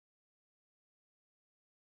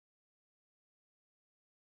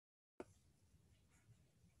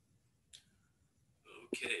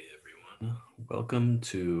Okay, everyone, welcome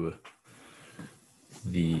to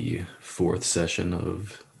the fourth session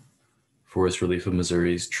of Forest Relief of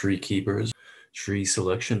Missouri's Tree Keepers, Tree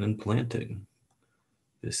Selection and Planting.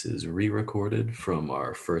 This is re-recorded from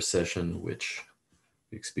our first session, which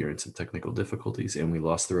we experienced some technical difficulties and we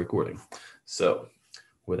lost the recording. So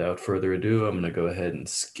without further ado, I'm going to go ahead and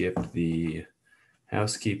skip the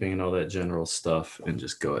housekeeping and all that general stuff and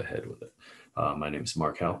just go ahead with it. My name is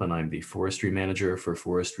Mark Halpin. I'm the Forestry Manager for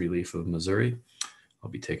Forest Relief of Missouri. I'll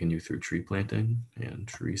be taking you through tree planting and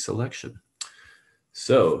tree selection.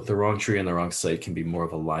 So the wrong tree on the wrong site can be more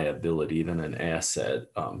of a liability than an asset.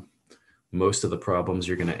 Most of the problems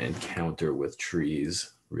you're going to encounter with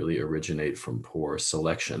trees really originate from poor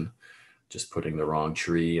selection, just putting the wrong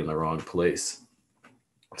tree in the wrong place.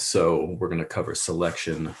 So we're going to cover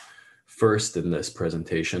selection first in this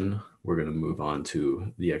presentation. We're going to move on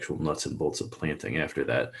to the actual nuts and bolts of planting after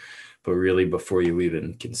that. But really, before you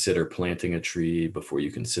even consider planting a tree, before you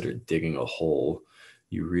consider digging a hole,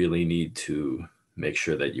 you really need to make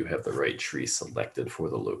sure that you have the right tree selected for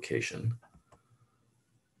the location.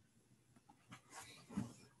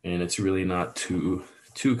 And it's really not too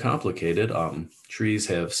complicated. Trees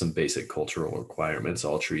have some basic cultural requirements.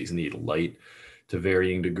 All trees need light to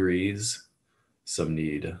varying degrees. Some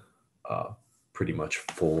need pretty much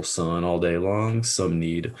full sun all day long. Some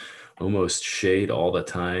need almost shade all the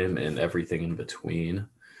time and everything in between.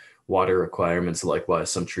 Water requirements, likewise,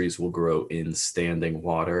 some trees will grow in standing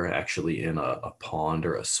water, actually in a pond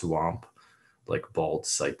or a swamp, like bald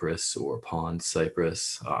cypress or pond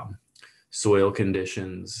cypress. Soil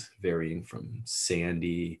conditions varying from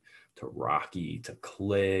sandy to rocky to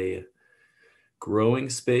clay. Growing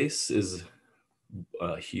space is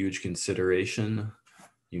a huge consideration.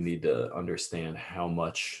 You need to understand how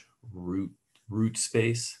much root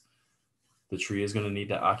space the tree is going to need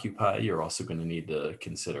to occupy. You're also going to need to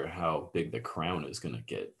consider how big the crown is going to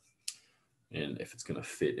get and if it's going to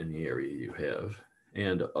fit in the area you have.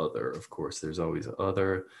 And other, of course, there's always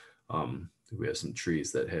other. We have some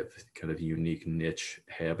trees that have kind of unique niche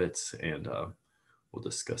habits, and we'll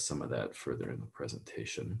discuss some of that further in the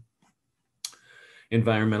presentation.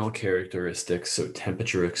 Environmental characteristics, so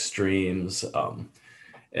temperature extremes.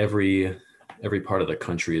 Every part of the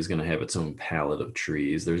country is going to have its own palette of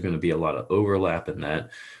trees. There's going to be a lot of overlap in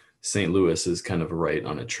that. St. Louis is kind of right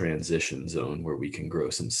on a transition zone where we can grow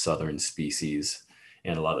some southern species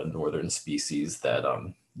and a lot of northern species that,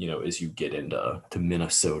 as you get into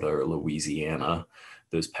Minnesota or Louisiana,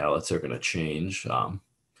 those palettes are going to change.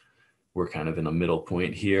 We're kind of in a middle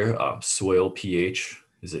point here. Soil pH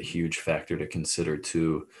is a huge factor to consider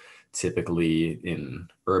too. Typically in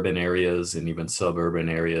urban areas and even suburban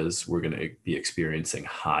areas, we're going to be experiencing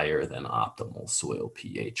higher than optimal soil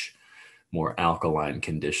pH, more alkaline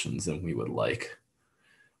conditions than we would like.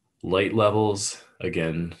 Light levels,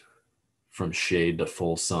 again, from shade to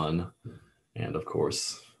full sun, and of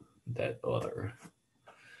course, that other.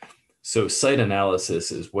 So site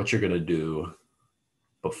analysis is what you're going to do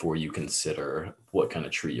before you consider what kind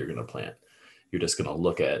of tree you're going to plant. You're just going to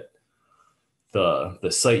look at the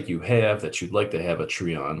site you have that you'd like to have a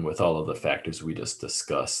tree on with all of the factors we just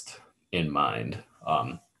discussed in mind.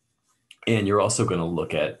 And you're also going to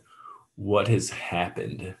look at what has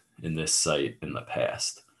happened in this site in the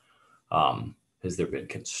past. Has there been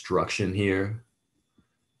construction here?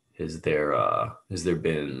 Has there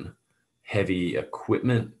been heavy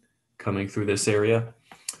equipment coming through this area?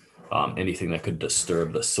 Anything that could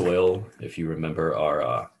disturb the soil. If you remember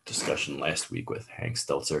our discussion last week with Hank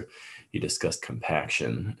Stelzer, he discussed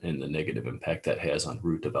compaction and the negative impact that has on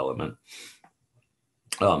root development.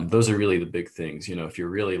 Those are really the big things. If you're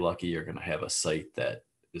really lucky, you're going to have a site that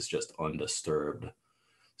is just undisturbed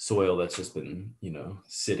soil that's just been,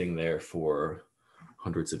 sitting there for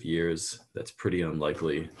hundreds of years. That's pretty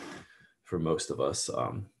unlikely for most of us.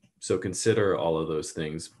 So consider all of those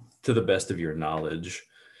things to the best of your knowledge.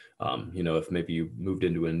 If maybe you moved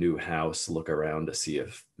into a new house, look around to see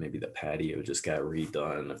if maybe the patio just got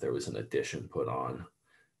redone, if there was an addition put on,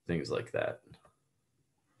 things like that.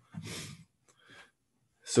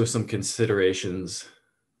 So some considerations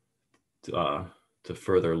to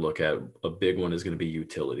further look at. A big one is going to be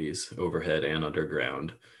utilities, overhead and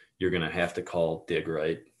underground. You're going to have to call dig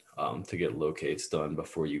right to get locates done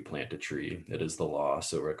before you plant a tree. It is the law.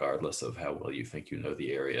 So regardless of how well you think you know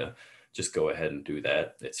the area, just go ahead and do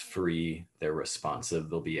that. It's free. They're responsive.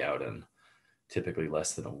 They'll be out in typically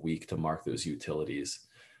less than a week to mark those utilities.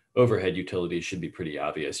 Overhead utilities should be pretty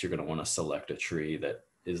obvious. You're going to want to select a tree that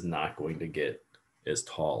is not going to get as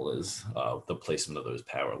tall as the placement of those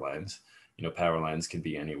power lines. Power lines can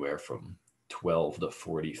be anywhere from 12 to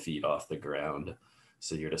 40 feet off the ground.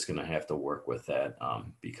 So you're just going to have to work with that,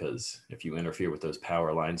 because if you interfere with those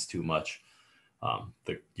power lines too much,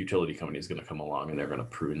 the utility company is going to come along and they're going to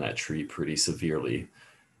prune that tree pretty severely.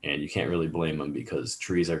 And you can't really blame them, because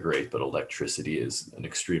trees are great, but electricity is an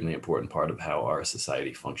extremely important part of how our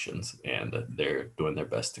society functions. And they're doing their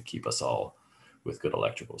best to keep us all with good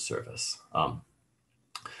electrical service.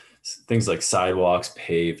 Things like sidewalks,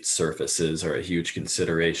 paved surfaces are a huge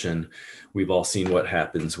consideration. We've all seen what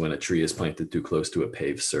happens when a tree is planted too close to a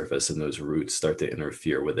paved surface and those roots start to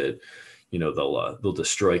interfere with it. They'll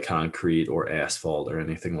destroy concrete or asphalt or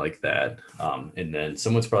anything like that, and then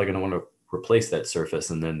someone's probably going to want to replace that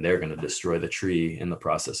surface, and then they're going to destroy the tree in the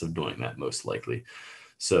process of doing that, most likely.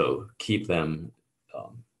 So keep them.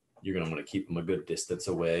 You're going to want to keep them a good distance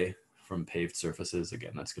away from paved surfaces.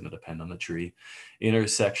 Again, that's going to depend on the tree.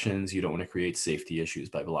 Intersections, you don't want to create safety issues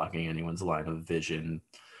by blocking anyone's line of vision.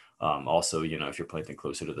 Also, if you're planting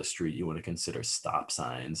closer to the street, you want to consider stop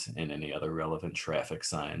signs and any other relevant traffic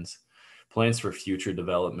signs. Plans for future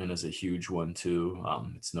development is a huge one too.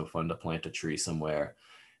 It's no fun to plant a tree somewhere,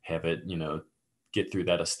 have it, get through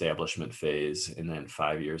that establishment phase, and then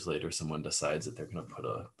 5 years later, someone decides that they're going to put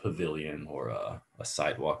a pavilion or a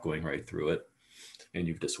sidewalk going right through it, and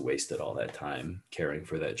you've just wasted all that time caring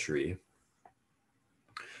for that tree.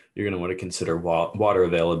 You're going to want to consider water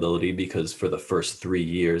availability, because for the first 3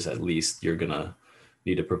 years at least, you're going to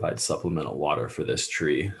need to provide supplemental water for this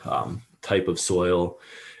tree. Type of soil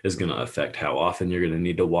is going to affect how often you're going to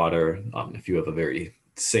need to water. If you have a very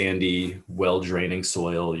sandy, well-draining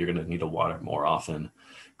soil, you're going to need to water more often.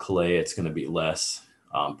 Clay, it's going to be less.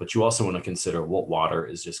 But you also want to consider what water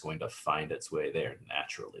is just going to find its way there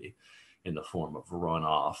naturally, in the form of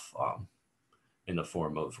runoff, in the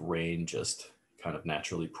form of rain just kind of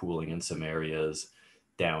naturally pooling in some areas,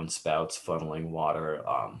 downspouts funneling water.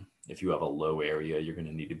 If you have a low area, you're going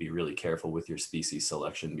to need to be really careful with your species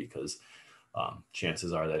selection, because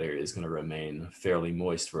chances are that area is going to remain fairly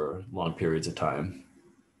moist for long periods of time.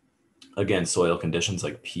 Again, soil conditions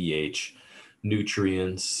like pH,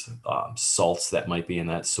 nutrients, salts that might be in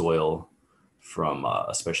that soil from,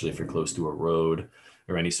 especially if you're close to a road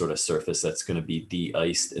or any sort of surface that's going to be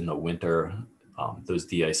de-iced in the winter. Those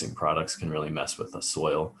de-icing products can really mess with the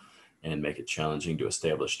soil and make it challenging to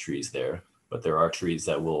establish trees there. But there are trees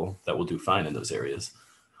that will do fine in those areas.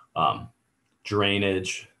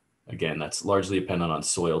 Drainage, again, that's largely dependent on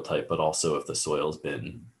soil type, but also if the soil's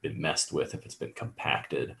been messed with, if it's been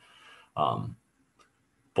compacted.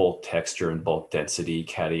 Bulk texture and bulk density,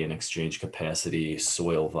 cation exchange capacity,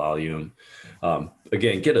 soil volume.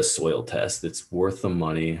 Again, get a soil test. It's worth the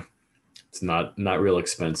money. It's not real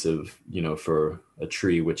expensive, for a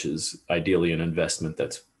tree, which is ideally an investment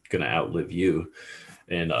that's going to outlive you,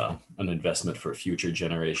 and an investment for future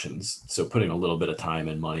generations. So putting a little bit of time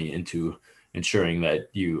and money into ensuring that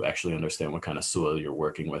you actually understand what kind of soil you're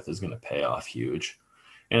working with is going to pay off huge.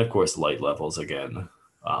 And of course, light levels, again.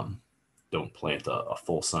 Don't plant a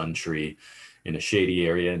full sun tree in a shady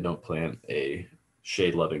area, and don't plant a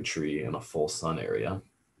shade loving tree in a full sun area.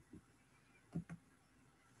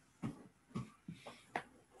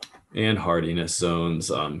 And hardiness zones.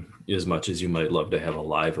 As much as you might love to have a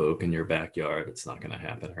live oak in your backyard, it's not going to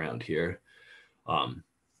happen around here.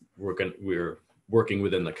 We're working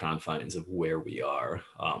within the confines of where we are.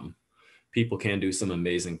 People can do some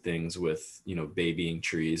amazing things with, babying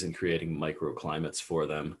trees and creating microclimates for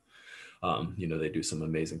them. They do some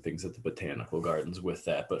amazing things at the botanical gardens with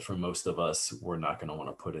that, but for most of us, we're not going to want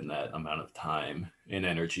to put in that amount of time and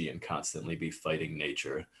energy and constantly be fighting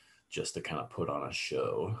nature just to kind of put on a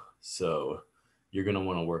show. So you're going to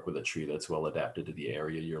want to work with a tree that's well adapted to the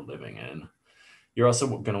area you're living in. You're also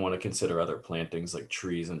going to want to consider other plantings like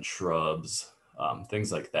trees and shrubs,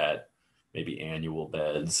 things like that, maybe annual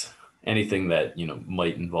beds, anything that,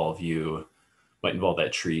 might involve that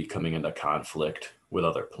tree coming into conflict with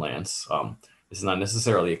other plants. It's not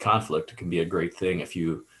necessarily a conflict. It can be a great thing if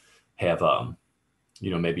you have,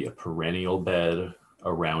 maybe a perennial bed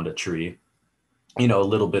around a tree. A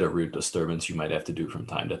little bit of root disturbance you might have to do from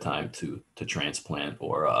time to time to transplant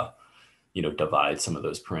or, divide some of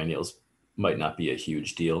those perennials might not be a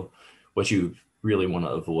huge deal. What you really want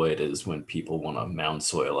to avoid is when people want to mound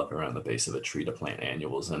soil up around the base of a tree to plant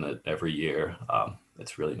annuals in it every year.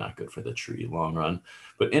 It's really not good for the tree long run.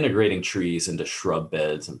 But integrating trees into shrub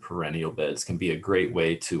beds and perennial beds can be a great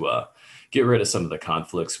way to get rid of some of the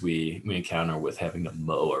conflicts we encounter with having to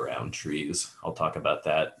mow around trees. I'll talk about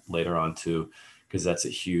that later on too, because that's a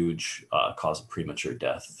huge cause of premature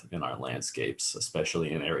death in our landscapes,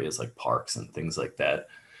 especially in areas like parks and things like that.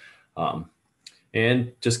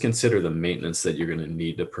 And just consider the maintenance that you're going to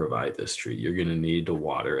need to provide this tree. You're going to need to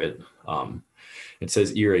water it. It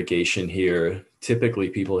says irrigation here. Typically,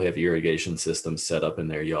 people have irrigation systems set up in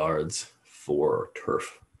their yards for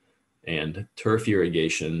turf. And turf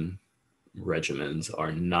irrigation regimens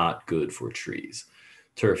are not good for trees.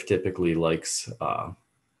 Turf typically likes,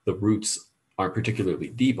 the roots aren't particularly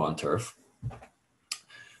deep on turf.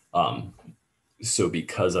 Um, so,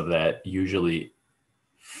 because of that, usually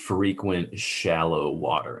frequent shallow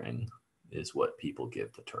watering is what people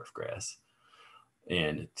give to turf grass.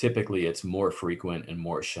 And typically it's more frequent and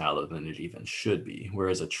more shallow than it even should be.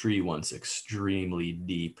 Whereas a tree wants extremely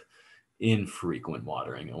deep, infrequent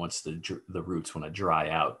watering. It wants the roots want to dry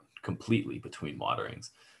out completely between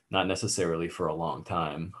waterings. Not necessarily for a long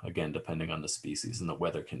time, again, depending on the species and the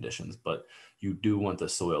weather conditions, but you do want the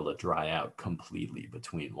soil to dry out completely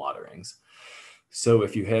between waterings. So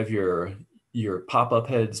if you have your pop-up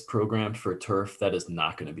heads programmed for turf, that is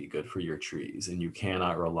not going to be good for your trees, and you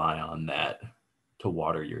cannot rely on that to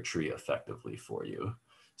water your tree effectively for you.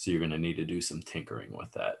 So you're going to need to do some tinkering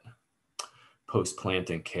with that.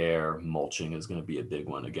 Post-planting care, mulching is going to be a big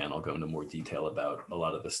one. Again, I'll go into more detail about a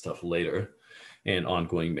lot of this stuff later. And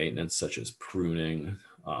ongoing maintenance such as pruning,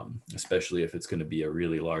 especially if it's going to be a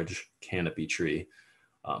really large canopy tree.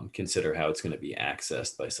 Consider how it's going to be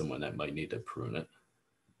accessed by someone that might need to prune it.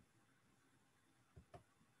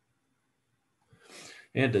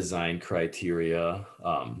 And design criteria.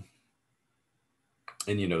 And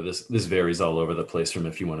this varies all over the place, from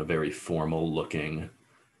if you want a formal looking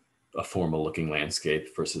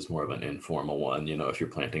landscape versus more of an informal one. If you're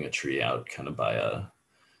planting a tree out kind of by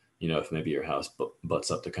if maybe your house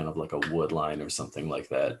butts up to kind of like a wood line or something like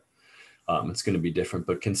that, it's going to be different.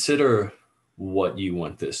 But consider what you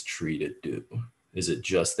want this tree to do. Is it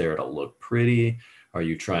just there to look pretty? Are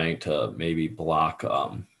you trying to maybe block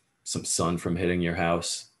some sun from hitting your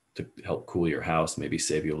house to help cool your house, maybe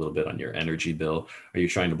save you a little bit on your energy bill? Are you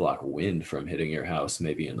trying to block wind from hitting your house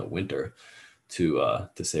maybe in the winter to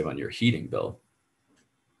save on your heating bill?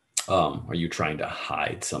 Are you trying to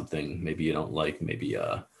hide something maybe you don't like, maybe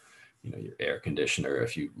your air conditioner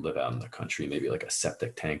if you live out in the country, maybe like a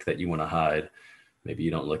septic tank that you want to hide? Maybe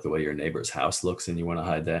you don't like the way your neighbor's house looks and you want to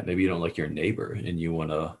hide that. Maybe you don't like your neighbor and you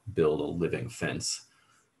want to build a living fence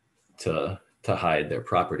to hide their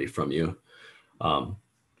property from you.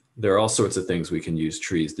 There are all sorts of things we can use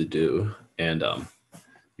trees to do, and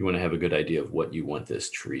you want to have a good idea of what you want this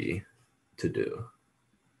tree to do.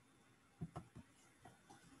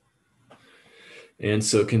 And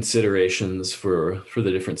so considerations for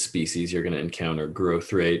the different species you're going to encounter: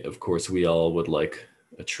 growth rate. Of course, we all would like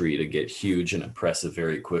a tree to get huge and impressive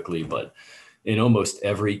very quickly, but in almost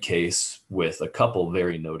every case, with a couple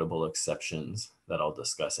very notable exceptions that I'll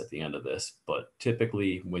discuss at the end of this, but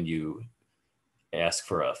typically when you ask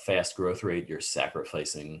for a fast growth rate, you're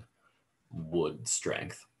sacrificing wood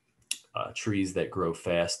strength. Trees that grow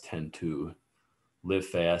fast tend to live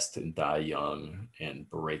fast and die young and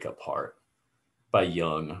break apart. By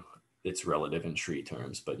young, it's relative in tree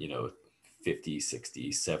terms, but 50,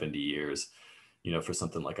 60, 70 years, for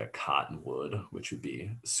something like a cottonwood, which would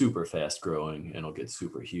be super fast growing and it'll get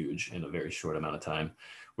super huge in a very short amount of time.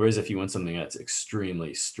 Whereas if you want something that's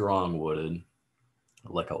extremely strong wooded,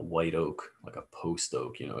 like a white oak, like a post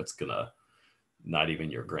oak, it's gonna, not even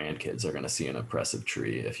your grandkids are gonna see an impressive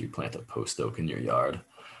tree if you plant a post oak in your yard.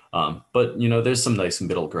 But there's some nice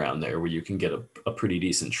middle ground there where you can get a pretty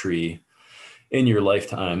decent tree in your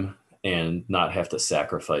lifetime and not have to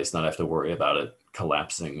sacrifice, not have to worry about it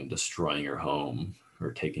collapsing and destroying your home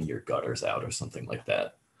or taking your gutters out or something like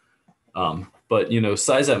that. But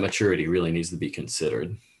size at maturity really needs to be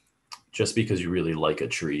considered. Just because you really like a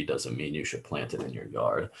tree doesn't mean you should plant it in your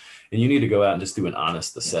yard. And you need to go out and just do an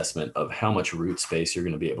honest assessment of how much root space you're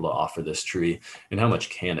going to be able to offer this tree and how much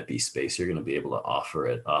canopy space you're going to be able to offer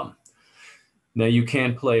it. Now, you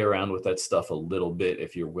can play around with that stuff a little bit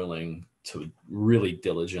if you're willing to really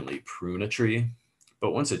diligently prune a tree.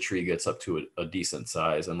 But once a tree gets up to a decent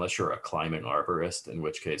size, unless you're a climbing arborist, in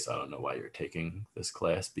which case I don't know why you're taking this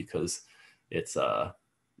class, because it's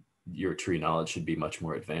your tree knowledge should be much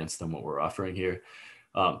more advanced than what we're offering here.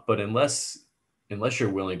 But unless you're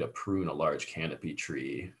willing to prune a large canopy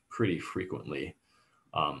tree pretty frequently,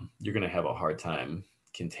 you're going to have a hard time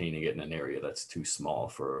containing it in an area that's too small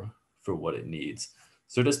for what it needs.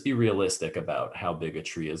 So just be realistic about how big a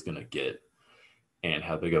tree is going to get and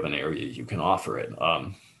how big of an area you can offer it.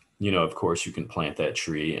 Of course, you can plant that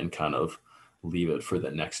tree and kind of leave it for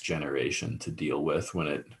the next generation to deal with when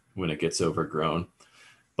it gets overgrown.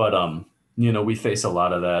 But we face a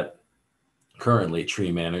lot of that currently.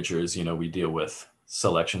 Tree managers, we deal with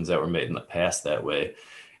selections that were made in the past that way.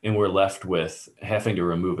 And we're left with having to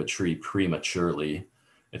remove a tree prematurely.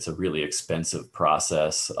 It's a really expensive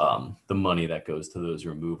process. The money that goes to those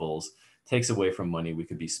removals takes away from money we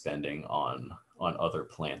could be spending on other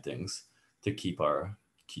plantings to keep our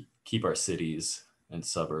cities and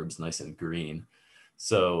suburbs nice and green.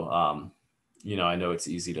 So, I know it's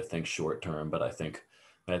easy to think short term, but I think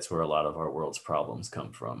that's where a lot of our world's problems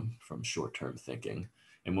come from short term thinking.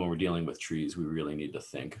 And when we're dealing with trees, we really need to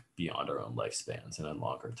think beyond our own lifespans and in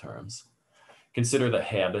longer terms. Consider the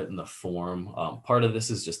habit and the form. Part of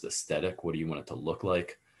this is just aesthetic. What do you want it to look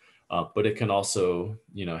like? But it can also,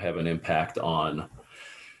 have an impact on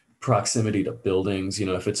proximity to buildings.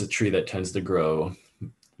 If it's a tree that tends to grow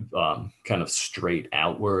kind of straight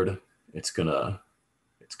outward, it's gonna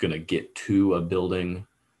get to a building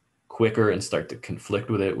quicker and start to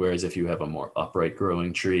conflict with it. Whereas if you have a more upright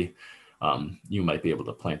growing tree, you might be able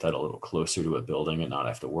to plant that a little closer to a building and not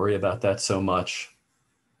have to worry about that so much.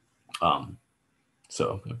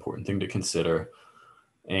 So important thing to consider.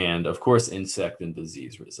 And of course, insect and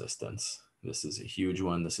disease resistance. This is a huge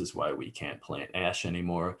one. This is why we can't plant ash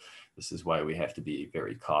anymore. This is why we have to be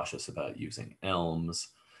very cautious about using elms.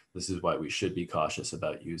 This is why we should be cautious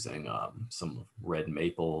about using some red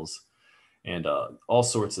maples and all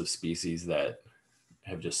sorts of species that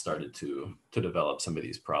have just started to develop some of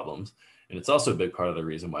these problems. And it's also a big part of the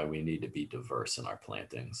reason why we need to be diverse in our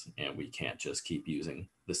plantings. And we can't just keep using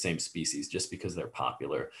the same species just because they're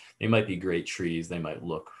popular. They might be great trees. They might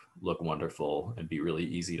look wonderful and be really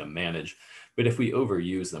easy to manage. But if we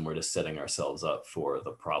overuse them, we're just setting ourselves up for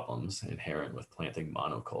the problems inherent with planting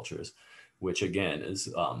monocultures, which again is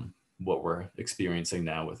what we're experiencing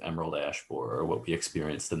now with emerald ash borer, or what we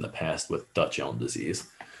experienced in the past with Dutch elm disease.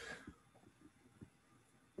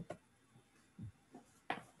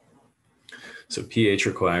 So pH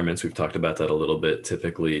requirements, we've talked about that a little bit.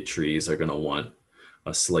 Typically, trees are going to want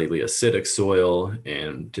a slightly acidic soil,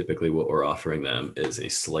 and typically what we're offering them is a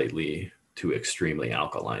slightly to extremely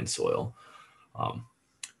alkaline soil.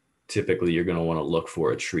 Typically, you're going to want to look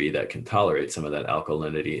for a tree that can tolerate some of that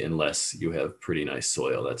alkalinity unless you have pretty nice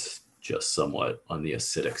soil that's just somewhat on the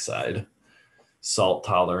acidic side. Salt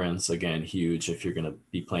tolerance, again, huge. If you're going to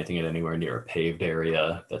be planting it anywhere near a paved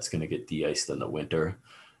area, that's going to get de-iced in the winter.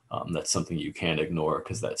 That's something you can't ignore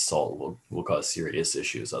because that salt will cause serious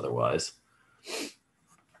issues otherwise.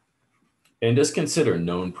 And just consider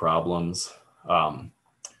known problems.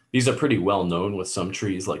 These are pretty well known with some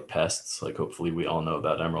trees like pests, like hopefully we all know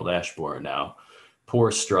about emerald ash borer now.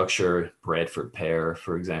 Poor structure, Bradford pear,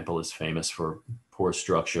 for example, is famous for poor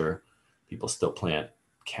structure. People still plant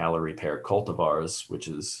calorie pear cultivars, which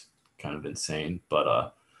is kind of insane,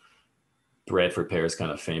 but Bradford pear is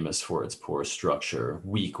kind of famous for its poor structure.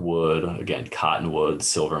 Weak wood, again, cottonwood,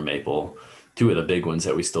 silver maple, two of the big ones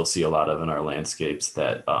that we still see a lot of in our landscapes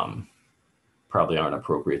that probably aren't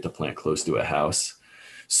appropriate to plant close to a house.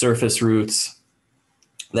 Surface roots,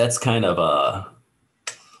 that's kind of a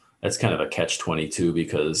catch-22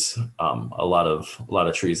 because a lot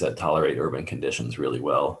of trees that tolerate urban conditions really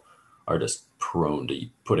well are just prone to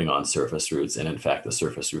putting on surface roots. And in fact, the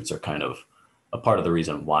surface roots are kind of a part of the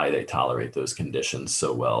reason why they tolerate those conditions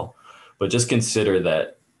so well. But just consider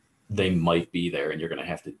that they might be there and you're going to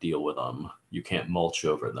have to deal with them. You can't mulch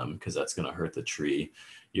over them because that's going to hurt the tree.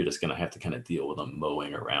 You're just going to have to kind of deal with them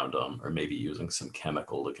mowing around them, or maybe using some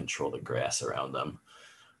chemical to control the grass around them,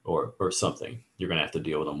 or something. You're going to have to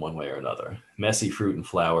deal with them one way or another. Messy fruit and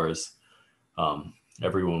flowers.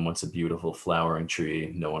 Everyone wants a beautiful flowering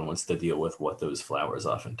tree. No one wants to deal with what those flowers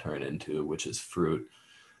often turn into, which is fruit.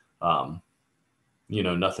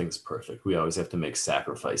 Nothing's perfect. We always have to make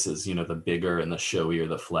sacrifices. The bigger and the showier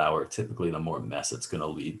the flower, typically the more mess it's going to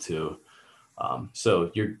lead to.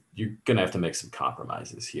 So you're going to have to make some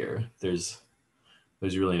compromises here. There's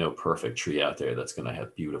really no perfect tree out there that's going to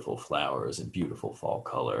have beautiful flowers and beautiful fall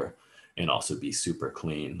color and also be super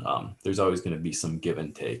clean. There's always going to be some give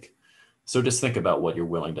and take. So just think about what you're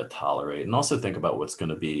willing to tolerate, and also think about what's going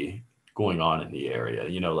to be going on in the area.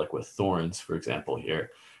 Like with thorns, for example,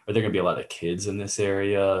 here, are there going to be a lot of kids in this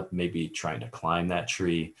area, maybe trying to climb that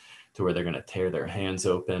tree to where they're going to tear their hands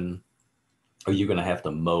open? Are you going to have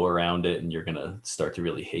to mow around it and you're going to start to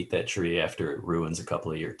really hate that tree after it ruins a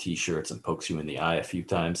couple of your t-shirts and pokes you in the eye a few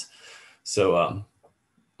times? So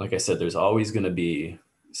like I said, there's always going to be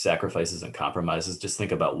sacrifices and compromises. Just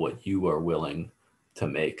think about what you are willing to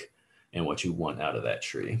make and what you want out of that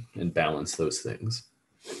tree, and balance those things.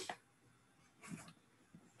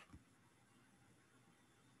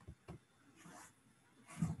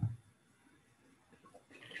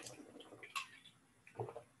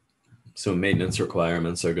 So maintenance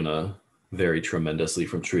requirements are going to vary tremendously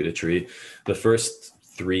from tree to tree. The first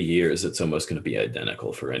 3 years, it's almost going to be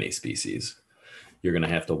identical for any species. You're going to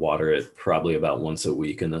have to water it probably about once a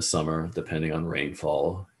week in the summer, depending on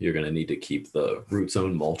rainfall. You're going to need to keep the root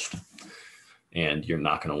zone mulched, and you're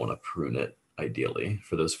not going to want to prune it ideally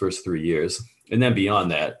for those first 3 years. And then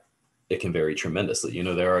beyond that, it can vary tremendously. You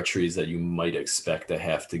know, there are trees that you might expect to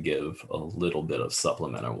have to give a little bit of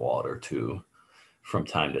supplemental water to from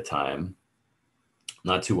time to time.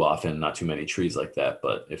 Not too often, not too many trees like that,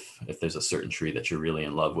 but if there's a certain tree that you're really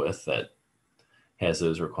in love with that has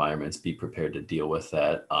those requirements, be prepared to deal with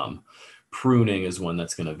that. Pruning is one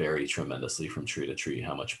that's going to vary tremendously from tree to tree,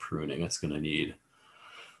 how much pruning it's going to need.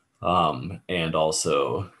 And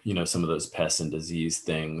also, you know, some of those pest and disease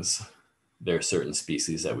things, there are certain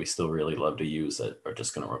species that we still really love to use that are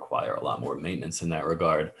just going to require a lot more maintenance in that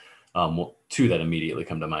regard. Two that immediately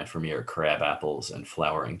come to mind for me are crab apples and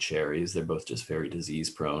flowering cherries. They're both just very disease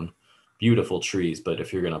prone. Beautiful trees, but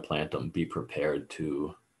if you're going to plant them, be prepared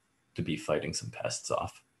to be fighting some pests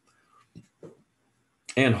off.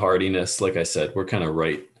 And hardiness, like I said, we're kind of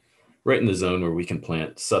right in the zone where we can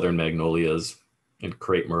plant southern magnolias and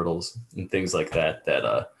crepe myrtles and things like that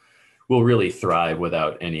will really thrive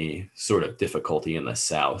without any sort of difficulty in the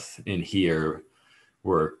south. In here,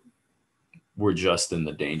 we're just in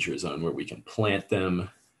the danger zone where we can plant them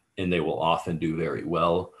and they will often do very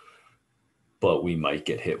well, but we might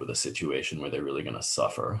get hit with a situation where they're really going to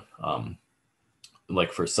suffer.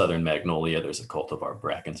 Like for southern magnolia, there's a cultivar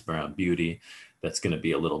Bracken's Brown Beauty that's going to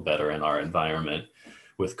be a little better in our environment.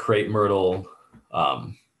 With crepe myrtle,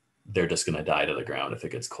 they're just going to die to the ground if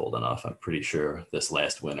it gets cold enough. I'm pretty sure this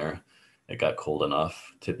last winter it got cold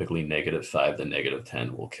enough. Typically -5 to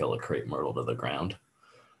 -10 will kill a crepe myrtle to the ground.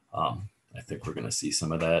 I think we're going to see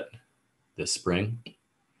some of that this spring.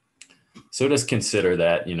 So just consider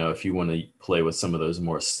that, you know, if you want to play with some of those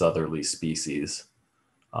more southerly species,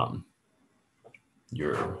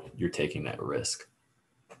 you're taking that risk.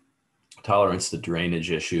 Tolerance to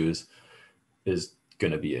drainage issues is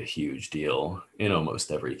going to be a huge deal in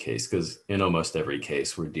almost every case, because in almost every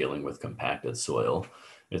case we're dealing with compacted soil.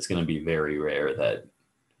 It's going to be very rare that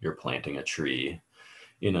you're planting a tree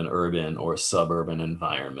in an urban or suburban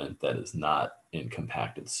environment that is not in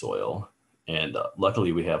compacted soil. And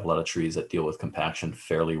luckily we have a lot of trees that deal with compaction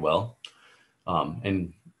fairly well.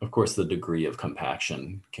 And of course the degree of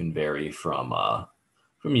compaction can vary from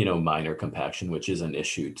you know, minor compaction, which is an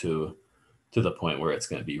issue, to the point where it's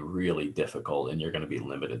going to be really difficult and you're going to be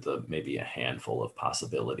limited to maybe a handful of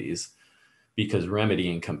possibilities, because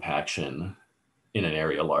remedying compaction in an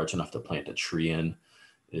area large enough to plant a tree in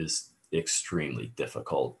is extremely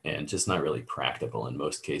difficult and just not really practical in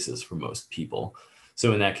most cases for most people.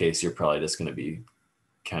 So in that case, you're probably just going to be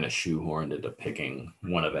kind of shoehorned into picking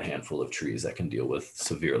one of a handful of trees that can deal with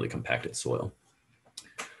severely compacted soil.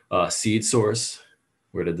 Seed source.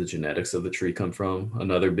 Where did the genetics of the tree come from?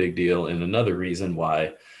 Another big deal, and another reason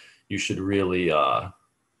why you should really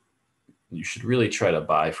try to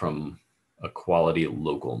buy from a quality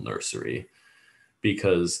local nursery,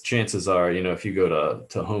 because chances are, you know, if you go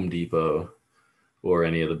to Home Depot or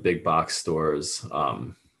any of the big box stores,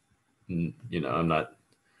 you know, I'm not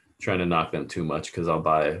trying to knock them too much because I'll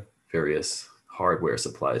buy various hardware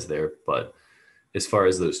supplies there, but as far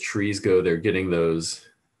as those trees go, they're getting those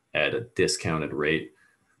at a discounted rate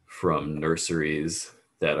from nurseries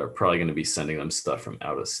that are probably going to be sending them stuff from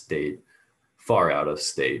out of state, far out of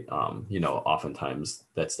state. You know, oftentimes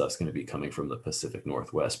that stuff's going to be coming from the Pacific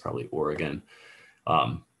Northwest, probably Oregon,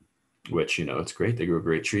 which, you know, it's great. They grow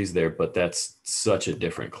great trees there, but that's such a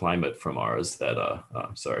different climate from ours that,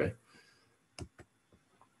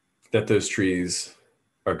 that those trees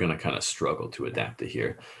are going to kind of struggle to adapt to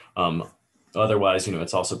here. Otherwise, you know,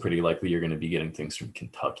 it's also pretty likely you're going to be getting things from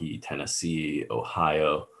Kentucky, Tennessee,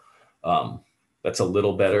 Ohio. That's a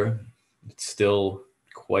little better. It's still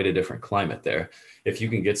quite a different climate there. If you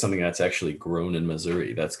can get something that's actually grown in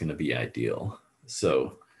Missouri, that's going to be ideal.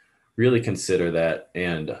 So really consider that,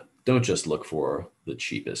 and don't just look for the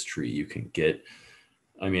cheapest tree you can get.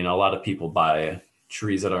 I mean, a lot of people buy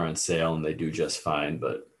trees that are on sale and they do just fine,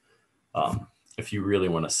 but if you really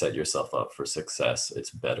want to set yourself up for success, it's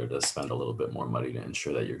better to spend a little bit more money to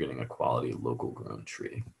ensure that you're getting a quality local grown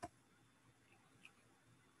tree.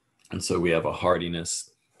 And so we have a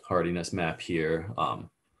hardiness map here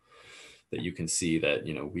that you can see that,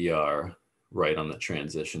 you know, we are right on the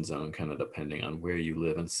transition zone, kind of depending on where you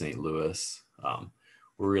live in St. Louis.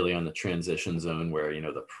 We're really on the transition zone where, you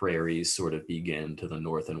know, the prairies sort of begin to the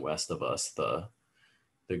north and west of us. The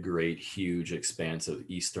great, huge expanse of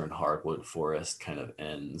eastern hardwood forest kind of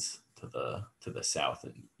ends to the south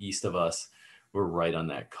and east of us. we're right on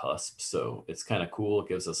that cusp. So it's kind of cool. It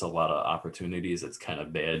gives us a lot of opportunities. It's kind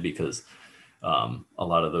of bad because a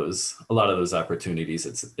lot of those opportunities,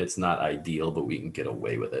 it's not ideal, but we can get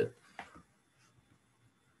away with it.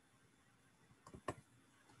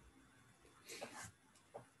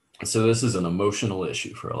 So this is an emotional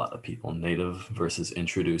issue for a lot of people, native versus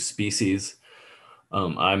introduced species.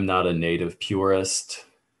 I'm not a native purist.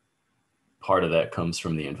 Part of that comes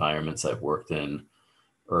from the environments I've worked in,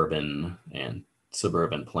 urban and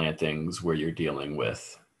suburban plantings, where you're dealing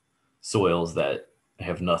with soils that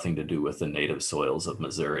have nothing to do with the native soils of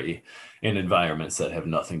Missouri, and environments that have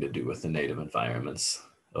nothing to do with the native environments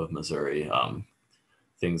of Missouri.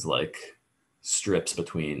 Things like strips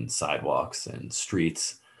between sidewalks and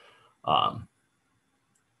streets,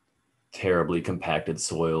 terribly compacted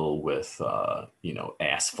soil with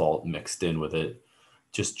asphalt mixed in with it,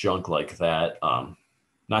 just junk like that.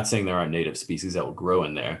 Not saying there aren't native species that will grow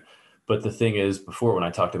in there, but the thing is, before, when I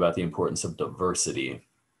talked about the importance of diversity,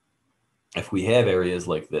 if we have areas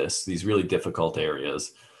like this, these really difficult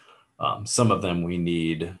areas, some of them we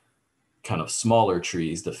need kind of smaller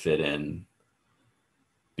trees to fit in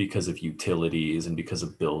because of utilities and because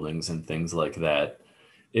of buildings and things like that.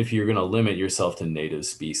 If you're going to limit yourself to native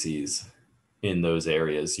species in those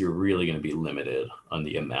areas, you're really going to be limited on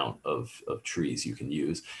the amount of trees you can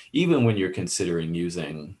use. Even when you're considering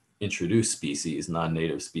using introduced species,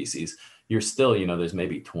 non-native species, you're still, there's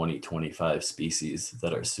maybe 20, 25 species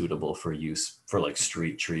that are suitable for use for like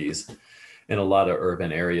street trees in a lot of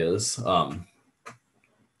urban areas,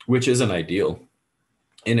 which isn't ideal.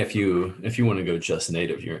 And if you want to go just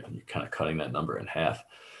native, you're kind of cutting that number in half.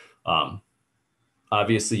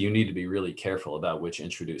 Obviously, you need to be really careful about which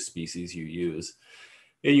introduced species you use.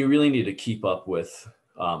 And you really need to keep up with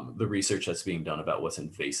the research that's being done about what's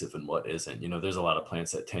invasive and what isn't. There's a lot of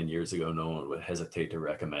plants that 10 years ago, no one would hesitate to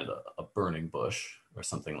recommend a burning bush or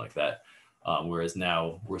something like that. Whereas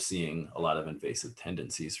now we're seeing a lot of invasive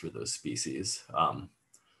tendencies for those species.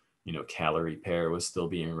 Calorie pear was still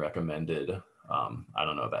being recommended. I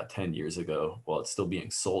don't know, about 10 years ago. Well, it's still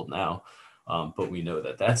being sold now. But we know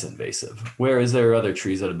that that's invasive. Whereas there are other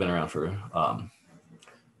trees that have been around for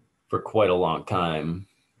quite a long time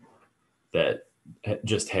that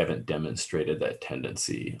just haven't demonstrated that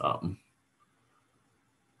tendency.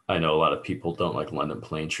 I know a lot of people don't like London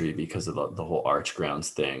plane tree because of the whole arch grounds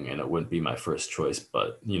thing, and it wouldn't be my first choice,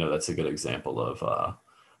 but that's a good example of,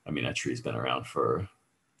 that tree's been around for,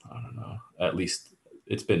 I don't know, at least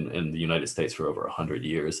it's been in the United States for over 100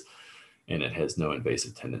 years. And it has no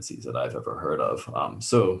invasive tendencies that I've ever heard of.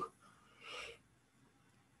 So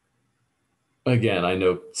again, I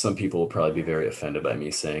know some people will probably be very offended by me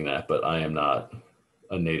saying that, but I am not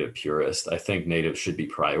a native purist. I think natives should be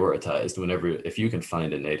prioritized. If you can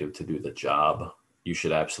find a native to do the job, you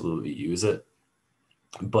should absolutely use it.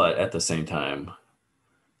 But at the same time,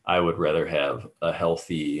 I would rather have a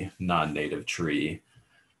healthy non-native tree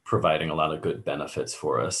providing a lot of good benefits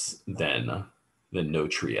for us than no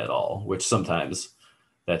tree at all, which sometimes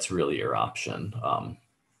that's really your option.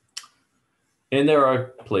 And there are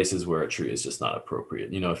places where a tree is just not appropriate.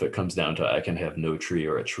 If it comes down to I can have no tree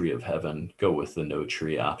or a tree of heaven, go with the no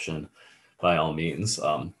tree option by all means.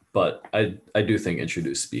 But I do think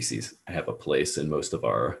introduced species have a place in most of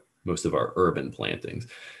our urban plantings.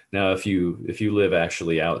 Now, if you live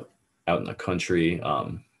actually out in the country,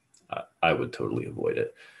 I would totally avoid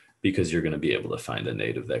it, because you're going to be able to find a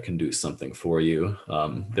native that can do something for you.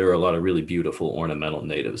 There are a lot of really beautiful ornamental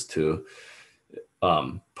natives too.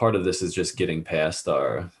 Part of this is just getting past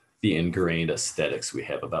the ingrained aesthetics we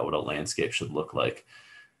have about what a landscape should look like.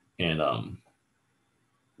 And,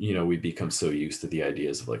 we become so used to the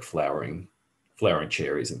ideas of like flowering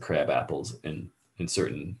cherries and crab apples and in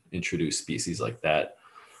certain introduced species like that.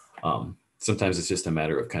 Sometimes it's just a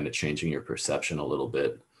matter of kind of changing your perception a little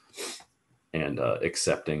bit and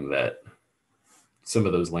accepting that some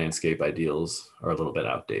of those landscape ideals are a little bit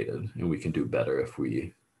outdated, and we can do better if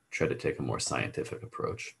we try to take a more scientific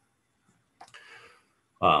approach.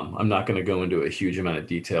 I'm not going to go into a huge amount of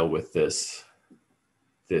detail with this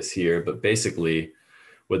here, but basically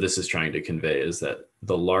what this is trying to convey is that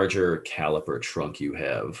the larger caliper trunk you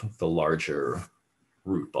have, the larger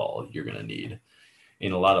root ball you're going to need.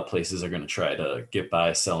 And a lot of places are going to try to get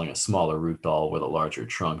by selling a smaller root ball with a larger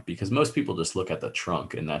trunk, because most people just look at the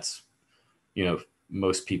trunk, and that's,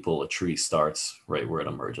 most people, a tree starts right where it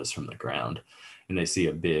emerges from the ground, and they see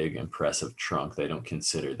a big, impressive trunk. They don't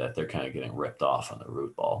consider that they're kind of getting ripped off on the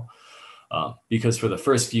root ball. Because for the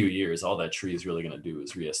first few years, all that tree is really going to do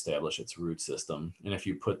is reestablish its root system. And if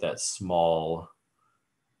you put that small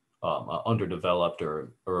underdeveloped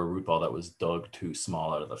or a root ball that was dug too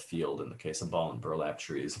small out of the field in the case of ball and burlap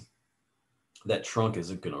trees, that trunk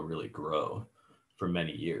isn't going to really grow for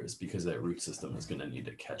many years because that root system is going to need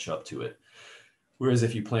to catch up to it. Whereas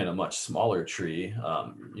if you plant a much smaller tree,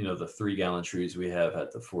 the 3-gallon trees we have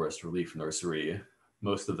at the Forest ReLeaf nursery,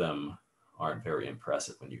 most of them aren't very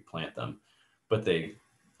impressive when you plant them, but they're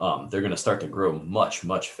going to start to grow much,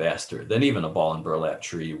 much faster than even a ball and burlap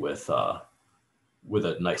tree with a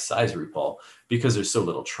nice size root ball, because there's so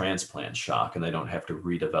little transplant shock and they don't have to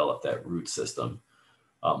redevelop that root system.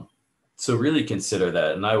 So really consider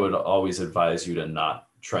that. And I would always advise you to not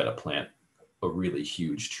try to plant a really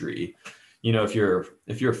huge tree. If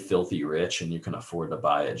you're filthy rich and you can afford to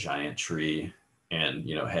buy a giant tree and,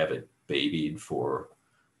 have it babied for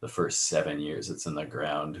the first 7 years it's in the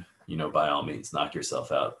ground, by all means, knock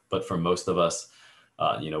yourself out. But for most of us,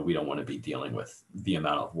 we don't want to be dealing with the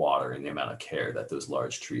amount of water and the amount of care that those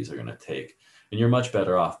large trees are going to take. And you're much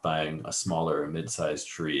better off buying a smaller mid-sized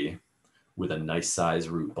tree with a nice size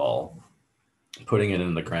root ball, putting it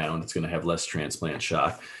in the ground. It's going to have less transplant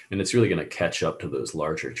shock, and it's really going to catch up to those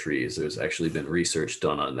larger trees. There's actually been research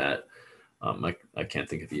done on that. I can't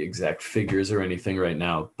think of the exact figures or anything right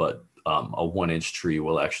now, but a 1-inch tree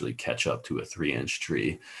will actually catch up to a 3-inch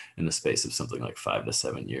tree in the space of something like 5 to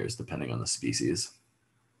 7 years, depending on the species.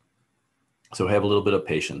 So have a little bit of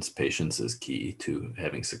patience. Patience is key to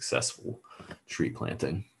having successful tree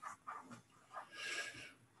planting.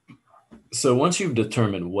 So once you've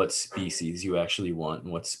determined what species you actually want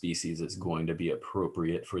and what species is going to be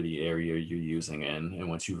appropriate for the area you're using in, and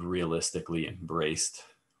once you've realistically embraced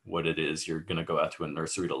what it is you're going to go out to a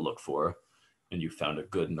nursery to look for, and you found a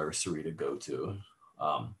good nursery to go to,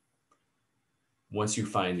 once you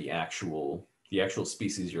find the actual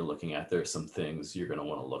species you're looking at, there are some things you're going to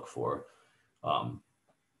want to look for.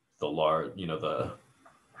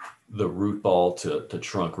 The root ball to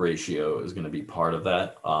trunk ratio is going to be part of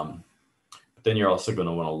that. Then you're also going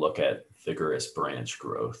to want to look at vigorous branch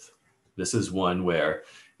growth. This is one where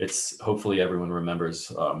hopefully everyone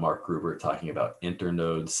remembers Mark Gruber talking about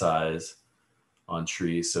internode size on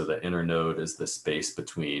trees. So the internode is the space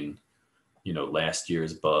between, last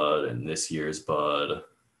year's bud and this year's bud,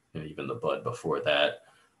 and even the bud before that.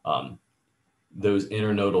 Those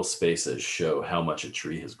internodal spaces show how much a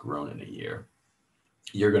tree has grown in a year.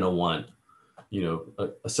 You're going to want,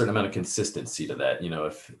 a certain amount of consistency to that.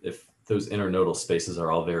 If those internodal spaces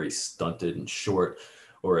are all very stunted and short,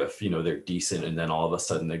 or if, they're decent and then all of a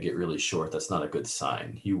sudden they get really short, that's not a good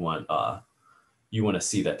sign. You want to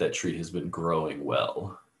see that tree has been growing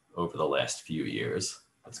well over the last few years.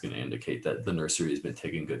 That's going to indicate that the nursery has been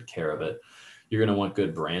taking good care of it. You're going to want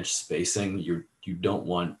good branch spacing. You don't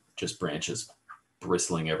want just branches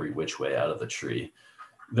bristling every which way out of the tree.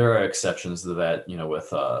 There are exceptions to that,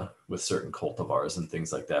 with certain cultivars and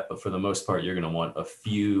things like that. But for the most part, you're going to want a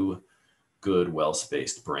few good,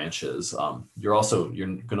 well-spaced branches. You're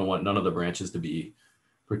going to want none of the branches to be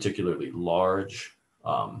particularly large.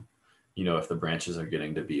 If the branches are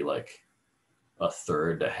getting to be like a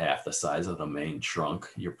third to half the size of the main trunk,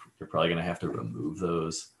 you're probably going to have to remove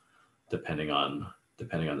those depending on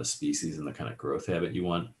the species and the kind of growth habit you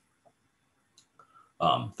want.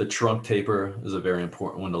 The trunk taper is a very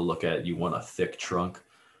important one to look at. You want a thick trunk.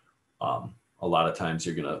 A lot of times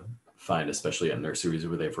you're going to find, especially at nurseries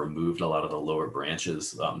where they've removed a lot of the lower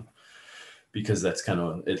branches, because that's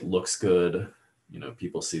it looks good.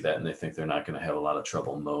 People see that and they think they're not going to have a lot of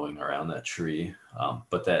trouble mowing around that tree,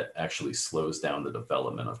 but that actually slows down the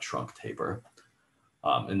development of trunk taper.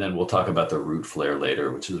 And then we'll talk about the root flare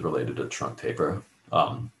later, which is related to trunk taper.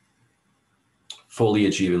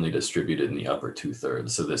 Foliage evenly distributed in the upper 2/3.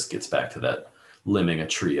 So this gets back to that limbing a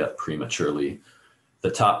tree up prematurely.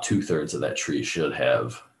 The top 2/3 of that tree should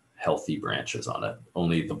have healthy branches on it.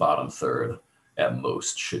 Only the bottom third at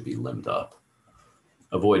most should be limbed up.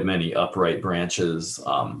 Avoid many upright branches.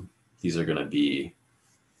 These are going to be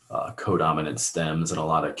codominant stems in a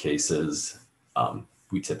lot of cases.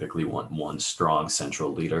 We typically want one strong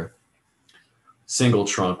central leader. Single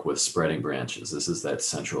trunk with spreading branches. This is that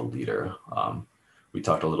central leader. We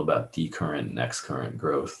talked a little about decurrent, next current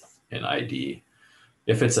growth in ID.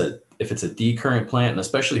 If it's a decurrent plant, and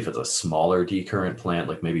especially if it's a smaller decurrent plant,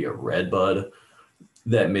 like maybe a red bud,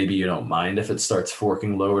 that maybe you don't mind if it starts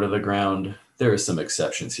forking lower to the ground. There are some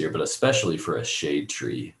exceptions here, but especially for a shade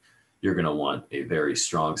tree, you're going to want a very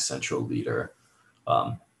strong central leader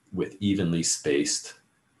with evenly spaced,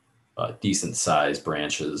 decent sized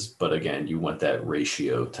branches. But again, you want that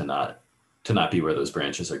ratio to not be where those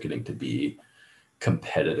branches are getting to be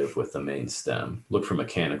competitive with the main stem. Look for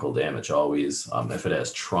mechanical damage always. If it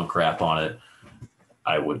has trunk wrap on it,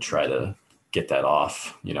 I would try to get that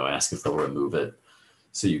off, ask if they'll remove it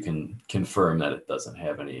so you can confirm that it doesn't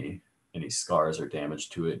have any scars or damage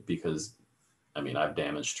to it. Because I mean, I've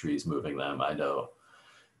damaged trees moving them. I know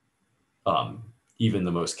even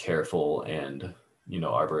the most careful and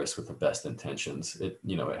arborists with the best intentions, it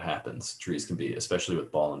happens. Trees can be, especially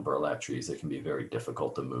with ball and burlap trees, they can be very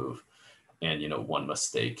difficult to move. And one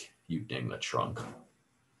mistake, you ding the trunk.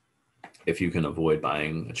 If you can avoid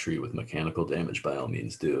buying a tree with mechanical damage, by all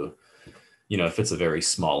means do. If it's a very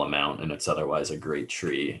small amount and it's otherwise a great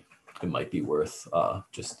tree, it might be worth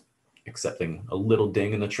just accepting a little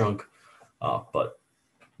ding in the trunk. But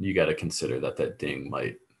you got to consider that ding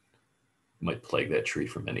might plague that tree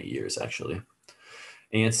for many years, actually.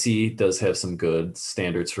 ANSI does have some good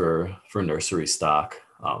standards for nursery stock.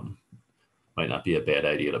 Might not be a bad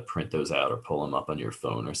idea to print those out or pull them up on your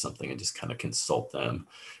phone or something and just kind of consult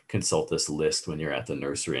this list when you're at the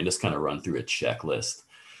nursery and just kind of run through a checklist.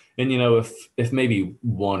 And if maybe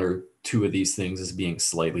one or two of these things is being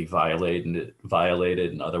slightly violated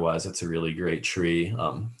and otherwise it's a really great tree,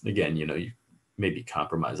 again, you maybe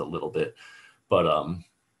compromise a little bit, but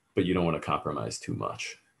you don't want to compromise too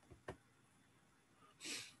much.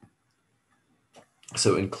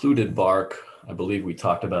 So included bark, I believe we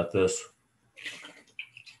talked about this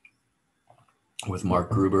with Mark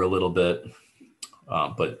Gruber a little bit,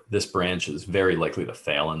 but this branch is very likely to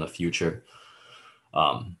fail in the future.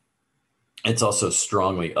 It's also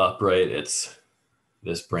strongly upright. It's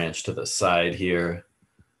this branch to the side here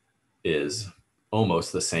is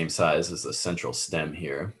almost the same size as the central stem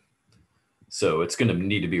here. So it's going to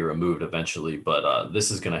need to be removed eventually, but this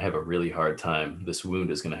is going to have a really hard time. This wound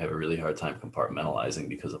is going to have a really hard time compartmentalizing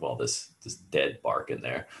because of all this dead bark in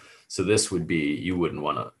there. So this would be, you wouldn't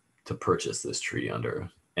want to purchase this tree under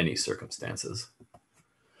any circumstances.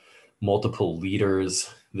 Multiple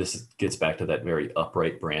leaders. This gets back to that very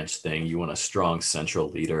upright branch thing. You want a strong central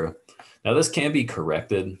leader. Now this can be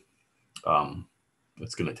corrected.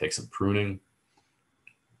 It's going to take some pruning.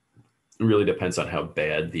 It really depends on how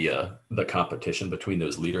bad the competition between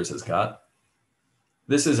those leaders has got.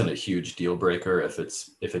 This isn't a huge deal breaker. If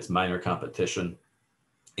it's minor competition,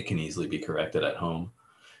 it can easily be corrected at home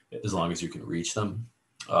as long as you can reach them.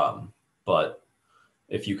 But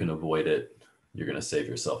if you can avoid it, you're going to save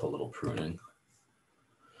yourself a little pruning.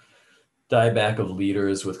 Dieback of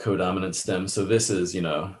leaders with codominant stems. So this is,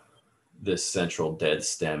 this central dead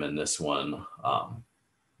stem in this one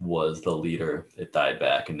was the leader. It died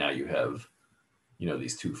back, and now you have,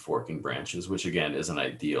 these two forking branches, which again isn't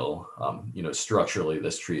ideal. Structurally,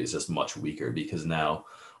 this tree is just much weaker because now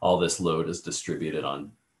all this load is distributed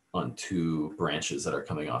on two branches that are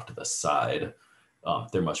coming off to the side.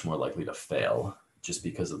 They're much more likely to fail just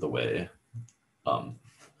because of the way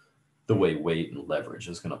weight and leverage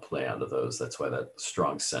is going to play onto those. That's why that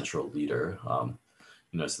strong central leader,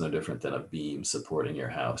 it's no different than a beam supporting your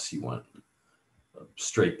house. You want a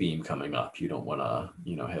straight beam coming up. You don't want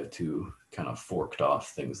to, have two kind of forked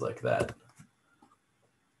off things like that.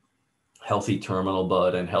 Healthy terminal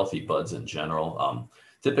bud and healthy buds in general.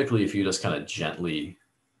 Typically, if you just kind of gently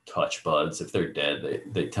touch buds, if they're dead,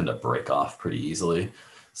 they tend to break off pretty easily.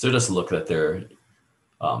 So just look that they're,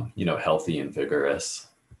 healthy and vigorous.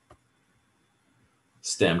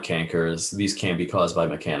 Stem cankers, these can be caused by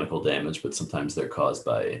mechanical damage, but sometimes they're caused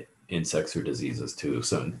by insects or diseases too.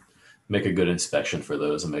 So make a good inspection for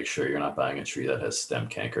those and make sure you're not buying a tree that has stem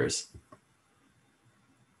cankers.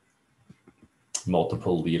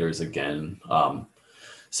 Multiple leaders again.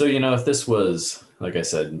 So, if this was, like I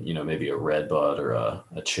said, maybe a red bud or a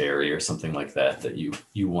cherry or something like that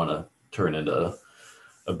you want to turn into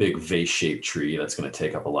a big vase-shaped tree that's going to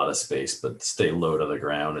take up a lot of space but stay low to the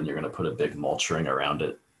ground, and you're going to put a big mulch ring around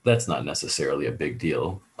it, that's not necessarily a big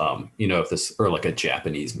deal. If this, or like a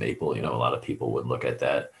Japanese maple, a lot of people would look at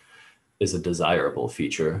that as a desirable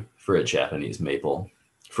feature for a Japanese maple.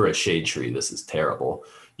 For a shade tree, this is terrible.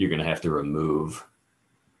 You're going to have to remove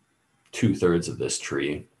 2/3 of this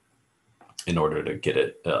tree in order to get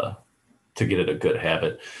it a good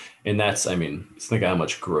habit. And that's, think how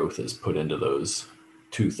much growth is put into those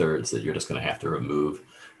 2/3 that you're just going to have to remove,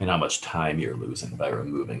 and how much time you're losing by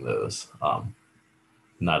removing those.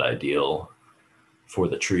 Not ideal for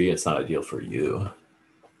the tree. It's not ideal for you.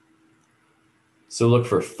 So look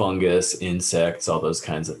for fungus, insects, all those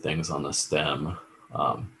kinds of things on the stem.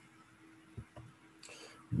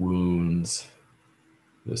 Wounds.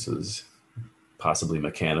 This is possibly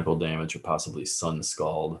mechanical damage or possibly sun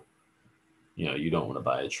scald. You don't want to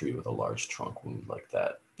buy a tree with a large trunk wound like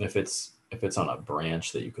that. If it's on a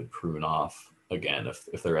branch that you could prune off, again,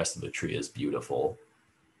 if the rest of the tree is beautiful,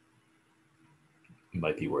 it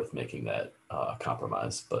might be worth making that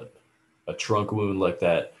compromise. But a trunk wound like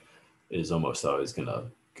that is almost always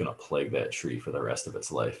gonna plague that tree for the rest of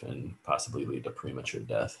its life and possibly lead to premature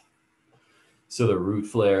death. So the root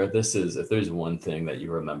flare, this is, if there's one thing that you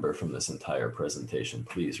remember from this entire presentation,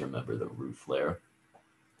 please remember the root flare,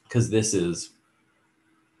 because this is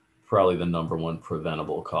probably the number one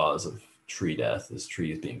preventable cause of tree death, is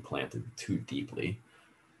trees being planted too deeply.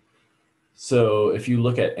 So if you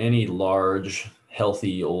look at any large,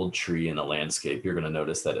 healthy old tree in a landscape, you're going to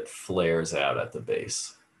notice that it flares out at the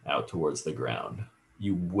base, out towards the ground.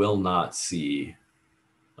 You will not see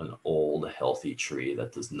an old, healthy tree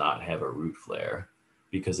that does not have a root flare,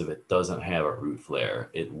 because if it doesn't have a root flare,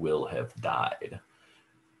 it will have died.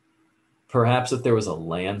 Perhaps if there was a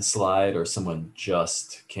landslide or someone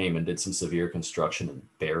just came and did some severe construction and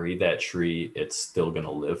buried that tree, it's still going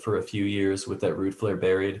to live for a few years with that root flare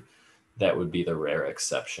buried. That would be the rare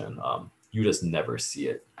exception. You just never see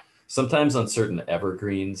it. Sometimes on certain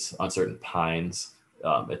evergreens, on certain pines,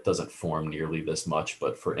 it doesn't form nearly this much,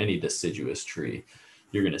 but for any deciduous tree,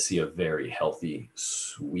 you're going to see a very healthy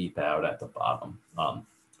sweep out at the bottom.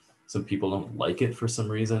 Some people don't like it for some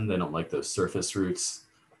reason. They don't like those surface roots.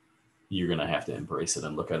 You're going to have to embrace it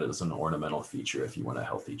and look at it as an ornamental feature if you want a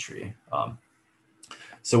healthy tree.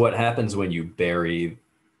 So what happens when you bury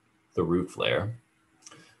the root flare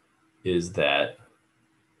is that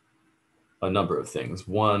a number of things.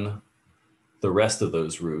 One, the rest of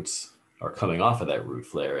those roots are coming off of that root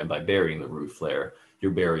flare, and by burying the root flare, you're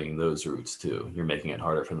burying those roots too. You're making it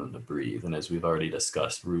harder for them to breathe. And as we've already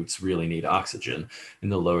discussed, roots really need oxygen,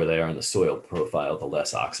 and the lower they are in the soil profile, the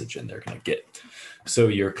less oxygen they're going to get. So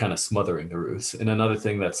you're kind of smothering the roots. And another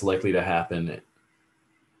thing that's likely to happen,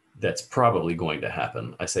 that's probably going to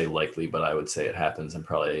happen, I say likely, but I would say it happens in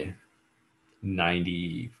probably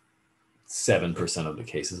 97% of the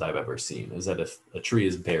cases I've ever seen, is that if a tree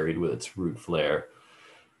is buried with its root flare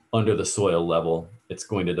under the soil level, it's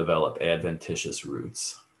going to develop adventitious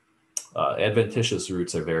roots. Adventitious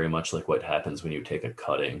roots are very much like what happens when you take a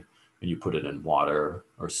cutting and you put it in water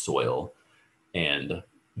or soil, and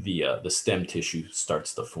the stem tissue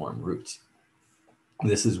starts to form roots.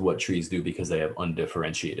 This is what trees do because they have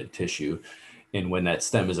undifferentiated tissue. And when that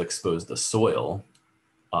stem is exposed to soil,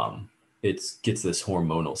 it gets this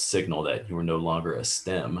hormonal signal that you're no longer a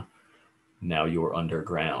stem. Now you're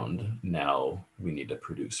underground. Now we need to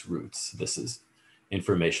produce roots. This is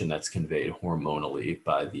information that's conveyed hormonally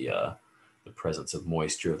by the presence of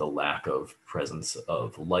moisture, the lack of presence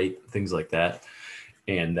of light, things like that.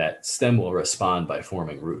 And that stem will respond by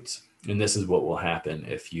forming roots. And this is what will happen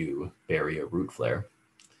if you bury a root flare.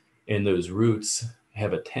 And those roots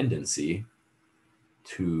have a tendency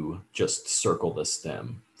to just circle the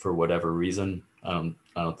stem for whatever reason. I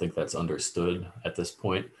don't think that's understood at this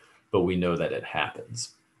point, but we know that it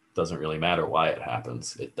happens. Doesn't really matter why it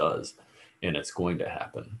happens. It does, and it's going to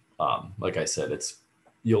happen. Like I said,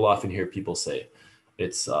 you'll often hear people say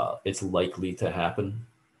it's likely to happen,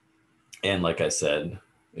 and like I said,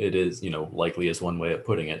 it is, likely is one way of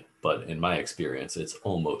putting it, but in my experience, it's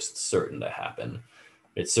almost certain to happen.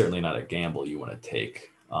 It's certainly not a gamble you want to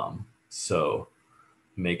take. So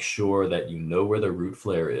make sure that you know where the root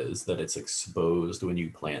flare is, that it's exposed when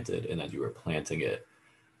you plant it, and that you are planting it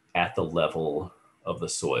at the level of the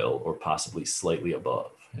soil or possibly slightly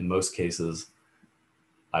above. In most cases,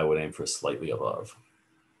 I would aim for slightly above.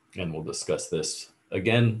 And we'll discuss this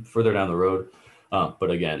again further down the road.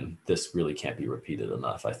 But again, this really can't be repeated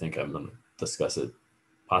enough. I think I'm going to discuss it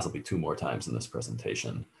possibly 2 more times in this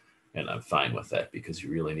presentation. And I'm fine with that because you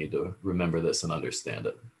really need to remember this and understand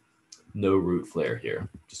it. No root flare here,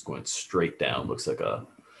 just going straight down. Looks like a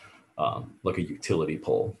utility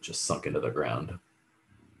pole just sunk into the ground.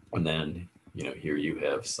 And then, here you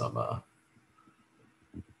have some of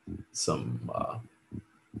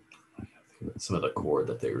the cord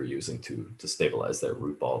that they were using to stabilize that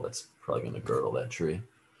root ball. That's probably going to girdle that tree.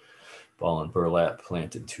 Ball and burlap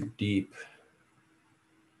planted too deep.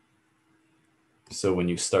 So when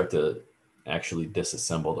you start to actually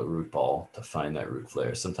disassemble the root ball to find that root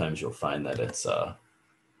flare, sometimes you'll find that it's,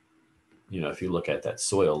 if you look at that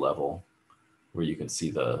soil level where you can see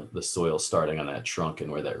the soil starting on that trunk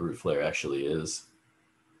and where that root flare actually is,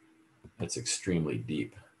 it's extremely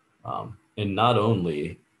deep. And not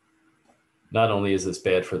only is this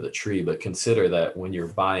bad for the tree, but consider that when you're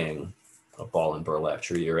buying a ball and burlap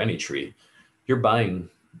tree or any tree, you're buying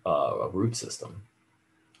a root system.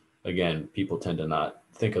 Again, people tend to not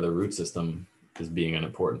think of the root system as being an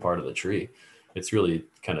important part of the tree. It's really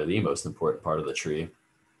kind of the most important part of the tree.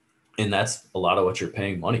 And that's a lot of what you're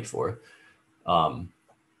paying money for. And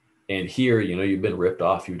here, you've been ripped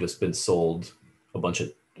off. You've just been sold a bunch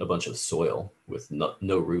of soil with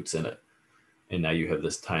no roots in it, and now you have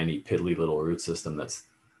this tiny piddly little root system that's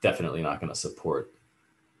definitely not going to support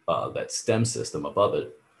that stem system above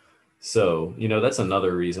it. So that's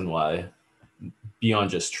another reason why, beyond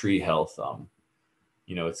just tree health,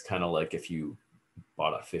 it's kind of like if you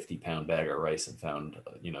bought a 50-pound bag of rice and found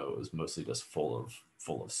it was mostly just full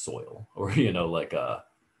of soil, or like a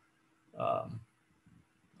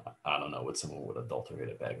I don't know what someone would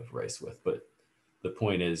adulterate a bag of rice with, but the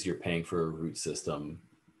point is you're paying for a root system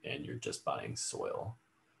and you're just buying soil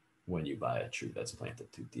when you buy a tree that's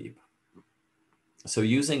planted too deep. So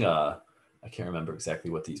using I can't remember exactly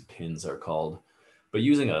what these pins are called, but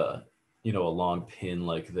using a long pin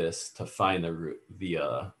like this to find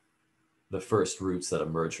the first roots that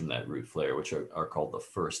emerge from that root flare, which are called the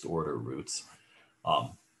first order roots,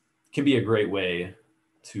 can be a great way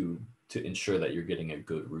to ensure that you're getting a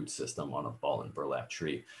good root system on a ball and burlap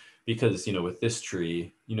tree. Because with this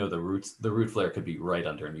tree, the root flare could be right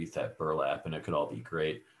underneath that burlap and it could all be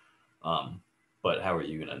great. But how are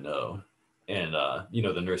you going to know? And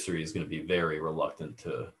the nursery is going to be very reluctant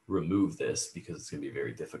to remove this because it's going to be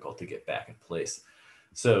very difficult to get back in place.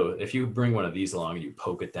 So if you bring one of these along and you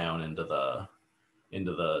poke it down into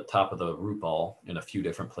the top of the root ball in a few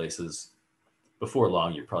different places, before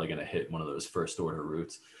long, you're probably going to hit one of those first order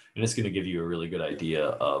roots. And it's going to give you a really good idea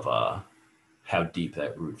of how deep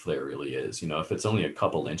that root flare really is. If it's only a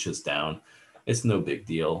couple inches down, it's no big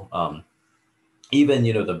deal. Even,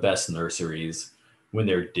 the best nurseries, when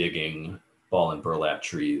they're digging ball and burlap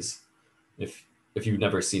trees, if you've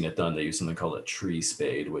never seen it done, they use something called a tree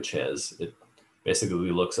spade, which it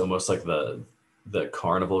basically looks almost like the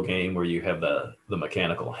carnival game where you have the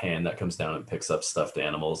mechanical hand that comes down and picks up stuffed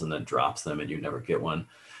animals and then drops them and you never get one.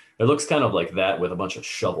 It looks kind of like that with a bunch of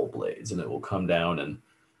shovel blades, and it will come down and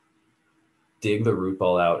dig the root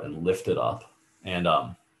ball out and lift it up. And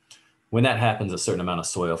when that happens, a certain amount of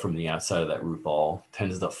soil from the outside of that root ball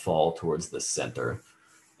tends to fall towards the center.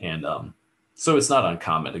 And so it's not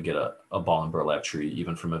uncommon to get a ball and burlap tree,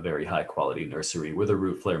 even from a very high quality nursery, where the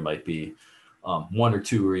root flare might be 1 or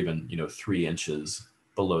 2 or even 3 inches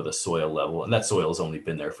below the soil level. And that soil has only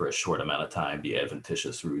been there for a short amount of time. The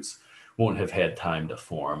adventitious roots won't have had time to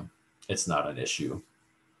form. It's not an issue.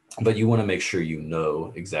 But you want to make sure you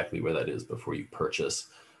know exactly where that is before you purchase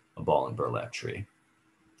a ball and burlap tree.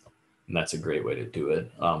 And that's a great way to do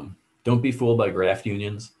it. Don't be fooled by graft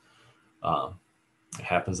unions. It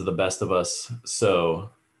happens to the best of us. So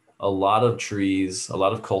a lot of trees, a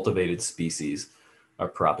lot of cultivated species are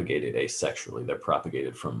propagated asexually. They're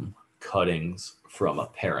propagated from cuttings from a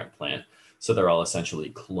parent plant. So they're all essentially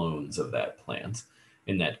clones of that plant.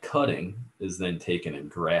 And that cutting is then taken and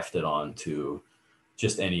grafted onto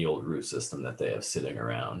just any old root system that they have sitting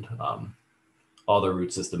around. All the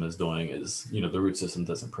root system is doing is, the root system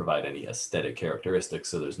doesn't provide any aesthetic characteristics,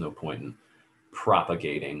 so there's no point in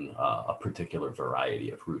propagating a particular variety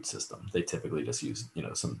of root system. They typically just use,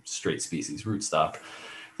 some straight species rootstock.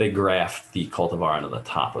 They graft the cultivar onto the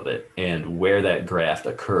top of it, and where that graft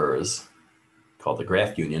occurs, called the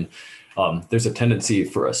graft union, there's a tendency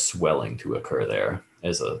for a swelling to occur there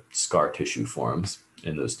as a scar tissue forms,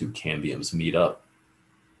 and those two cambiums meet up.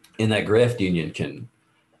 And that graft union can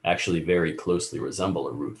actually very closely resemble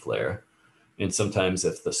a root flare. And sometimes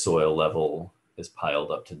if the soil level is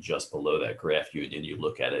piled up to just below that graft union, you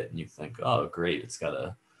look at it and you think, oh, great, it's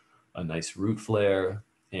got a nice root flare.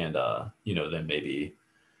 And, then maybe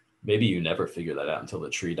you never figure that out until the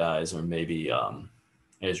tree dies, or maybe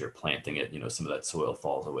as you're planting it, some of that soil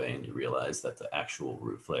falls away and you realize that the actual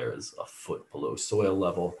root flare is a foot below soil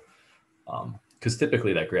level. Because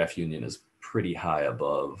typically that graft union is pretty high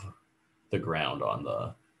above the ground on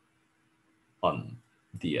the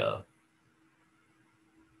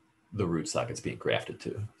rootstock it's being grafted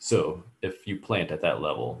to. So if you plant at that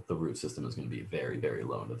level, the root system is going to be very, very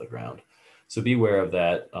low into the ground. So be aware of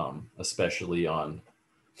that, especially on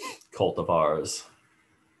cultivars,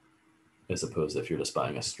 as opposed to if you're just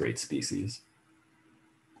buying a straight species.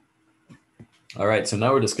 All right, so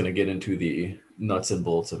now we're just going to get into the nuts and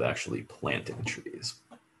bolts of actually planting trees.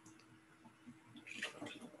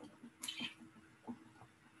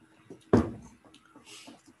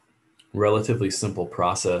 Relatively simple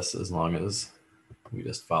process as long as we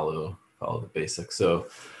just follow the basics. So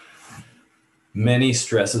many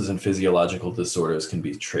stresses and physiological disorders can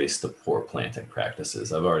be traced to poor planting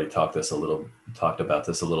practices. I've already talked about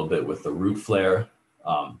this a little bit with the root flare,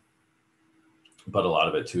 but a lot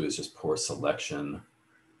of it too is just poor selection,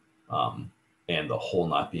 and the hole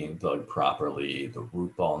not being dug properly, the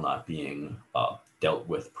root ball not being dealt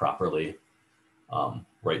with properly.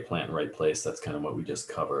 Right plant, right place. That's kind of what we just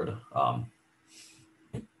covered.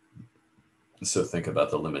 So think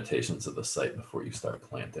about the limitations of the site before you start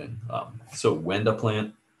planting. So when to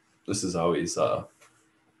plant, this is always, I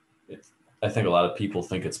think a lot of people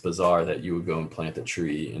think it's bizarre that you would go and plant a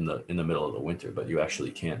tree in the middle of the winter, but you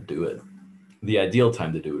actually can't do it. The ideal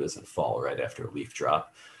time to do it is in fall, right after a leaf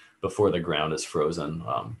drop, before the ground is frozen.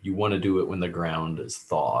 You want to do it when the ground is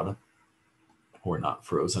thawed or not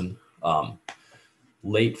frozen.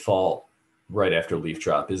 Late fall, right after leaf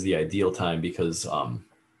drop, is the ideal time because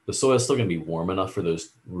the soil is still going to be warm enough for those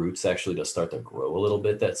roots actually to start to grow a little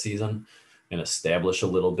bit that season and establish a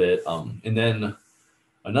little bit. And then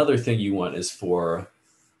another thing you want is for,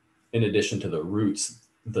 in addition to the roots,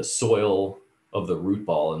 the soil of the root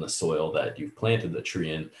ball and the soil that you've planted the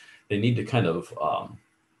tree in, they need to kind of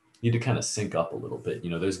sync up a little bit.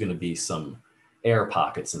 There's going to be some air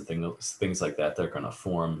pockets and things like that that are going to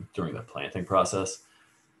form during the planting process.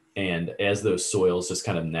 And as those soils just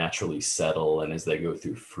kind of naturally settle, and as they go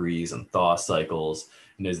through freeze and thaw cycles,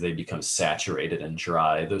 and as they become saturated and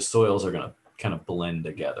dry, those soils are going to kind of blend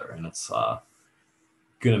together. And it's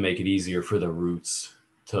going to make it easier for the roots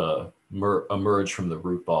to emerge from the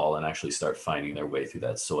root ball and actually start finding their way through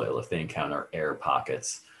that soil. If they encounter air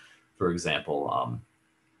pockets, for example,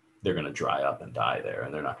 they're going to dry up and die there,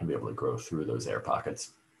 and they're not going to be able to grow through those air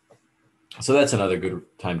pockets. So that's another good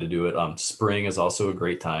time to do it. Spring is also a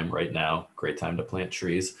great time right now, great time to plant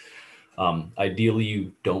trees. Ideally,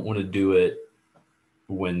 you don't want to do it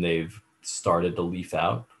when they've started to leaf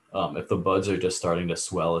out. If the buds are just starting to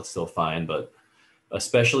swell, it's still fine, but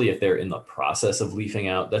especially if they're in the process of leafing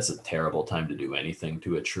out, that's a terrible time to do anything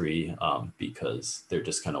to a tree because they're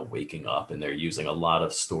just kind of waking up and they're using a lot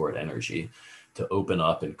of stored energy to open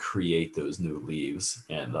up and create those new leaves.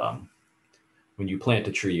 And when you plant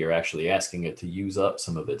a tree, you're actually asking it to use up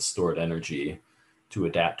some of its stored energy to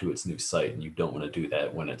adapt to its new site. And you don't want to do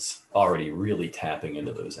that when it's already really tapping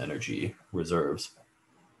into those energy reserves.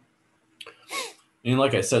 And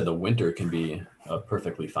like I said, the winter can be a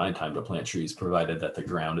perfectly fine time to plant trees, provided that the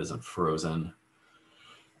ground isn't frozen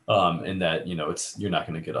and that, you're not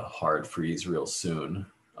going to get a hard freeze real soon.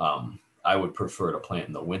 I would prefer to plant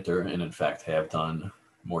in the winter, and in fact have done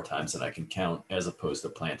more times than I can count, as opposed to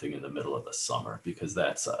planting in the middle of the summer, because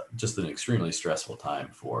that's just an extremely stressful time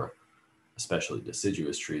for especially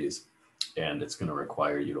deciduous trees, and it's going to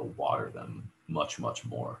require you to water them much, much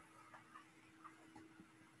more.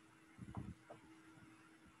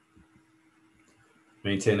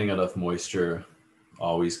 Maintaining enough moisture,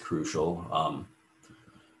 always crucial.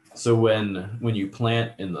 So when you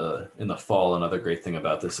plant in the fall, another great thing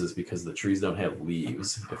about this is because the trees don't have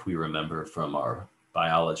leaves, if we remember from our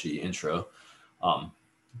biology intro,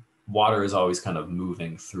 water is always kind of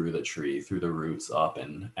moving through the tree, through the roots, up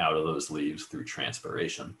and out of those leaves through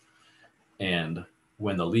transpiration. And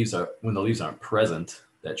when the leaves aren't present,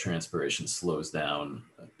 that transpiration slows down.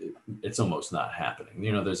 It's almost not happening.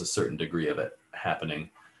 There's a certain degree of it happening.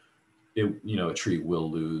 A tree will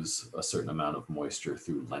lose a certain amount of moisture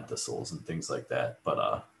through lenticels and things like that,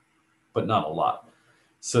 but not a lot.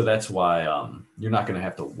 So that's why you're not going to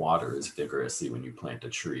have to water as vigorously when you plant a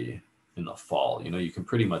tree in the fall. You can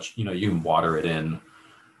pretty much, you can water it in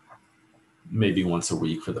maybe once a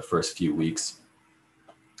week for the first few weeks,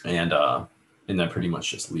 and then pretty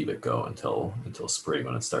much just leave it go until spring,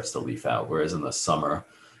 when it starts to leaf out. Whereas in the summer,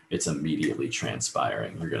 it's immediately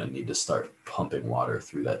transpiring. You're going to need to start pumping water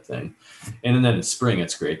through that thing. And then in spring,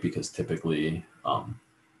 it's great because typically, the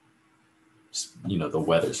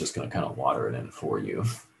weather's just going to kind of water it in for you.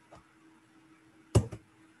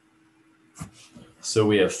 So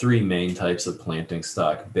we have three main types of planting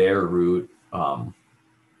stock. Bare root.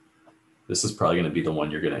 This is probably going to be the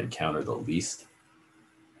one you're going to encounter the least.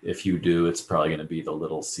 If you do, it's probably going to be the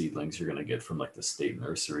little seedlings you're going to get from like the state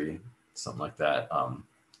nursery, something like that.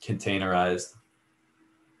 Containerized,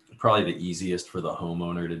 probably the easiest for the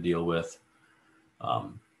homeowner to deal with.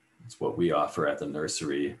 It's what we offer at the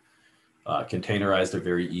nursery. Containerized are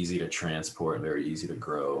very easy to transport and very easy to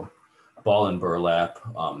grow. Ball and burlap,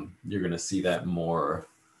 you're going to see that more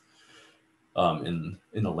in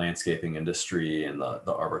the landscaping industry and the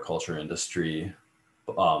arboriculture industry.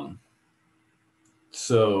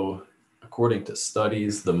 So according to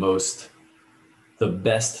studies, the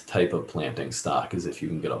best type of planting stock is if you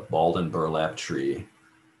can get a balled and burlap tree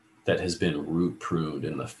that has been root pruned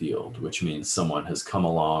in the field, which means someone has come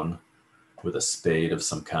along with a spade of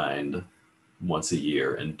some kind once a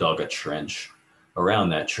year and dug a trench around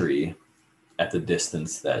that tree at the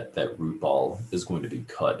distance that that root ball is going to be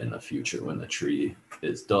cut in the future when the tree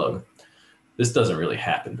is dug. This doesn't really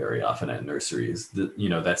happen very often at nurseries.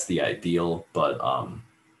 That's the ideal, but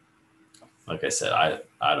like I said,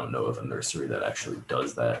 I don't know of a nursery that actually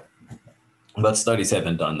does that. But studies have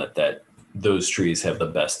been done that those trees have the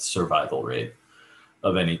best survival rate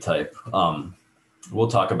of any type. We'll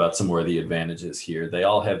talk about some more of the advantages here. They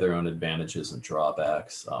all have their own advantages and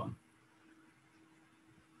drawbacks.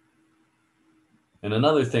 And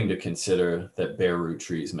another thing to consider that bare root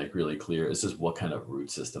trees make really clear is just what kind of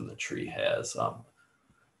root system the tree has.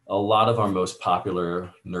 A lot of our most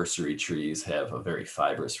popular nursery trees have a very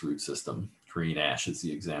fibrous root system. Green ash is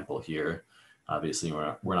the example here. Obviously,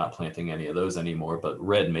 we're not planting any of those anymore, but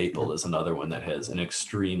red maple is another one that has an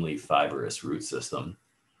extremely fibrous root system.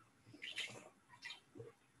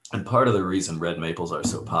 And part of the reason red maples are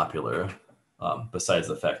so popular, besides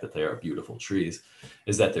the fact that they are beautiful trees,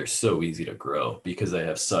 is that they're so easy to grow because they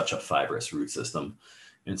have such a fibrous root system.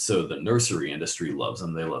 And so the nursery industry loves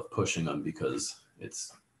them. They love pushing them because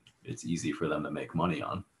it's easy for them to make money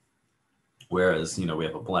on. Whereas, you know, we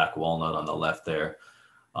have a black walnut on the left there,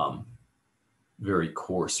 very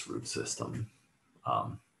coarse root system.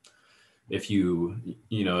 If you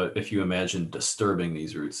imagine disturbing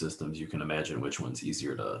these root systems, you can imagine which one's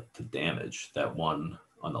easier to damage. That one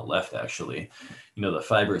on the left, actually, you know, the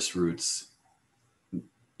fibrous roots,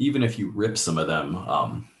 even if you rip some of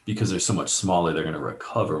them, because they're so much smaller, they're going to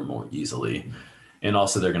recover more easily. And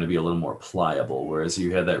also they're going to be a little more pliable. Whereas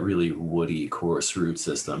you have that really woody, coarse root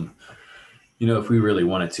system, you know, if we really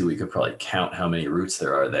wanted to, we could probably count how many roots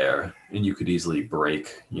there are there, and you could easily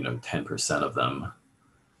break, you know, 10% of them.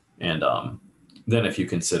 And then if you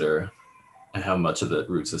consider how much of the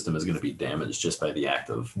root system is going to be damaged just by the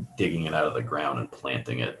act of digging it out of the ground and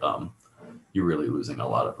planting it, you're really losing a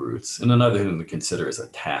lot of roots. And another thing to consider is a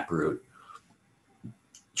taproot.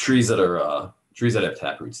 Trees that have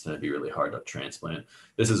taproots tend to be really hard to transplant.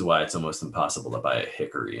 This is why it's almost impossible to buy a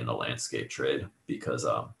hickory in the landscape trade, because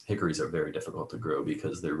hickories are very difficult to grow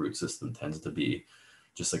because their root system tends to be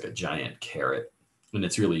just like a giant carrot, and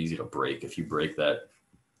it's really easy to break. If you break that,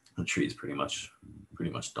 the tree is pretty much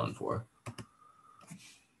done for.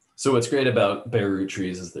 So what's great about bare root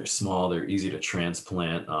trees is they're small, they're easy to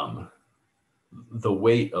transplant. The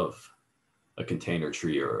weight of a container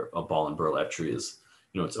tree or a ball and burlap tree is,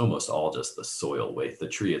 you know, it's almost all just the soil weight. The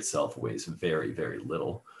tree itself weighs very, very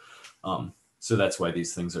little. So that's why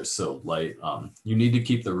these things are so light. You need to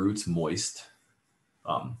keep the roots moist,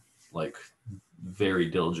 like very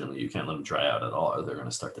diligently. You can't let them dry out at all, or they're going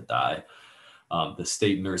to start to die. The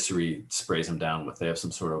state nursery sprays them down with, they have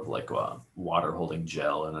some sort of like water holding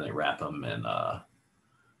gel, and then they wrap them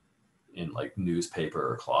in like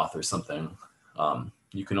newspaper or cloth or something.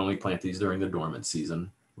 You can only plant these during the dormant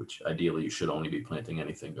season, which ideally you should only be planting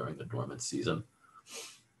anything during the dormant season.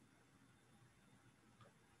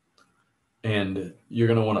 And you're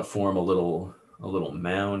going to want to form a little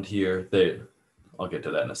mound here. I'll get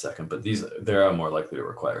to that in a second, but they are more likely to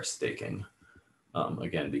require staking.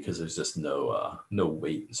 Again, because there's just no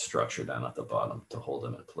weight and structure down at the bottom to hold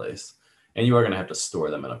them in place. And you are going to have to store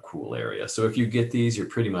them in a cool area. So if you get these, you're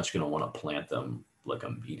pretty much going to want to plant them like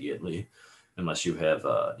immediately, unless you have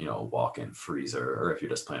a walk-in freezer, or if you're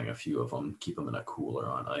just planting a few of them, keep them in a cooler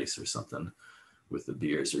on ice or something with the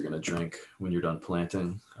beers you're going to drink when you're done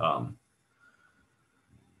planting.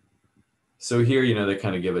 So here, they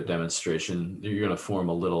kind of give a demonstration. You're going to form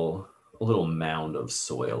a little mound of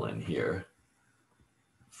soil in here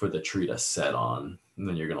for the tree to set on, and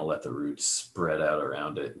then you're going to let the roots spread out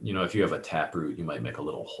around it. If you have a taproot, you might make a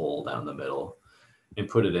little hole down the middle and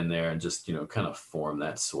put it in there and just, kind of form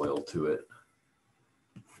that soil to it.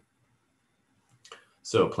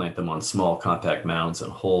 So plant them on small compact mounds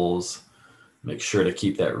and holes. Make sure to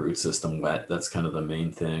keep that root system wet. That's kind of the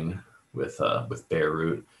main thing with bare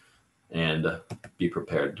root, and be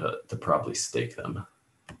prepared to probably stake them.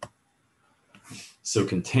 So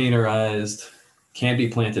containerized, can be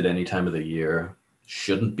planted any time of the year.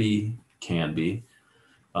 Shouldn't be, can be.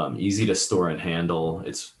 Easy to store and handle.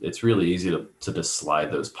 It's really easy to just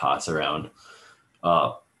slide those pots around.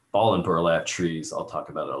 Ball and burlap trees, I'll talk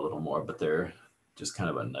about it a little more, but they're just kind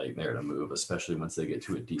of a nightmare to move, especially once they get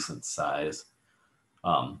to a decent size.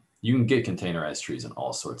 You can get containerized trees in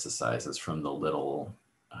all sorts of sizes, from the little,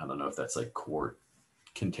 I don't know if that's like quart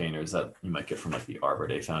containers that you might get from like the Arbor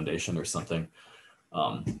Day Foundation or something,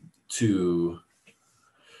 to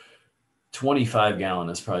 25-gallon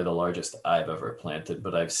is probably the largest I've ever planted,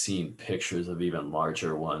 but I've seen pictures of even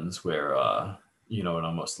larger ones where, it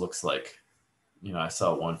almost looks like, I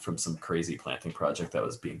saw one from some crazy planting project that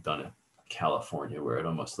was being done in California, where it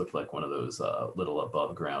almost looked like one of those little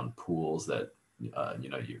above ground pools that, you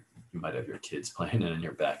might have your kids playing in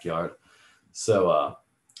your backyard. So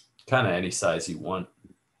kind of any size you want.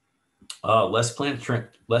 Less plant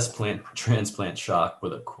transplant shock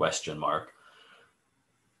with a question mark.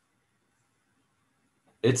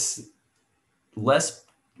 It's less,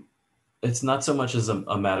 it's not so much as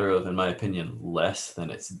a matter of, in my opinion, less than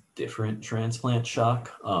it's different transplant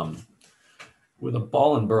shock. With a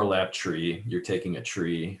ball and burlap tree, you're taking a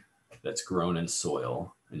tree that's grown in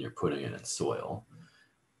soil and you're putting it in soil.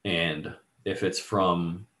 And if it's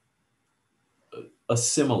from a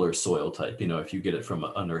similar soil type, if you get it from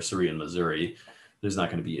a nursery in Missouri, there's not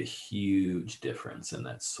going to be a huge difference in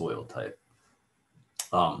that soil type.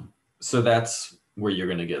 So that's where you're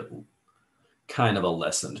going to get kind of a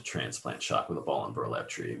lessened transplant shock with a ball and burlap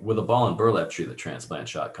tree. With a ball and burlap tree, the transplant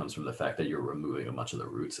shock comes from the fact that you're removing a bunch of the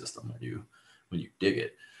root system when you dig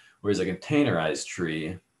it. Whereas a containerized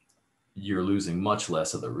tree, you're losing much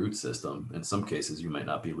less of the root system. In some cases, you might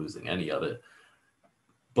not be losing any of it,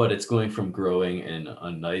 but it's going from growing in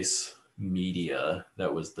a nice media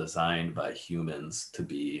that was designed by humans to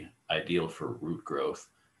be ideal for root growth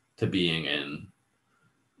to being in,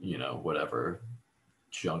 whatever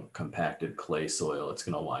junk compacted clay soil it's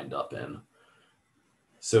going to wind up in.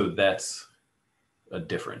 So that's a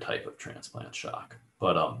different type of transplant shock.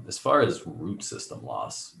 But as far as root system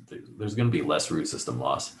loss, there's going to be less root system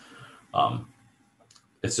loss.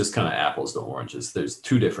 It's just kind of apples to oranges. There's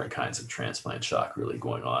two different kinds of transplant shock really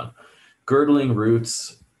going on. Girdling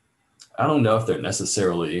roots, I don't know if they're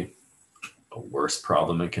necessarily a worse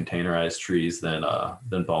problem in containerized trees than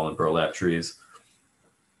ball and burlap trees.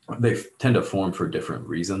 They tend to form for different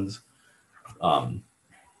reasons. And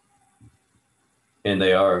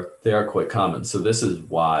they are quite common. So this is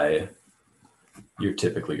why you're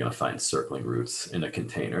typically going to find circling roots in a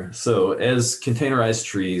container. So as containerized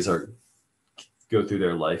trees go through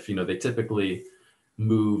their life, they typically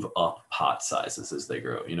move up pot sizes as they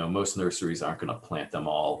grow. Most nurseries aren't going to plant them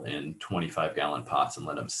all in 25-gallon pots and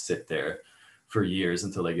let them sit there for years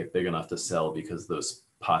until they get big enough to sell, because those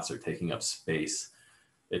pots are taking up space.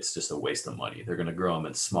 It's just a waste of money. They're going to grow them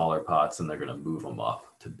in smaller pots and they're going to move them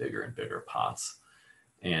up to bigger and bigger pots.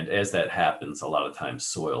 And as that happens, a lot of times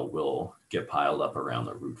soil will get piled up around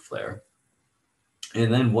the root flare.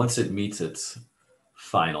 And then once it meets its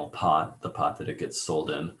final pot, the pot that it gets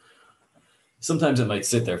sold in, sometimes it might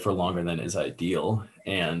sit there for longer than is ideal.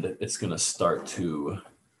 And it's going to start to,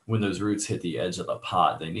 when those roots hit the edge of the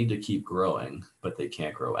pot, they need to keep growing, but they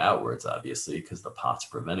can't grow outwards, obviously, because the pot's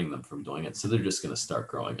preventing them from doing it. So they're just going to start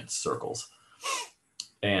growing in circles.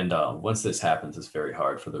 And once this happens, it's very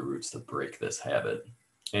hard for the roots to break this habit.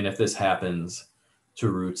 And if this happens to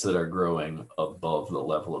roots that are growing above the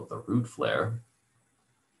level of the root flare,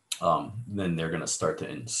 then they're going to start to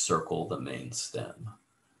encircle the main stem.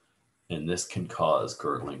 And this can cause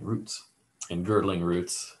girdling roots. And girdling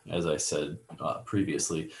roots, as I said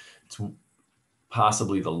previously, it's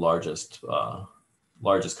possibly the largest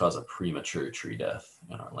cause of premature tree death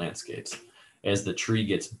in our landscapes. As the tree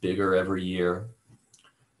gets bigger every year,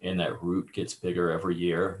 and that root gets bigger every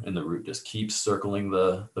year, and the root just keeps circling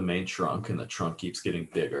the main trunk, and the trunk keeps getting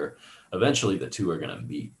bigger, eventually the two are going to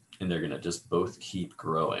meet, and they're going to just both keep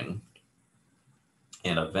growing.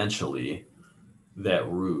 And eventually that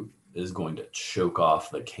root is going to choke off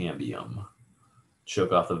the cambium,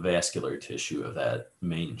 choke off the vascular tissue of that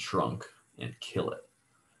main trunk and kill it.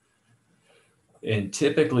 And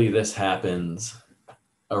typically this happens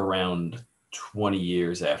around 20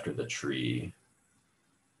 years after the tree,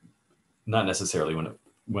 not necessarily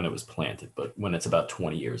when it was planted, but when it's about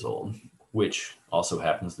 20 years old, which also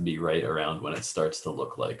happens to be right around when it starts to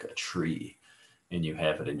look like a tree and you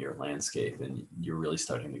have it in your landscape and you're really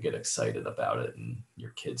starting to get excited about it, and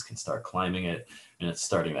your kids can start climbing it and it's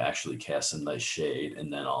starting to actually cast some nice shade.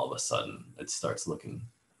 And then all of a sudden it starts looking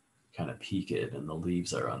kind of peaked and the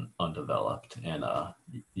leaves are undeveloped, and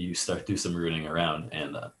you start do some rooting around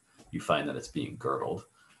and you find that it's being girdled.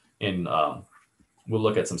 And we'll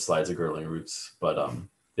look at some slides of girdling roots, but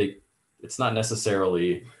it's not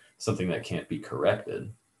necessarily something that can't be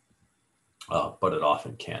corrected, but it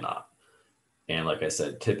often cannot. And like I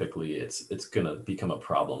said, typically it's going to become a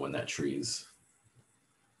problem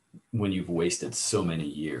when you've wasted so many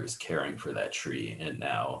years caring for that tree, and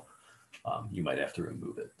now you might have to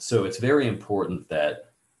remove it. So it's very important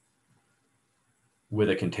that with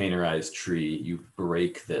a containerized tree, you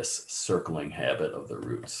break this circling habit of the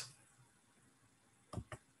roots.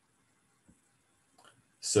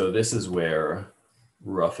 So this is where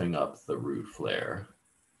roughing up the root flare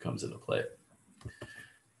comes into play.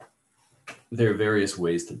 There are various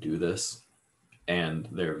ways to do this, and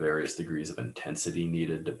there are various degrees of intensity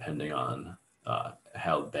needed depending on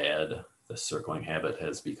how bad the circling habit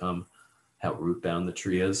has become, how root bound the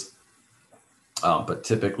tree is. But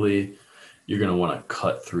typically, you're going to want to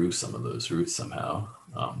cut through some of those roots somehow.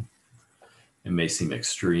 It may seem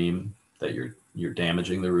extreme that you're you're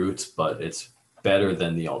damaging the roots, but it's better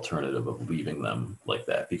than the alternative of leaving them like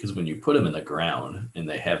that. Because when you put them in the ground and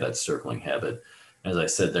they have that circling habit, as I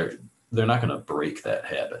said, they're not going to break that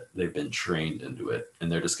habit. They've been trained into it,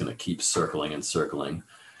 and they're just going to keep circling and circling.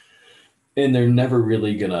 And they're never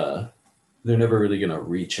really going to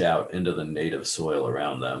reach out into the native soil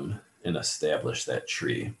around them and establish that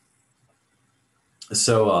tree.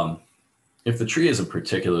 So if the tree isn't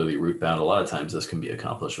particularly root bound, a lot of times this can be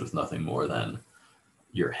accomplished with nothing more than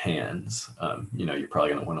your hands. You're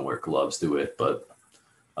probably going to want to wear gloves to it, but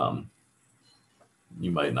you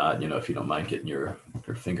might not, if you don't mind getting your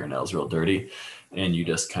fingernails real dirty, and you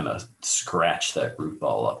just kind of scratch that root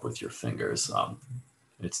ball up with your fingers.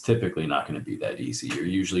 It's typically not going to be that easy. You're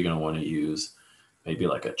usually going to want to use maybe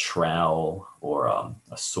like a trowel or a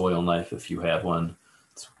soil knife if you have one.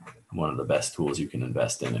 It's one of the best tools you can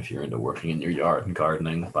invest in if you're into working in your yard and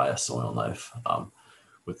gardening. Buy a soil knife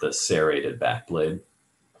with the serrated back blade,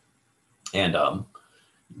 and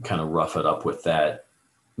kind of rough it up with that.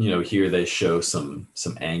 Here they show some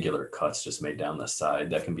angular cuts just made down the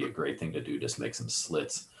side. That can be a great thing to do. Just make some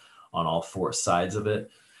slits on all four sides of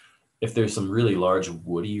it. If there's some really large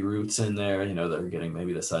woody roots in there, that are getting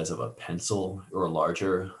maybe the size of a pencil or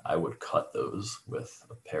larger, I would cut those with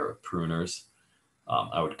a pair of pruners.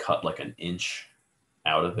 I would cut like an inch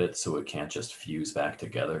out of it so it can't just fuse back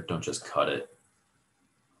together. Don't just cut it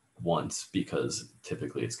once, because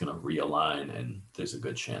typically it's going to realign, and there's a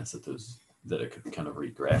good chance that it could kind of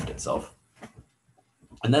regraft itself.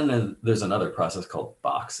 And then there's another process called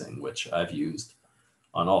boxing, which I've used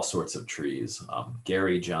on all sorts of trees.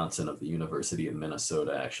 Gary Johnson of the University of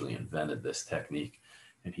Minnesota actually invented this technique,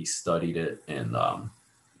 and he studied it, and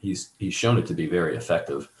he's shown it to be very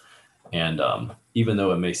effective. And even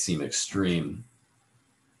though it may seem extreme,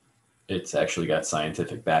 it's actually got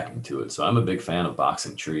scientific backing to it. So I'm a big fan of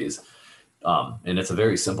boxing trees. And it's a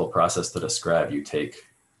very simple process to describe. You take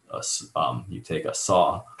a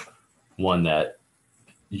saw, one that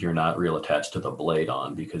you're not real attached to the blade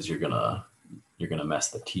on, because you're gonna mess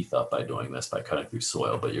the teeth up by doing this, by cutting through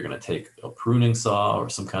soil. But you're gonna take a pruning saw or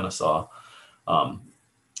some kind of saw,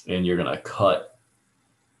 and you're gonna cut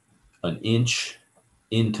an inch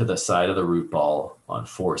into the side of the root ball on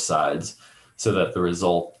four sides, so that the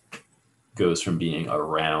result goes from being a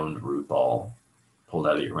round root ball pulled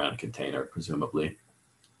out of your round container, presumably,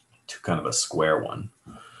 to kind of a square one.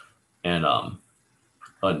 And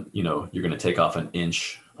you're going to take off an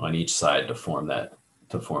inch on each side to form that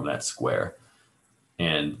square.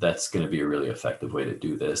 And that's going to be a really effective way to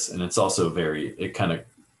do this. And it's also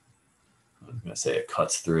it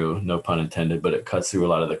cuts through, no pun intended, but it cuts through a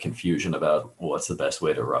lot of the confusion about what's the best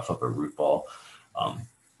way to rough up a root ball.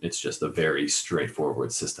 It's just a very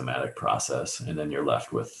straightforward, systematic process. And then you're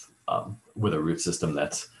left with a root system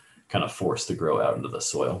that's kind of forced to grow out into the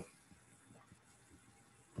soil.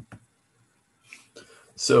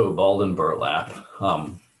 So balled and burlap.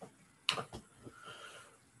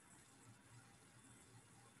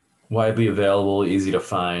 Widely available, easy to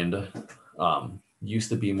find. Used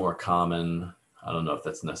to be more common. I don't know if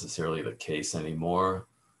that's necessarily the case anymore.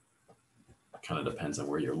 Kind of depends on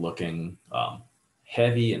where you're looking.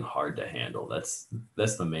 Heavy and hard to handle. That's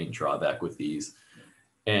the main drawback with these.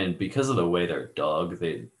 And because of the way they're dug,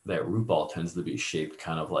 that root ball tends to be shaped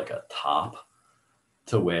kind of like a top,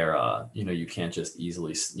 to where you can't just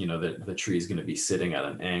easily, the tree is going to be sitting at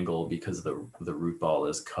an angle because the root ball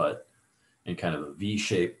is cut in kind of a V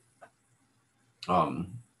shape.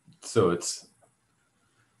 So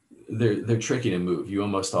they're tricky to move. You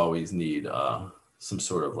almost always need some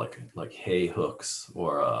sort of like hay hooks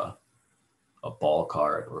or a ball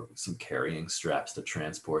cart or some carrying straps to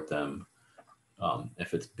transport them.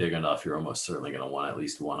 If it's big enough, you're almost certainly going to want at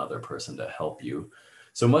least one other person to help you.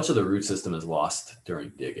 So much of the root system is lost during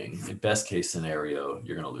digging. In best case scenario,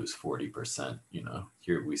 you're going to lose 40%.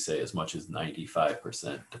 Here we say as much as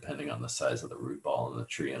 95%, depending on the size of the root ball and the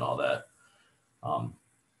tree and all that.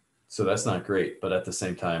 So that's not great. But at the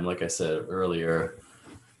same time, like I said earlier,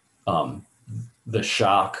 the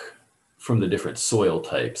shock from the different soil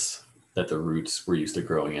types that the roots were used to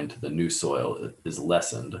growing into the new soil is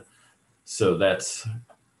lessened. So that's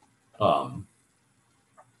a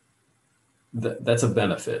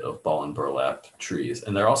benefit of ball and burlap trees.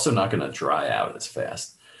 And they're also not going to dry out as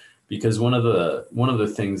fast, because one of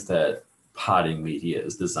the things that potting media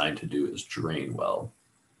is designed to do is drain well.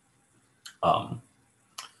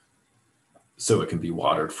 So it can be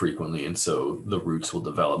watered frequently, and so the roots will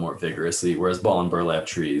develop more vigorously. Whereas ball and burlap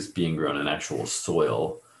trees being grown in actual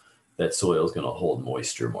soil, that soil is going to hold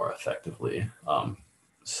moisture more effectively.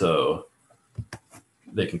 So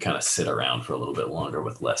they can kind of sit around for a little bit longer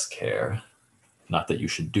with less care. Not that you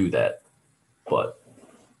should do that, but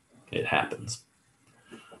it happens.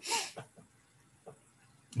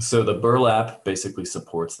 So the burlap basically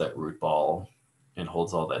supports that root ball and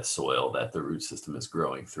holds all that soil that the root system is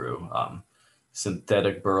growing through.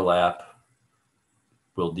 Synthetic burlap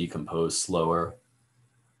will decompose slower.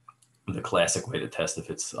 The classic way to test if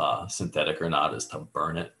it's synthetic or not is to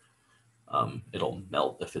burn it. It'll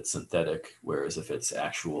melt if it's synthetic, whereas if it's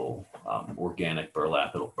actual organic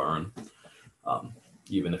burlap, it'll burn.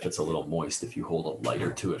 Even if it's a little moist, if you hold a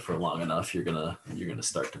lighter to it for long enough, you're gonna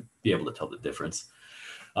start to be able to tell the difference.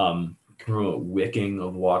 Promote wicking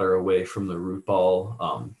of water away from the root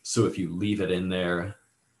ball. So if you leave it in there,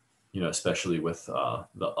 especially with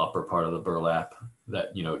the upper part of the burlap,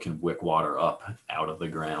 that it can wick water up out of the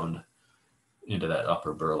ground into that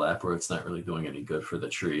upper burlap where it's not really doing any good for the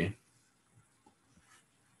tree.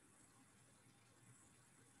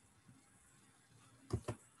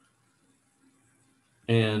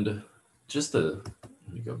 And just to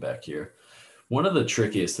let me go back here. One of the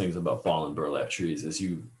trickiest things about ball and burlap trees is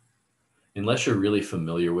unless you're really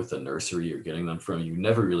familiar with the nursery you're getting them from, you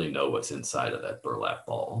never really know what's inside of that burlap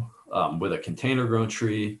ball. With a container grown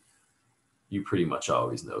tree, you pretty much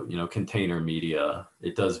always know. Container media,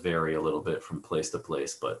 it does vary a little bit from place to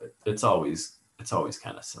place, but it's always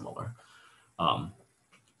kind of similar.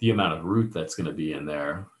 The amount of root that's going to be in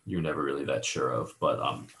there, you're never really that sure of, but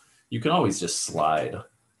you can always just slide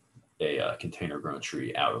a container grown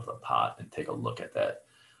tree out of the pot and take a look at that.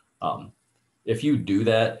 If you do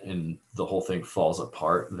that and the whole thing falls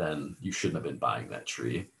apart, then you shouldn't have been buying that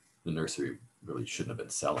tree. The nursery really shouldn't have been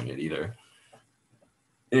selling it either.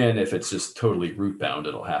 And if it's just totally root bound,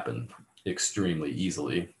 it'll happen extremely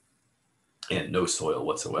easily and no soil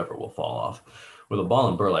whatsoever will fall off. With a ball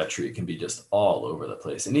and burlap tree, it can be just all over the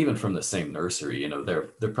place. And even from the same nursery, they're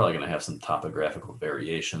probably going to have some topographical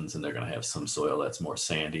variations, and they're going to have some soil that's more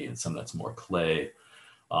sandy and some that's more clay.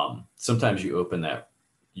 Sometimes you open that,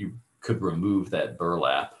 you could remove that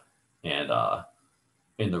burlap, and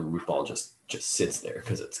the root ball just sits there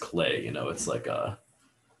because it's clay. It's like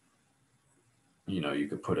you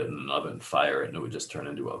could put it in an oven, fire it, and it would just turn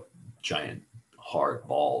into a giant hard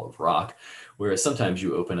ball of rock. Whereas sometimes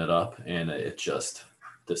you open it up and it just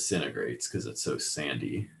disintegrates because it's so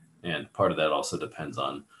sandy. And part of that also depends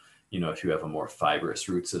on, if you have a more fibrous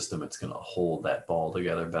root system, it's going to hold that ball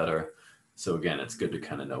together better. So again, it's good to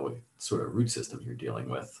kind of know what sort of root system you're dealing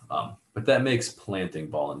with. But that makes planting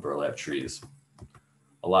ball and burlap trees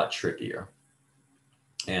a lot trickier.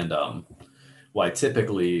 And why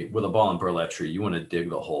typically with a ball and burlap tree, you want to dig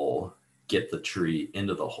the hole, get the tree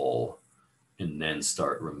into the hole, and then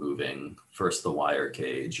start removing first the wire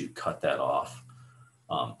cage. You cut that off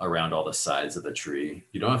around all the sides of the tree.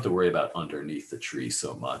 You don't have to worry about underneath the tree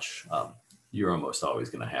so much. You're almost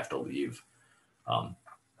always going to have to leave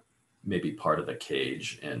maybe part of the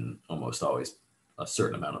cage and almost always a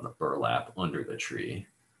certain amount of the burlap under the tree.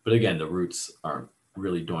 But again, the roots aren't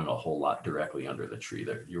really doing a whole lot directly under the tree.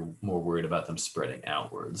 You're more worried about them spreading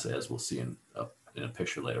outwards, as we'll see in a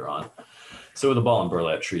picture later on. So with a ball and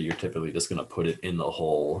burlap tree, you're typically just going to put it in the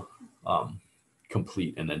hole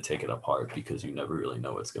complete and then take it apart because you never really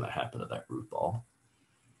know what's going to happen to that root ball.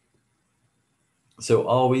 So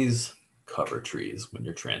always cover trees when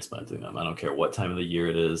you're transplanting them. I don't care what time of the year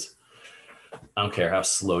it is. I don't care how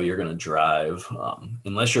slow you're going to drive.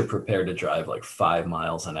 Unless you're prepared to drive like 5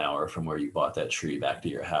 miles an hour from where you bought that tree back to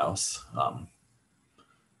your house,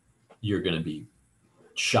 you're going to be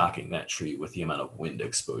shocking that tree with the amount of wind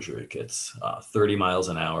exposure it gets. 30 miles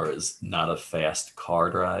an hour is not a fast car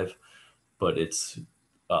drive, but it's,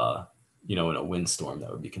 in a windstorm,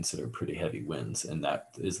 that would be considered pretty heavy winds. And that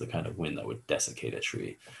is the kind of wind that would desiccate a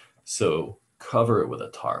tree. So cover it with a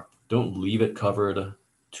tarp. Don't leave it covered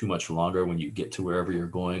too much longer when you get to wherever you're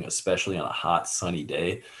going, especially on a hot, sunny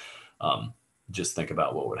day. Just think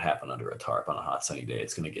about what would happen under a tarp on a hot, sunny day.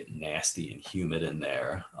 It's going to get nasty and humid in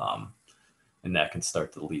there. And that can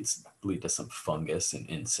start to lead to some fungus and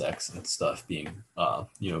insects and stuff being,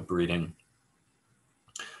 breeding.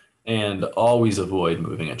 And always avoid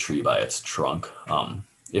moving a tree by its trunk.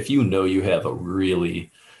 If you know you have a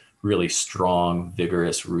really, really strong,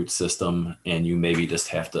 vigorous root system, and you maybe just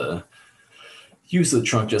have to use the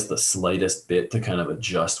trunk just the slightest bit to kind of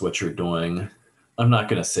adjust what you're doing. I'm not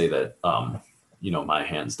going to say that, my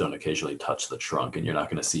hands don't occasionally touch the trunk and you're not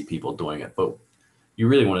going to see people doing it, but you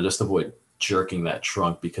really want to just avoid jerking that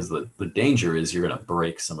trunk because the danger is you're going to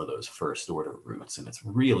break some of those first order roots, and it's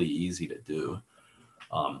really easy to do.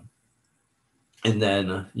 And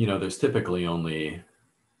then, there's typically only,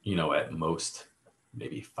 at most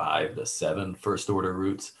maybe 5 to 7 first order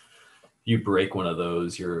roots. You break one of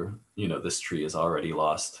those, this tree is already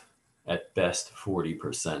lost at best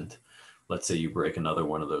 40%. Let's say you break another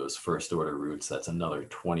one of those first order roots, that's another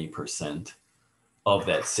 20% of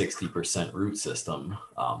that 60% root system.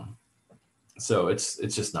 So it's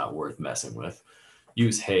just not worth messing with.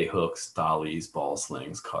 Use hay hooks, dollies, ball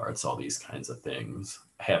slings, carts, all these kinds of things.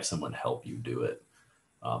 Have someone help you do it.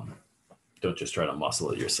 Don't just try to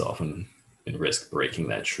muscle it yourself and risk breaking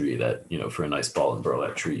that tree that, for a nice ball and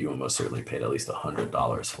burlap tree, you almost certainly paid at least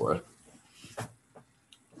 $100 for it.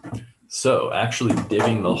 So actually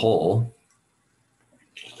digging the hole,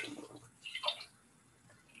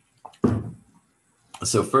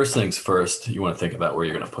 so first things first, you want to think about where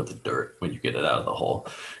you're going to put the dirt when you get it out of the hole.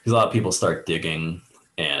 Because a lot of people start digging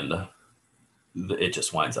and it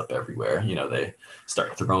just winds up everywhere. They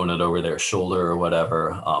start throwing it over their shoulder or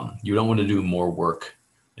whatever. You don't want to do more work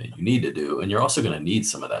than you need to do. And you're also going to need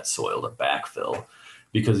some of that soil to backfill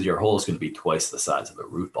because your hole is going to be twice the size of a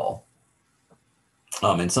root ball.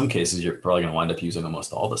 In some cases, you're probably going to wind up using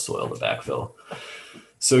almost all the soil to backfill.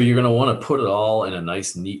 So you're going to want to put it all in a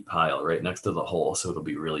nice, neat pile right next to the hole, so it'll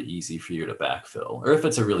be really easy for you to backfill. Or if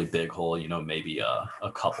it's a really big hole, maybe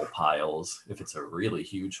a couple piles. If it's a really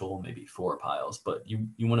huge hole, maybe 4 piles. But you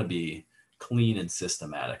want to be clean and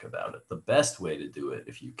systematic about it. The best way to do it,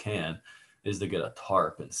 if you can, is to get a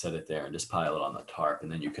tarp and set it there and just pile it on the tarp.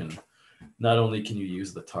 And then you can, not only can you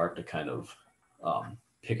use the tarp to kind of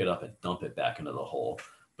pick it up and dump it back into the hole,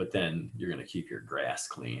 but then you're going to keep your grass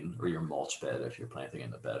clean or your mulch bed if you're planting in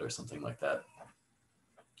the bed or something like that.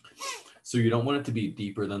 So you don't want it to be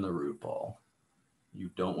deeper than the root ball. You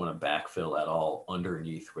don't want to backfill at all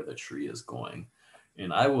underneath where the tree is going.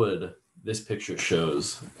 And this picture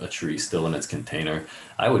shows a tree still in its container.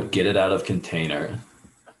 I would get it out of container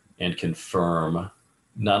and confirm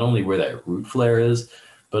not only where that root flare is,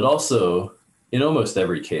 but also in almost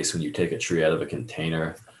every case when you take a tree out of a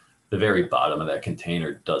container, the very bottom of that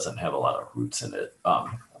container doesn't have a lot of roots in it.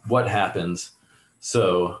 What happens?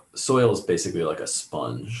 So soil is basically like a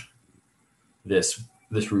sponge. This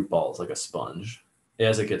root ball is like a sponge.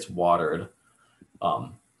 As it gets watered,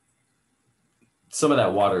 some of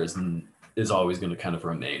that water is always going to kind of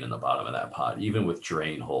remain in the bottom of that pot, even with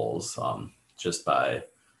drain holes, just by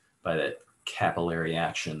that capillary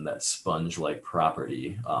action, that sponge-like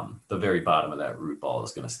property. The very bottom of that root ball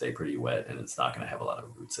is going to stay pretty wet, and it's not going to have a lot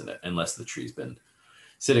of roots in it unless the tree's been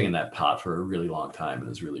sitting in that pot for a really long time and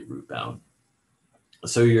is really root bound.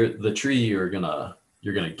 So the tree you're gonna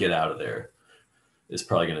get out of there is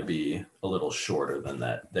probably going to be a little shorter than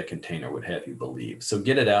that container would have you believe. So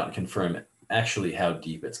get it out and confirm actually how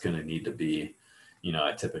deep it's going to need to be.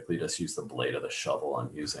 I typically just use the blade of the shovel I'm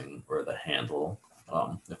using, or the handle,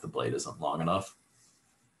 if the blade isn't long enough,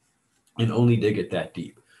 and only dig it that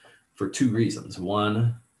deep for 2 reasons.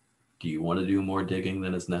 One, do you want to do more digging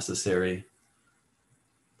than is necessary?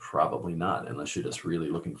 Probably not, unless you're just really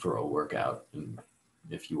looking for a workout. And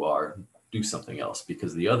if you are, do something else.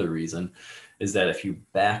 Because the other reason is that if you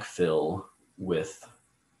have to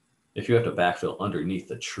backfill underneath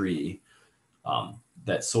the tree,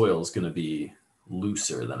 that soil is going to be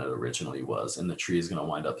looser than it originally was, and the tree is going to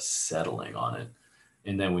wind up settling on it.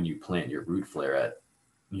 And then when you plant your root flare at,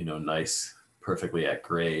 nice, perfectly at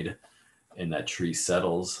grade, and that tree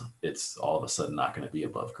settles, it's all of a sudden not going to be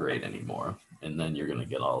above grade anymore. And then you're going to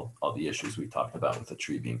get all the issues we talked about with the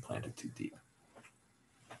tree being planted too deep.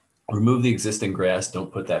 Remove the existing grass.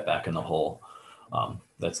 Don't put that back in the hole.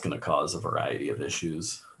 That's going to cause a variety of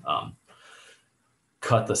issues.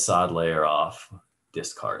 Cut the sod layer off,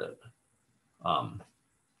 discard it.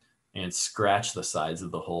 And scratch the sides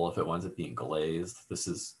of the hole if it winds up being glazed. This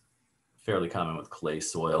is fairly common with clay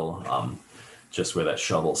soil, just where that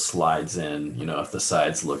shovel slides in. If the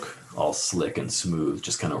sides look all slick and smooth,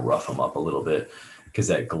 just kind of rough them up a little bit, because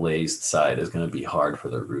that glazed side is going to be hard for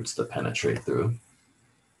the roots to penetrate through.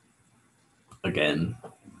 Again,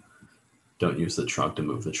 don't use the trunk to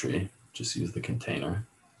move the tree, just use the container.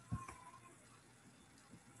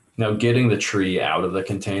 Now, getting the tree out of the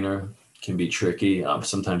container can be tricky.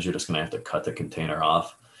 Sometimes you're just going to have to cut the container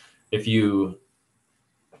off.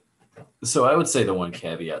 So I would say the one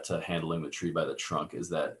caveat to handling the tree by the trunk is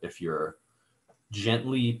that if you're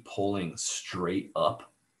gently pulling straight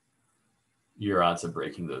up, your odds of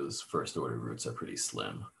breaking those first order roots are pretty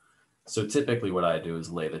slim. So typically what I do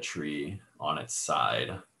is lay the tree on its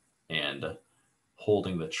side and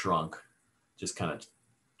holding the trunk, just kind of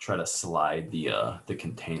try to slide the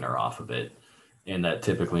container off of it. And that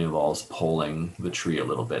typically involves pulling the tree a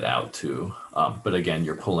little bit out too. But again,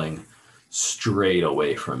 you're pulling straight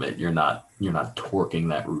away from it. You're not torquing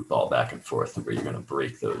that root ball back and forth where you're going to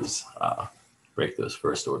break those break those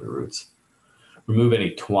first order roots. Remove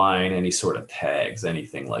any twine, any sort of tags,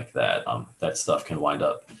 anything like that. That stuff can wind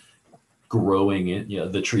up growing in,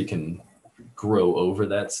 the tree can grow over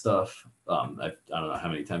that stuff. I don't know how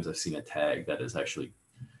many times I've seen a tag that is actually,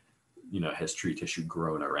 has tree tissue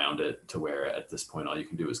grown around it to where at this point, all you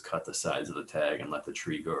can do is cut the sides of the tag and let the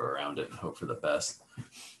tree grow around it and hope for the best.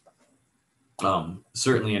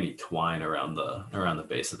 Certainly any twine around the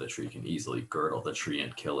base of the tree can easily girdle the tree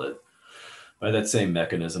and kill it. By that same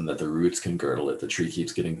mechanism that the roots can girdle it, the tree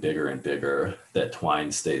keeps getting bigger and bigger. That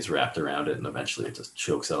twine stays wrapped around it, and eventually it just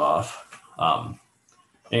chokes it off.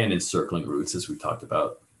 And encircling roots, as we talked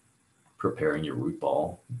about, preparing your root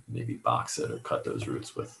ball, maybe box it or cut those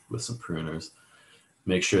roots with some pruners.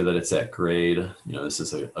 Make sure that it's at grade. This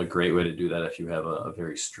is a great way to do that if you have a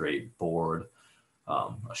very straight board.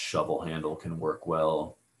 A shovel handle can work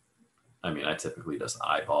well. I mean, I typically just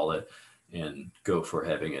eyeball it and go for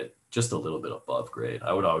having it just a little bit above grade.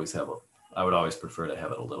 I would always prefer to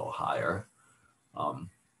have it a little higher.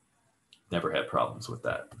 Never had problems with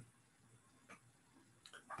that.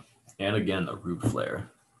 And again, the root flare.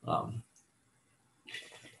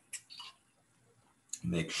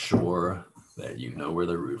 Make sure that you know where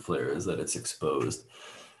the root flare is, that it's exposed,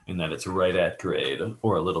 and that it's right at grade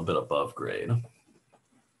or a little bit above grade.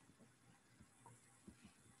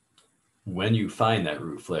 When you find that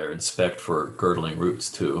root flare, inspect for girdling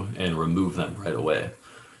roots too, and remove them right away.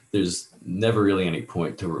 There's never really any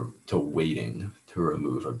point to waiting to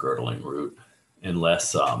remove a girdling root,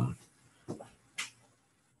 unless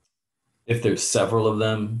if there's several of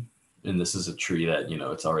them, and this is a tree that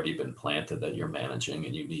it's already been planted that you're managing,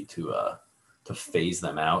 and you need to phase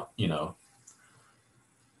them out.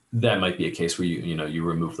 That might be a case where you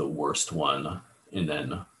remove the worst one and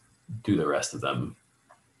then do the rest of them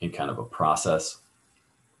in kind of a process.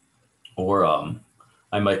 Or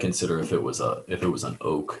I might consider if it was an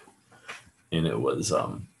oak and it was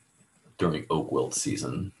during oak wilt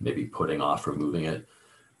season, maybe putting off removing it.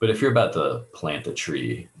 But if you're about to plant a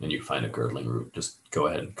tree and you find a girdling root, just go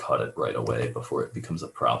ahead and cut it right away before it becomes a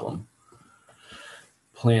problem.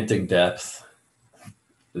 Planting depth,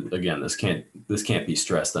 again, this can't be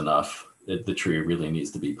stressed enough. The tree really needs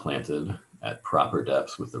to be planted at proper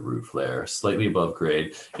depths with the root flare, slightly above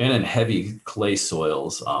grade, and in heavy clay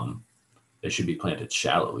soils, they should be planted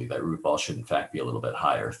shallowly. That root ball should in fact be a little bit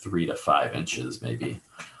higher, 3 to 5 inches maybe,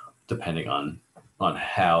 depending on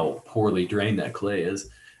how poorly drained that clay is.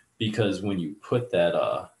 Because when you put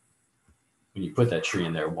that tree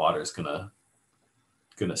in there, water's gonna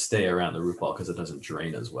stay around the root ball because it doesn't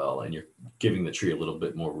drain as well, and you're giving the tree a little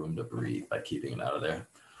bit more room to breathe by keeping it out of there.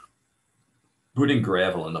 Putting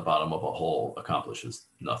gravel in the bottom of a hole accomplishes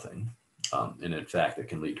nothing. And in fact, it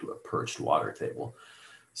can lead to a perched water table.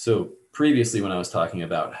 So previously, when I was talking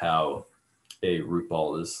about how a root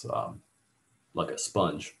ball is like a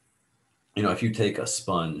sponge, if you take a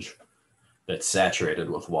sponge that's saturated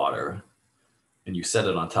with water and you set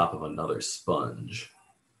it on top of another sponge,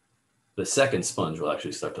 the second sponge will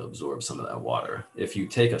actually start to absorb some of that water. If you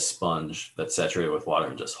take a sponge that's saturated with water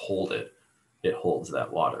and just hold it, it holds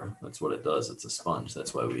that water. That's what it does. It's a sponge.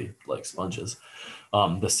 That's why we like sponges.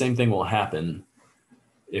 The same thing will happen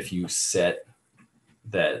if you set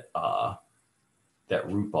that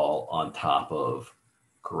root ball on top of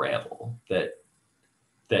gravel.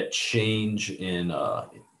 That change in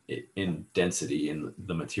density in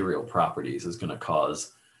the material properties is going to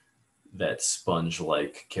cause that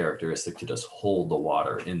sponge-like characteristic to just hold the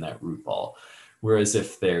water in that root ball. Whereas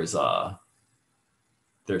if there's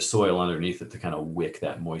soil underneath it to kind of wick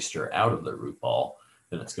that moisture out of the root ball,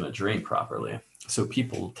 then it's going to drain properly. So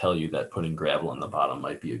people tell you that putting gravel in the bottom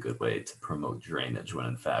might be a good way to promote drainage, when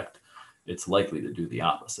in fact, it's likely to do the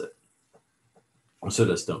opposite. So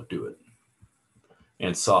just don't do it.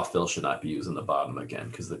 And soft fill should not be used in the bottom again,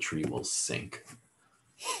 because the tree will sink.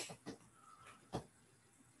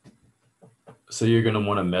 So you're going to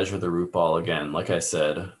want to measure the root ball again. Like I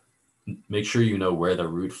said, make sure you know where the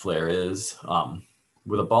root flare is.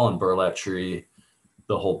 With a ball and burlap tree,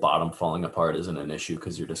 the whole bottom falling apart isn't an issue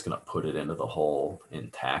because you're just going to put it into the hole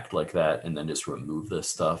intact like that and then just remove this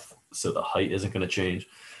stuff. So the height isn't going to change.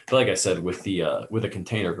 But like I said, with a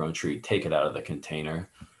container grown tree, take it out of the container.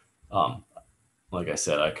 Like I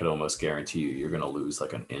said, I could almost guarantee you're going to lose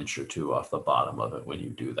like an inch or two off the bottom of it when you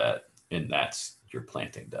do that. And that's your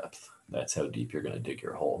planting depth. That's how deep you're going to dig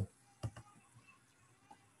your hole.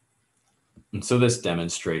 And so this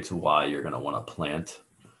demonstrates why you're going to want to plant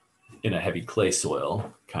in a heavy clay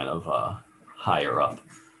soil, kind of higher up,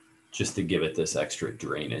 just to give it this extra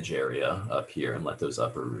drainage area up here and let those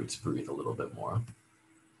upper roots breathe a little bit more.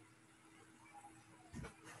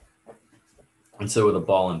 And so with a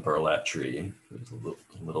ball and burlap tree, there's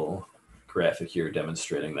a little graphic here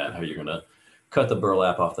demonstrating that, how you're going to cut the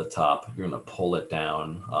burlap off the top. You're going to pull it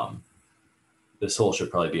down. This hole should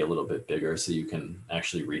probably be a little bit bigger so you can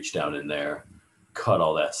actually reach down in there, cut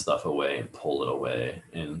all that stuff away and pull it away.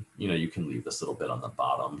 And, you know, you can leave this little bit on the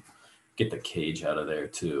bottom, get the cage out of there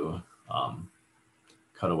too.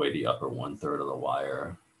 Cut away the upper 1/3 of the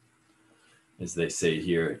wire. As they say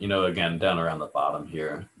here, you know, again, down around the bottom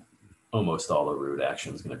here, almost all the root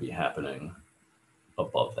action is going to be happening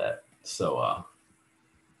above that. So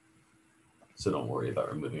don't worry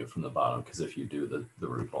about removing it from the bottom, because if you do, the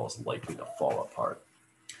root ball is likely to fall apart.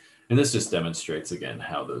 And this just demonstrates, again,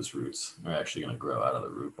 how those roots are actually going to grow out of the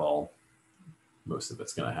root ball. Most of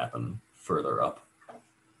it's going to happen further up.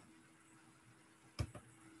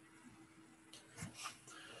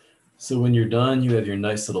 So when you're done, you have your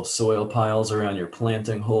nice little soil piles around your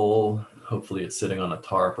planting hole. Hopefully it's sitting on a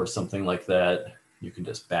tarp or something like that. You can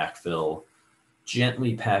just backfill,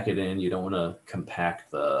 gently pack it in. You don't want to compact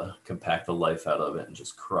the life out of it and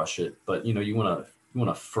just crush it, but you know, you want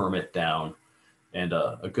to firm it down. And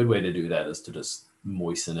a good way to do that is to just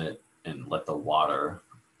moisten it and let the water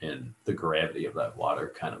and the gravity of that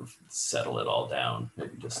water kind of settle it all down.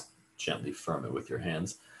 Maybe just gently firm it with your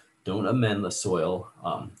hands. Don't amend the soil.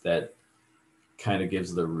 That kind of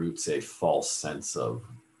gives the roots a false sense of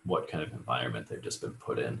what kind of environment they've just been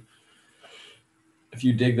put in. If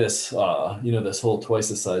you dig this, you know, this hole twice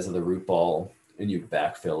the size of the root ball, and you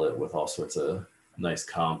backfill it with all sorts of nice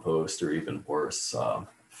compost, or even worse,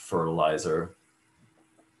 fertilizer,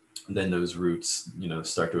 then those roots, you know,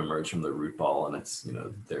 start to emerge from the root ball, and it's, you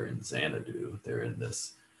know, they're in Xanadu. They're in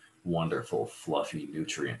this wonderful, fluffy,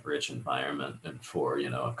 nutrient-rich environment, and for, you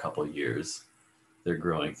know, a couple of years, they're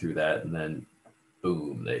growing through that, and then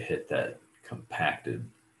boom, they hit that compacted,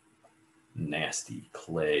 nasty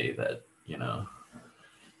clay that, you know,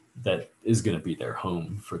 that is going to be their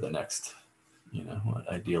home for the next, you know,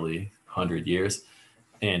 ideally 100 years,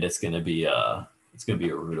 and it's going to be a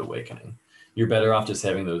rude awakening. You're better off just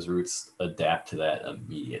having those roots adapt to that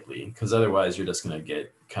immediately, because otherwise you're just going to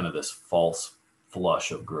get kind of this false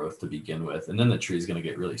flush of growth to begin with, and then the tree is going to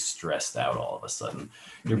get really stressed out all of a sudden.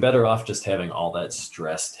 You're better off just having all that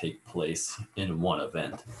stress take place in one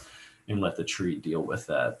event and let the tree deal with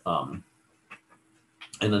that. And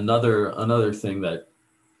another thing that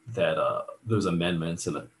those amendments,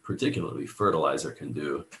 and particularly fertilizer, can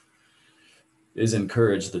do is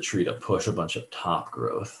encourage the tree to push a bunch of top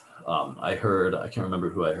growth. I can't remember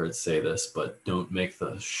who I heard say this, but don't make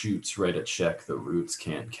the shoots write a check the roots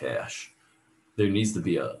can't cash. There needs to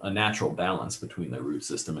be a natural balance between the root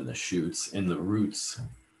system and the shoots, and the roots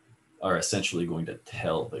are essentially going to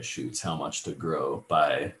tell the shoots how much to grow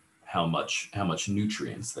by how much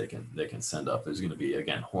nutrients they can send up. There's going to be,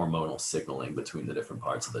 again, hormonal signaling between the different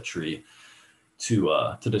parts of the tree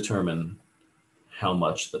to determine how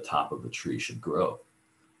much the top of the tree should grow.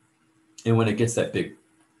 And when it gets that big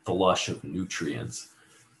flush of nutrients,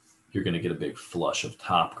 you're going to get a big flush of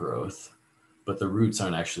top growth, but the roots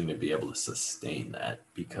aren't actually going to be able to sustain that,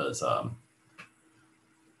 because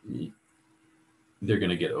they're going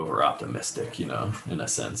to get over optimistic, you know, in a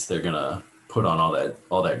sense. They're going to put on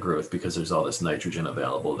all that growth because there's all this nitrogen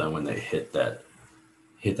available. Then when they hit that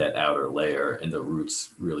outer layer and the roots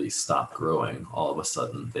really stop growing, all of a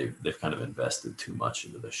sudden they've kind of invested too much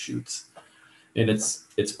into the shoots. And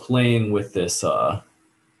it's playing with this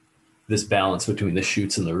this balance between the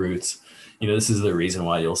shoots and the roots. You know, this is the reason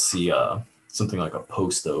why you'll see something like a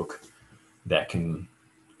post oak that can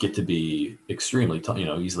get to be extremely tall, you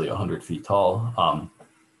know, easily 100 feet tall.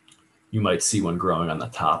 You might see one growing on the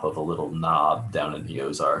top of a little knob down in the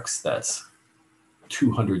Ozarks that's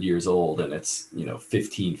 200 years old, and it's, you know,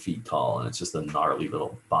 15 feet tall, and it's just a gnarly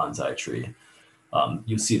little bonsai tree.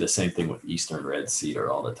 You see the same thing with eastern red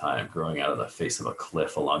cedar all the time, growing out of the face of a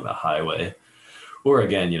cliff along the highway. Or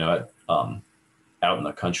again, you know, out in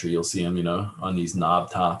the country, you'll see them, you know, on these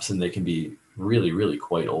knob tops, and they can be really, really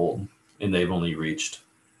quite old, and they've only reached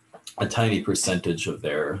a tiny percentage of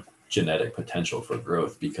their genetic potential for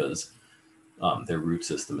growth, because their root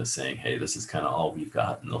system is saying, hey, this is kind of all we've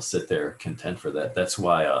got, and they'll sit there content for that. That's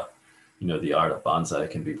why you know, the art of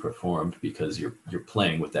bonsai can be performed, because you're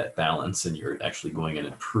playing with that balance, and you're actually going in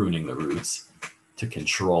and pruning the roots to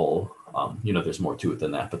control. You know, there's more to it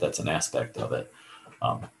than that, but that's an aspect of it.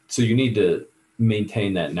 So you need to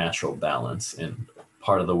maintain that natural balance, and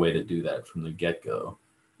part of the way to do that from the get-go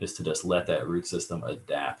is to just let that root system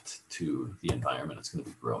adapt to the environment it's going to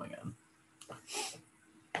be growing in.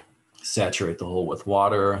 Saturate the hole with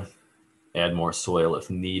water, add more soil if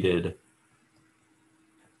needed.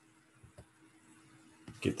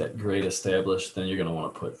 get that grade established, then you're going to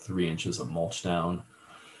want to put 3 inches of mulch down,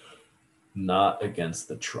 not against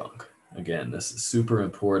the trunk. Again, this is super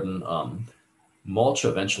important. Mulch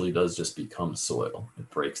eventually does just become soil. It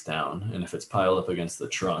breaks down. And if it's piled up against the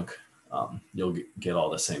trunk, you'll get all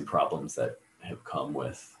the same problems that have come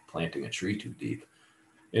with planting a tree too deep.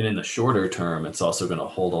 And in the shorter term, it's also going to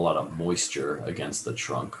hold a lot of moisture against the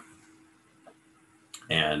trunk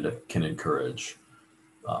and can encourage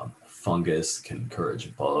fungus, can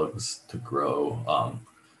encourage bugs to grow,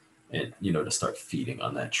 and to start feeding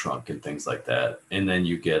on that trunk and things like that. And then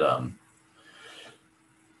you get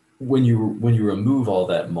when you remove all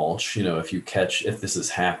that mulch, if this has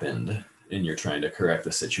happened and you're trying to correct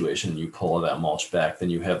the situation, you pull all that mulch back, then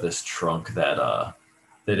you have this trunk that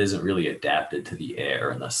isn't really adapted to the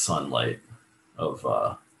air and the sunlight of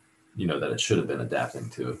that it should have been adapting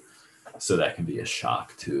to. So that can be a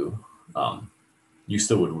shock too. You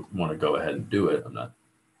still would want to go ahead and do it. I'm not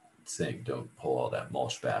saying don't pull all that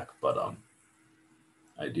mulch back, but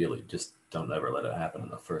ideally just don't ever let it happen in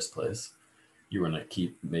the first place. You want to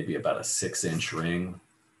keep maybe about a 6-inch ring,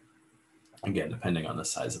 again, depending on the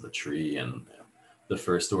size of the tree and the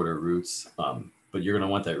first order roots. But you're going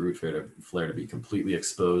to want that root flare to be completely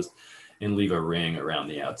exposed and leave a ring around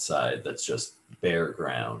the outside that's just bare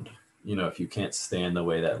ground. If you can't stand the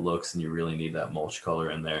way that looks and you really need that mulch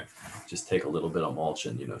color in there, just take a little bit of mulch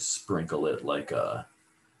and, sprinkle it like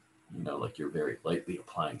like you're very lightly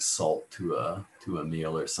applying salt to a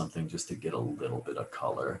meal or something, just to get a little bit of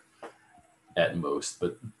color at most,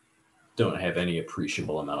 but don't have any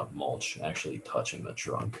appreciable amount of mulch actually touching the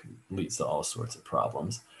trunk. It leads to all sorts of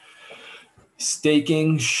problems.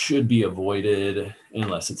 Staking should be avoided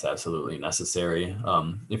unless it's absolutely necessary.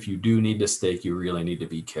 If you do need to stake, you really need to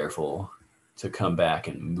be careful to come back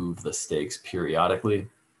and move the stakes periodically.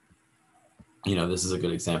 This is a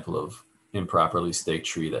good example of improperly staked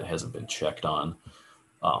tree that hasn't been checked on.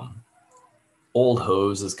 Old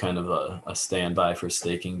hose is kind of a standby for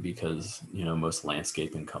staking because, most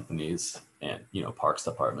landscaping companies and, parks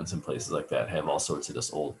departments and places like that have all sorts of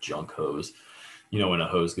this old junk hose. When a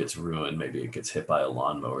hose gets ruined, maybe it gets hit by a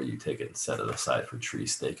lawnmower, you take it and set it aside for tree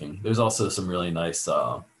staking. There's also some really nice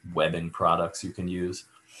webbing products you can use.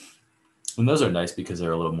 And those are nice because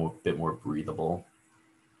they're a bit more breathable,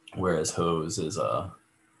 whereas hose is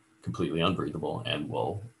completely unbreathable and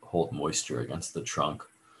will hold moisture against the trunk.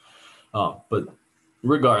 But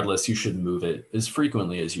regardless, you should move it as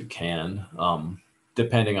frequently as you can,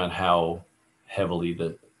 depending on how heavily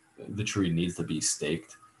the tree needs to be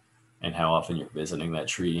staked and how often you're visiting that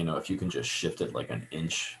tree. If you can just shift it like an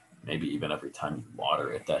inch, maybe even every time you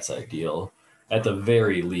water it, that's ideal. At the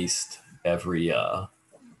very least, every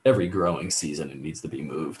growing season, it needs to be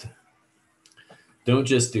moved. Don't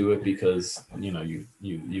just do it because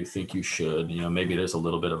you think you should. Maybe there's a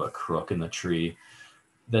little bit of a crook in the tree.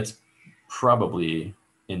 That's probably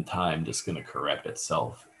in time just going to correct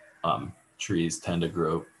itself. Trees tend to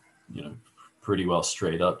grow, pretty well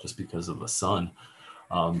straight up just because of the sun.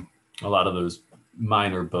 A lot of those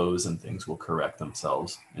minor bows and things will correct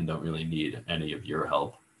themselves and don't really need any of your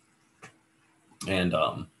help. And,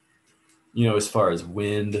 as far as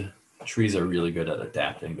wind, trees are really good at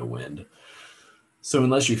adapting to wind. So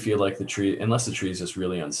unless you feel like the tree is just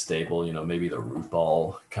really unstable, maybe the root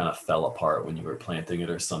ball kind of fell apart when you were planting it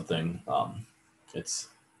or something, it's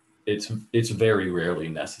very rarely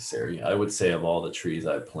necessary. I would say of all the trees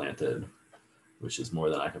I've planted, which is more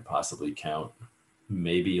than I could possibly count,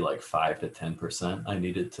 maybe like 5 to 10% I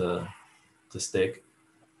needed to stake.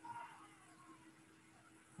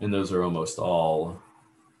 And those are almost all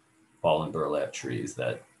ball and burlap trees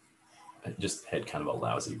that just had kind of a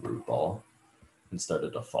lousy root ball and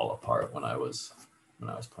started to fall apart when I was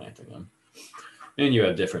planting them. And you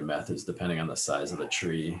have different methods depending on the size of the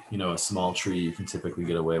tree. A small tree, you can typically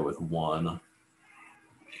get away with one.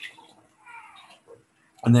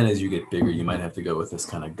 And then as you get bigger, you might have to go with this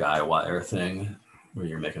kind of guy wire thing where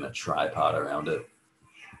you're making a tripod around it.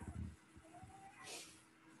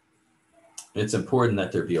 It's important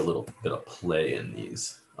that there be a little bit of play in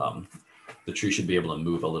these. The tree should be able to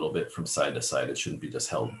move a little bit from side to side. It shouldn't be just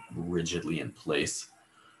held rigidly in place.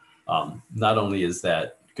 Not only is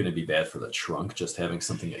that going to be bad for the trunk, just having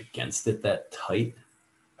something against it that tight,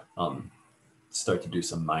 start to do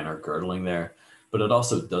some minor girdling there, but it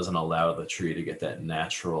also doesn't allow the tree to get that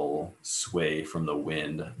natural sway from the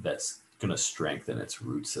wind that's going to strengthen its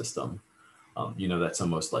root system. That's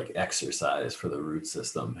almost like exercise for the root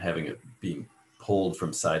system, having it being pulled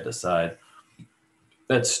from side to side.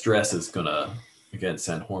 That stress is going to, again,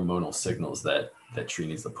 send hormonal signals that tree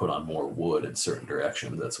needs to put on more wood in certain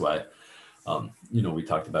directions. That's why We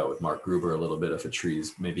talked about with Mark Gruber a little bit, if a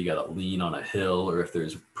tree's maybe got to lean on a hill, or if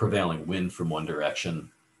there's prevailing wind from one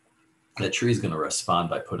direction, that tree is going to respond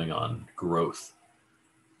by putting on growth,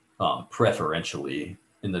 preferentially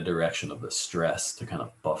in the direction of the stress to kind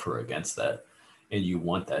of buffer against that. And you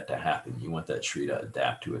want that to happen. You want that tree to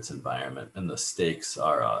adapt to its environment. And the stakes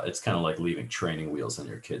are, it's kind of like leaving training wheels on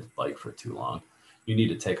your kid's bike for too long. You need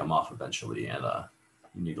to take them off eventually, and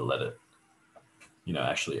you need to let it,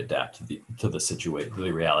 actually adapt to the situation,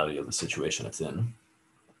 the reality of the situation it's in.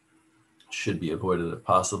 Should be avoided if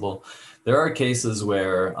possible. There are cases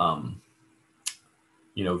where,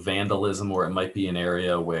 vandalism, or it might be an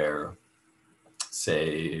area where,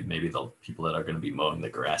 say, maybe the people that are going to be mowing the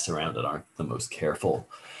grass around it aren't the most careful,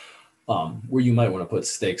 where you might want to put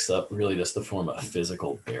stakes up really just to form a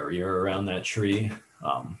physical barrier around that tree.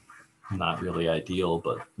 Not really ideal,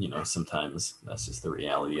 but sometimes that's just the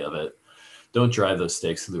reality of it. Don't drive those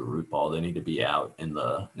stakes to the root ball. They need to be out in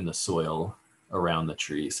the soil around the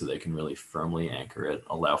tree so they can really firmly anchor it,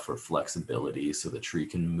 allow for flexibility so the tree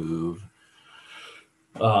can move.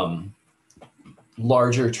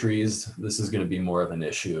 Larger trees, this is going to be more of an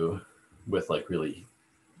issue with like really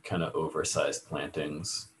kind of oversized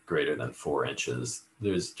plantings greater than 4 inches.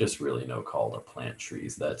 There's just really no call to plant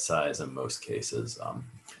trees that size in most cases.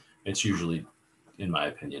 It's usually, in my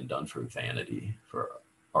opinion, done for vanity, for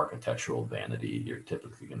architectural vanity. You're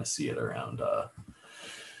typically going to see it around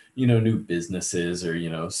new businesses,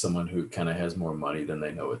 or someone who kind of has more money than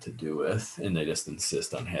they know what to do with, and they just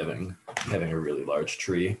insist on having a really large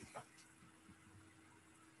tree.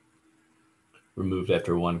 Removed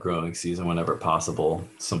after one growing season whenever possible.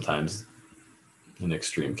 Sometimes in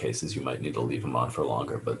extreme cases you might need to leave them on for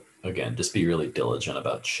longer, but again, just be really diligent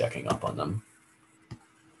about checking up on them.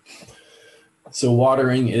 So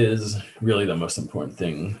watering is really the most important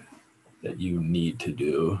thing that you need to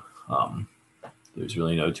do. There's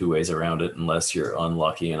really no two ways around it unless you're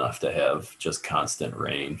unlucky enough to have just constant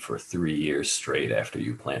rain for 3 years straight after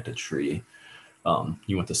you plant a tree.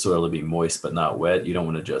 You want the soil to be moist but not wet. You don't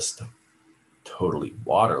want to just totally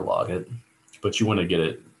waterlog it, but you want to get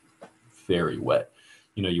it very wet.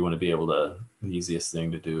 You want to be able to, the easiest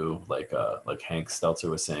thing to do, like Hank Stelzer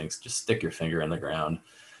was saying, just stick your finger in the ground.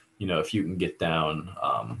 If you can get down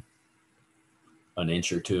an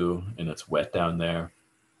inch or two and it's wet down there,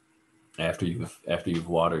 after you've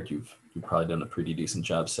watered, you've probably done a pretty decent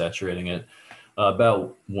job saturating it.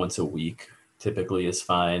 About once a week typically is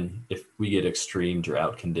fine. If we get extreme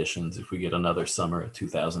drought conditions, if we get another summer of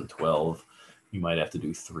 2012, you might have to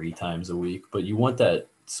do 3 times a week, but you want that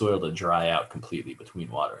soil to dry out completely between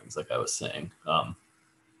waterings, like I was saying.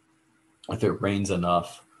 If it rains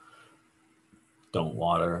enough, don't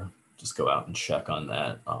water. Just go out and check on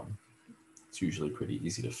that. It's usually pretty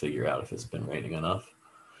easy to figure out if it's been raining enough.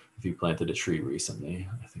 If you planted a tree recently,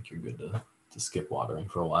 I think you're good to skip watering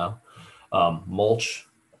for a while. Mulch,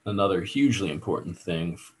 another hugely important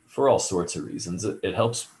thing for all sorts of reasons. It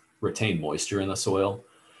helps retain moisture in the soil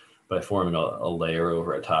by forming a layer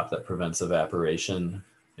over a top that prevents evaporation.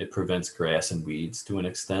 It prevents grass and weeds to an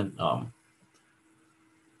extent,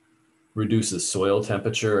 reduces soil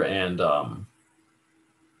temperature, and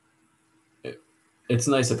it's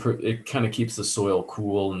nice. It kind of keeps the soil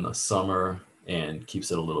cool in the summer and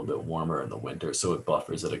keeps it a little bit warmer in the winter, so it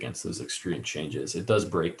buffers it against those extreme changes. It does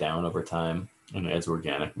break down over time and adds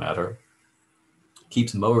organic matter.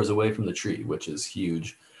 Keeps mowers away from the tree, which is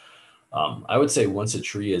huge. I would say once a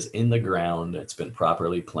tree is in the ground, it's been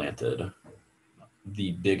properly planted,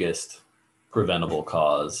 the biggest preventable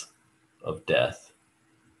cause of death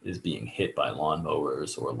is being hit by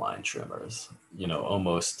lawnmowers or line trimmers.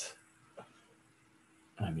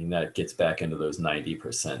 That gets back into those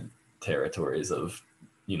 90% territories of,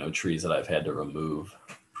 trees that I've had to remove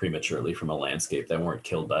prematurely from a landscape that weren't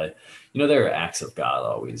killed by, there are acts of God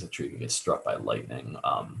always. A tree can get struck by lightning.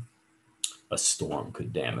 A storm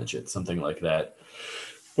could damage it, something like that.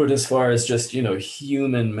 But as far as just,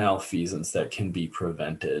 human malfeasance that can be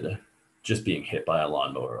prevented, just being hit by a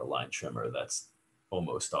lawnmower or a line trimmer, that's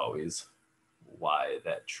almost always why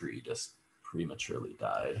that tree just prematurely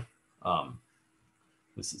died.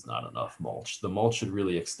 This is not enough mulch. The mulch should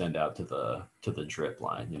really extend out to the drip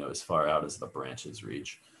line, as far out as the branches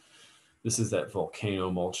reach. This is that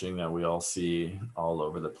volcano mulching that we all see all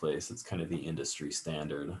over the place. It's kind of the industry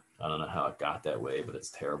standard. I don't know how it got that way, but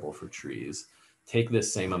it's terrible for trees. Take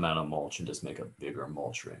this same amount of mulch and just make a bigger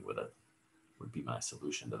mulch ring with it, would be my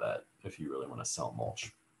solution to that if you really want to sell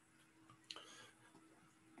mulch.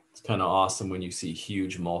 It's kind of awesome when you see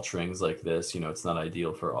huge mulch rings like this. It's not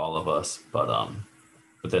ideal for all of us, but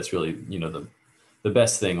that's really, the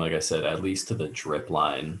best thing, like I said, at least to the drip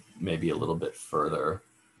line, maybe a little bit further.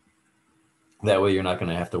 That way you're not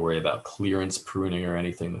going to have to worry about clearance pruning or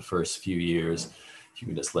anything the first few years. You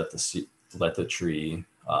can just let the tree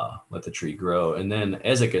grow, and then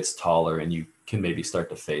as it gets taller and you can maybe start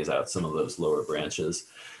to phase out some of those lower branches,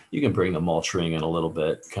 you can bring the mulch ring in a little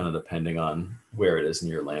bit, kind of depending on where it is in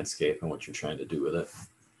your landscape and what you're trying to do with it.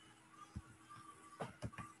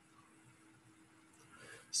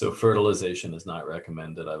 So fertilization is not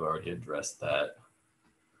recommended. I've already addressed that.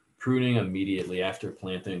 Pruning immediately after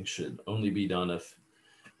planting should only be done if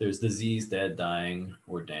there's disease, dead, dying,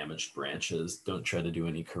 or damaged branches. Don't try to do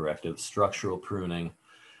any corrective structural pruning.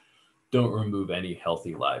 Don't remove any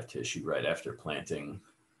healthy live tissue right after planting.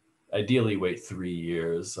 Ideally, wait 3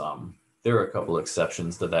 years. There are a couple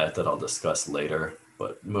exceptions to that I'll discuss later,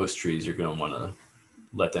 but most trees you're going to want to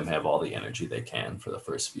let them have all the energy they can for the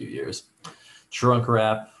first few years. Trunk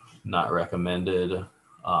wrap, not recommended.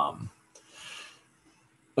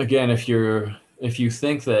 Again, if you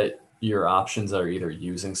think that your options are either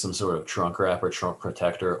using some sort of trunk wrap or trunk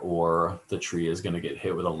protector, or the tree is going to get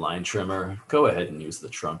hit with a line trimmer, go ahead and use the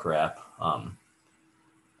trunk wrap.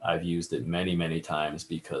 I've used it many, many times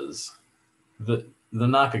because the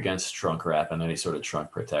knock against trunk wrap and any sort of trunk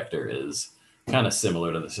protector is kind of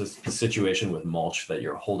similar to the situation with mulch, that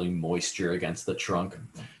you're holding moisture against the trunk.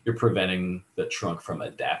 You're preventing the trunk from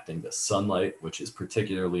adapting to sunlight, which is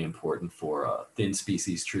particularly important for thin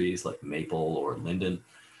species trees like maple or linden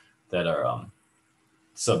that are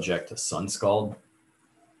subject to sun scald.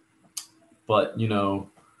 But,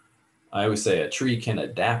 I always say a tree can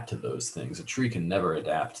adapt to those things. A tree can never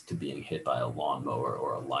adapt to being hit by a lawnmower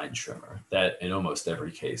or a line trimmer. That, in almost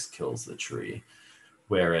every case, kills the tree.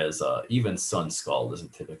 Whereas even sun scald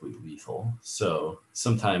isn't typically lethal. So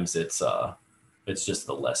sometimes it's just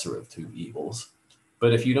the lesser of two evils.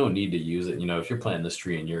 But if you don't need to use it, if you're planting this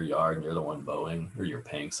tree in your yard and you're the one mowing, or you're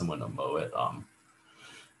paying someone to mow it,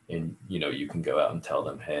 and you can go out and tell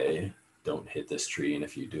them, hey, don't hit this tree, and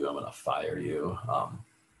if you do, I'm going to fire you.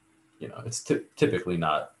 It's typically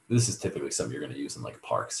not. This is typically something you're going to use in like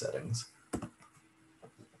park settings.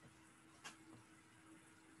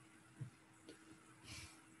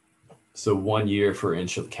 So 1 year for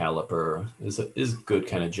inch of caliper is a good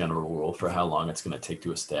kind of general rule for how long it's going to take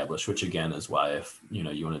to establish, which again is why if you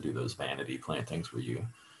want to do those vanity plantings where you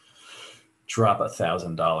drop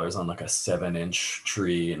 $1,000 on like a 7-inch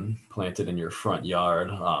tree and plant it in your front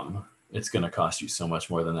yard, it's going to cost you so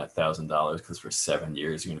much more than that $1,000 because for 7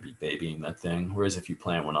 years you're going to be babying that thing. Whereas if you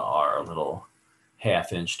plant one of our little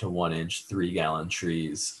 1/2 inch to 1 inch 3-gallon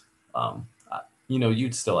trees,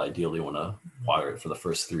 you'd still ideally want to water it for the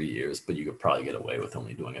first 3 years, but you could probably get away with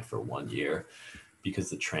only doing it for 1 year because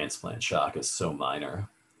the transplant shock is so minor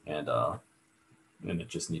and it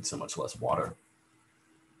just needs so much less water.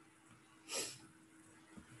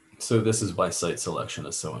 So this is why site selection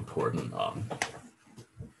is so important.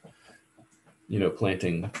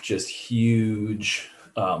 Planting just huge,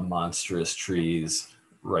 monstrous trees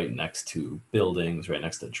right next to buildings, right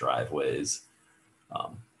next to driveways,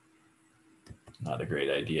 not a great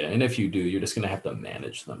idea. And if you do, you're just going to have to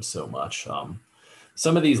manage them so much.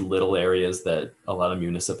 Some of these little areas that a lot of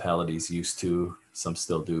municipalities used to, some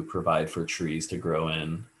still do, provide for trees to grow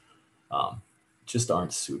in, just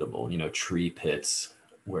aren't suitable. Tree pits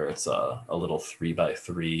where it's a little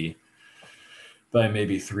 3x3 by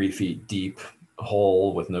maybe 3 feet deep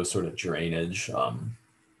hole with no sort of drainage.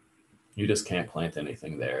 You just can't plant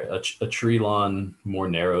anything there. A tree lawn more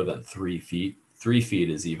narrow than 3 feet. 3 feet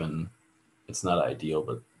is even, it's not ideal,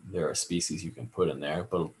 but there are species you can put in there.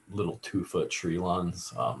 But little 2-foot tree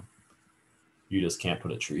lawns, you just can't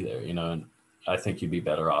put a tree there, and I think you'd be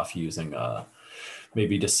better off using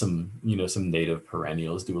maybe just some native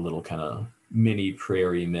perennials, do a little kind of mini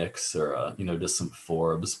prairie mix, or just some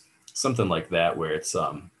forbs, something like that, where it's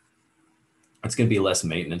going to be less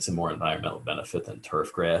maintenance and more environmental benefit than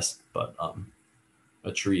turf grass. But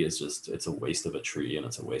a tree is it's a waste of a tree, and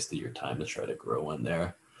it's a waste of your time to try to grow one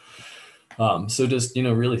there. So just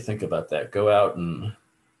really think about that. Go out and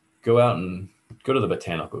go to the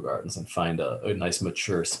botanical gardens and find a nice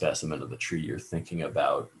mature specimen of the tree you're thinking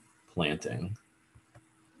about planting,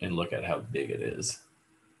 and look at how big it is.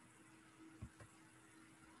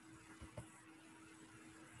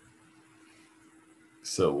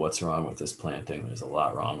 So what's wrong with this planting? There's a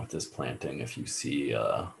lot wrong with this planting. If you see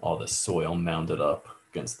all the soil mounded up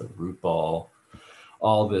against the root ball,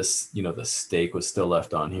 all this, the stake was still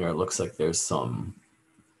left on here. It looks like there's some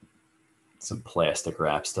plastic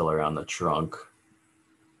wrap still around the trunk.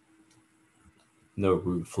 No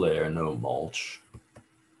root flare, no mulch.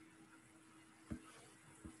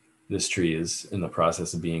 this tree is in the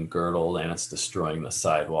process of being girdled and it's destroying the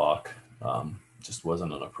sidewalk. Just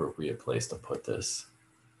wasn't an appropriate place to put this.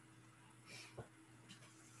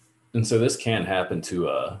 And so this can happen to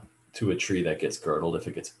a tree that gets girdled if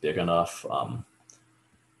it gets big enough.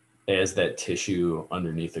 As that tissue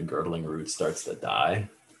underneath the girdling root starts to die,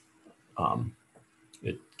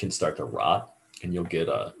 it can start to rot, and you'll get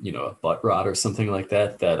a butt rot or something like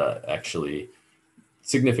that that actually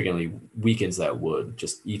significantly weakens that wood,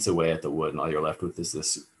 just eats away at the wood, and all you're left with is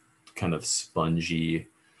this kind of spongy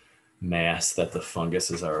mass that the fungus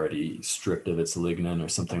has already stripped of its lignin or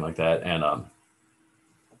something like that.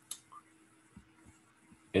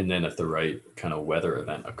 And then if the right kind of weather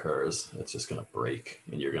event occurs, it's just going to break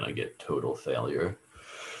and you're going to get total failure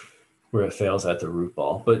where it fails at the root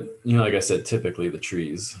ball. But, like I said, typically the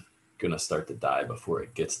tree's going to start to die before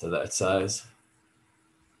it gets to that size.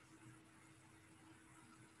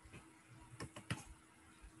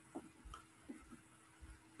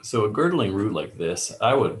 So a girdling root like this,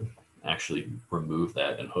 I would actually remove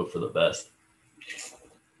that and hope for the best.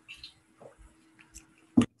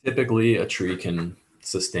 Typically, a tree can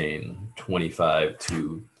sustain 25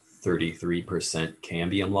 to 33%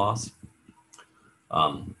 cambium loss.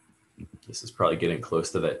 This is probably getting close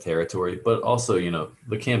to that territory, but also,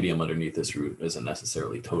 the cambium underneath this root isn't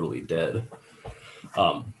necessarily totally dead.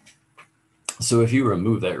 So if you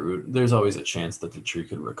remove that root, there's always a chance that the tree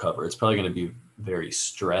could recover. It's probably going to be very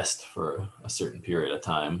stressed for a certain period of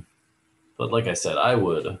time. But like I said,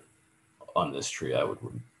 on this tree, I would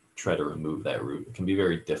try to remove that root. It can be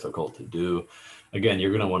very difficult to do. Again,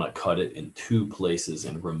 you're going to want to cut it in two places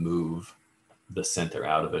and remove the center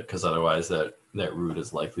out of it, because otherwise that root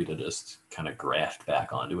is likely to just kind of graft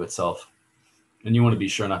back onto itself. And you want to be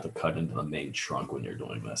sure not to cut into the main trunk when you're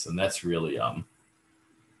doing this. And that's really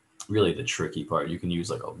the tricky part. You can use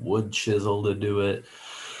like a wood chisel to do it.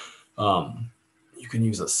 You can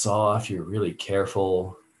use a saw if you're really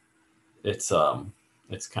careful. It's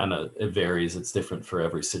kind of, it varies. It's different for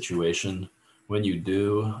every situation. When you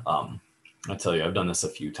do, I tell you, I've done this a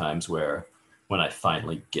few times where when I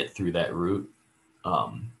finally get through that root,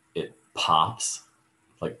 it pops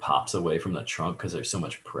away from the trunk because there's so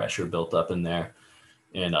much pressure built up in there.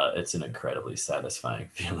 And it's an incredibly satisfying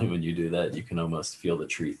feeling when you do that. You can almost feel the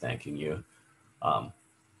tree thanking you.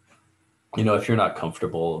 If you're not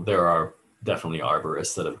comfortable, there are definitely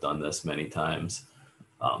arborists that have done this many times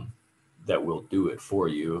that will do it for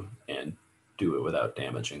you and do it without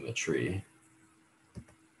damaging the tree.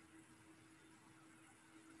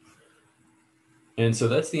 And so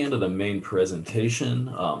that's the end of the main presentation.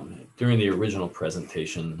 During the original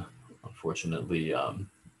presentation, unfortunately,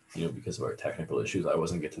 because of our technical issues, I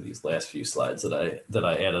wasn't get to these last few slides that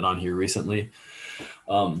I added on here recently.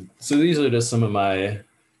 So these are just some of my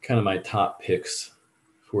top picks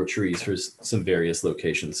for trees for some various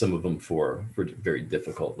locations, some of them for very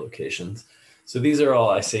difficult locations. So these are all,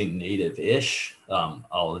 I say, native-ish.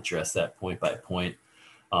 I'll address that point by point.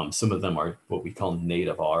 Some of them are what we call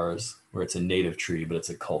native Rs, where it's a native tree, but it's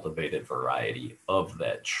a cultivated variety of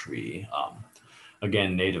that tree.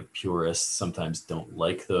 Again, native purists sometimes don't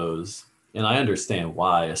like those. And I understand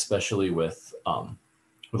why, especially with a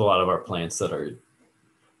lot of our plants that are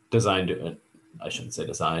designed, I shouldn't say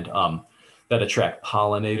designed, that attract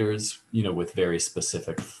pollinators, with very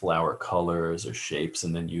specific flower colors or shapes.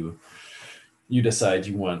 And then you decide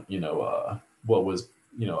you want, what was,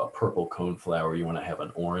 a purple cone flower, you want to have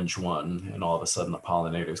an orange one, and all of a sudden the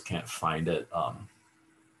pollinators can't find it.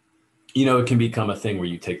 It can become a thing where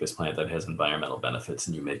you take this plant that has environmental benefits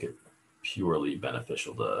and you make it purely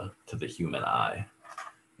beneficial to the human eye,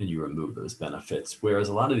 and you remove those benefits. Whereas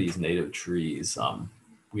a lot of these native trees,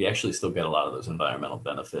 we actually still get a lot of those environmental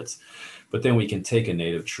benefits, but then we can take a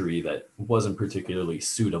native tree that wasn't particularly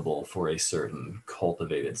suitable for a certain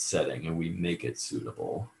cultivated setting and we make it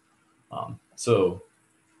suitable. So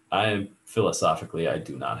philosophically, I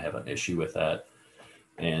do not have an issue with that.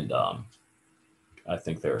 And I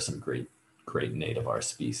think there are some great native R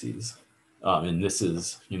species. And this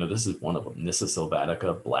is one of them. Nyssa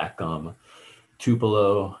sylvatica, black gum,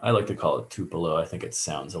 tupelo. I like to call it tupelo. I think it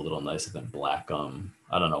sounds a little nicer than black gum.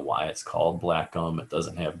 I don't know why it's called black gum. It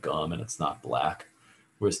doesn't have gum and it's not black.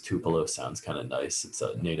 Whereas tupelo sounds kind of nice. It's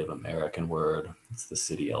a Native American word. It's the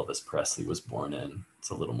city Elvis Presley was born in. It's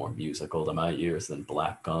a little more musical to my ears than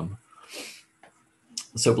black gum.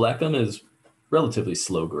 So black gum is relatively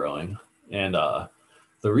slow growing. And the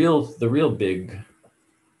real big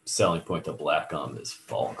selling point to black gum is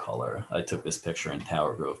fall color. I took this picture in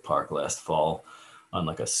Tower Grove Park last fall on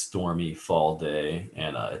like a stormy fall day,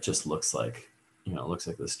 and it just looks like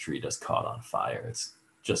this tree just caught on fire. It's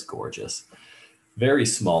just gorgeous. very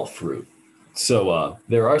small fruit. So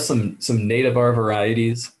there are some native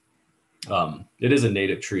varieties. It is a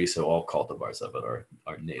native tree, so all cultivars of it are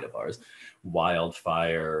nativars.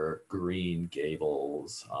 Wildfire, Green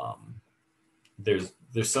Gables. There's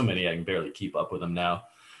so many I can barely keep up with them now.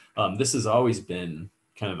 This has always been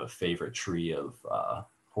kind of a favorite tree of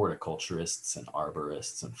horticulturists and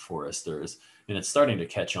arborists and foresters, and it's starting to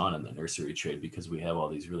catch on in the nursery trade because we have all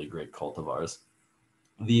these really great cultivars.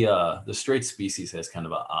 The straight species has kind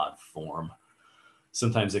of an odd form.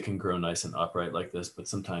 Sometimes it can grow nice and upright like this, but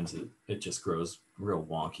sometimes it just grows real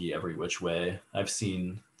wonky every which way. I've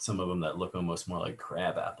seen some of them that look almost more like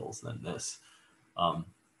crab apples than this. Um,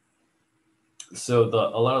 so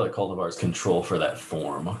a lot of the cultivars control for that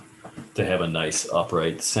form to have a nice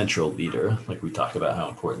upright central leader, like we talked about how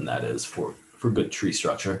important that is for good tree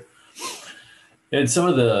structure. And some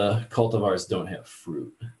of the cultivars don't have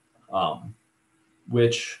fruit, um,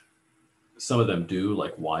 which some of them do,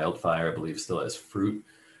 like Wildfire, I believe, still has fruit,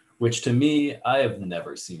 which to me, I have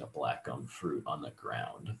never seen a black gum fruit on the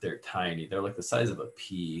ground. They're tiny. They're like the size of a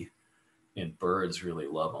pea, and birds really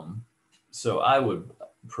love them. So I would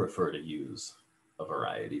prefer to use a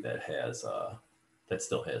variety that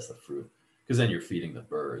still has the fruit, because then you're feeding the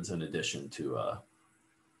birds in addition to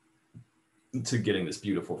getting this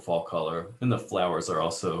beautiful fall color. And the flowers are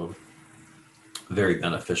also very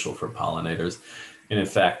beneficial for pollinators. And in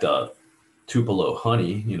fact, Tupelo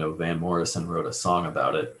honey, Van Morrison wrote a song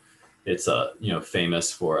about it. It's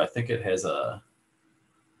famous for, I think it has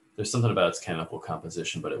there's something about its chemical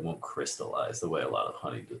composition, but it won't crystallize the way a lot of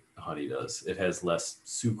honey does. It has less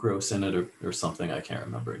sucrose in it or something. I can't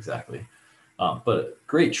remember exactly. But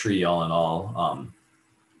great tree all in all.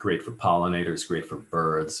 Great for pollinators, great for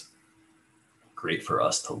birds, great for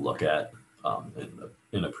us to look at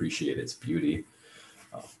and appreciate its beauty.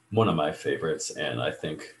 One of my favorites. And I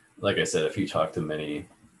think, like I said, if you talk to many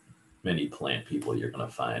plant people, you're going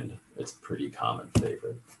to find it's a pretty common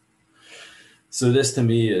favorite. So this to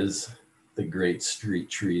me is the great street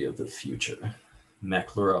tree of the future.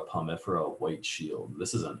 Maclura palmifera white shield.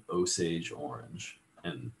 This is an Osage orange.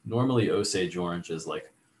 And normally Osage orange is like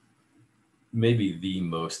maybe the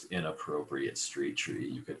most inappropriate street tree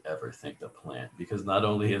you could ever think to plant, because not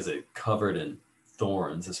only is it covered in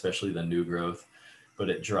thorns, especially the new growth, but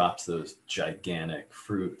it drops those gigantic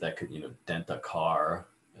fruit that could, dent a car.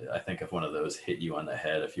 I think if one of those hit you on the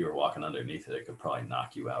head, if you were walking underneath it, it could probably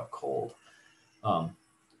knock you out cold.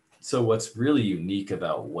 So what's really unique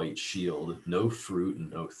about White Shield, no fruit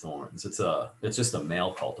and no thorns. It's just a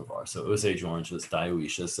male cultivar. So Osage orange is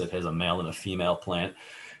dioecious. It has a male and a female plant.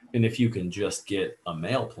 And if you can just get a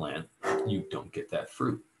male plant, you don't get that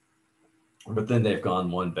fruit. But then they've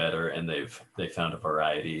gone one better, and they found a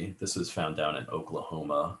variety. This was found down in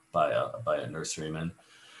Oklahoma by a nurseryman.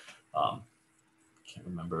 Can't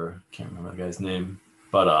remember the guy's name,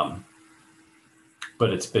 but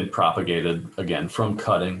it's been propagated again from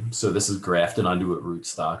cutting. So this is grafted onto a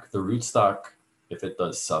rootstock. The rootstock, if it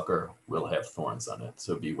does sucker, will have thorns on it.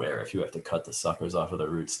 So beware if you have to cut the suckers off of the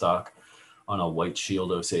rootstock on a White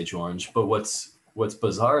Shield Osage orange. But what's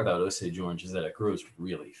bizarre about Osage orange is that it grows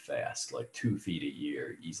really fast, like 2 feet a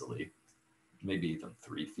year easily, maybe even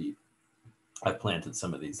 3 feet. I planted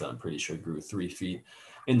some of these that I'm pretty sure grew 3 feet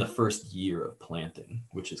in the first year of planting,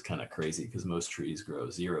 which is kind of crazy because most trees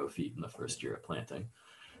grow 0 feet in the first year of planting.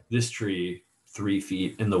 This tree, 3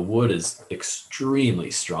 feet, and the wood is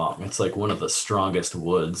extremely strong. It's like one of the strongest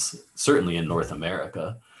woods, certainly in North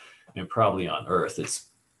America and probably on Earth. It's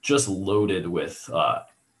just loaded with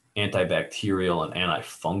antibacterial and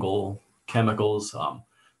antifungal chemicals.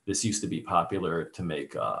 This used to be popular to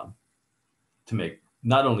make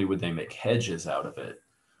not only would they make hedges out of it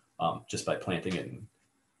just by planting it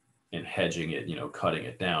and hedging it, cutting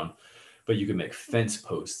it down, but you can make fence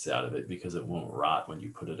posts out of it because it won't rot when you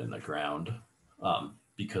put it in the ground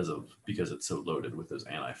because it's so loaded with those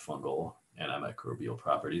antifungal, antimicrobial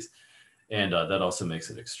properties. And that also makes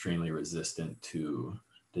it extremely resistant to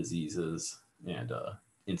diseases and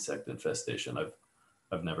insect infestation.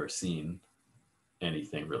 I've never seen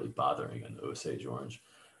anything really bothering an Osage orange.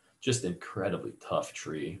 Just incredibly tough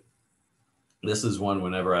tree. This is one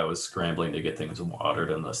whenever I was scrambling to get things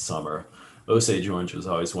watered in the summer. Osage orange was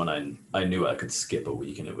always one I knew I could skip a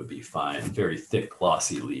week and it would be fine. Very thick,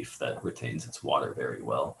 glossy leaf that retains its water very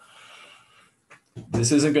well.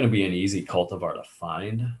 This isn't going to be an easy cultivar to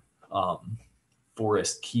find.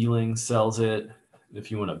 Forest Keeling sells it.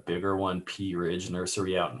 If you want a bigger one, Pea Ridge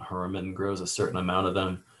Nursery out in Herman grows a certain amount of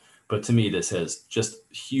them. But to me, this has just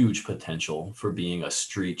huge potential for being a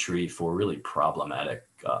street tree for really problematic,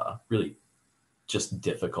 really just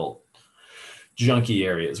difficult junky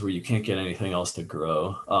areas where you can't get anything else to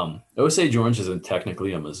grow. Osage orange isn't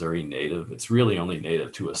technically a Missouri native. It's really only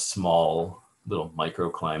native to a small little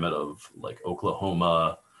microclimate of like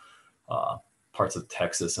Oklahoma, parts of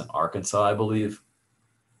Texas and Arkansas, I believe.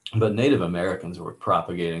 But Native Americans were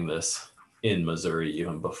propagating this in Missouri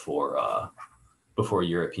even before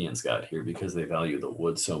Europeans got here because they value the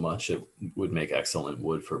wood so much. It would make excellent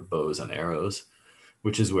wood for bows and arrows,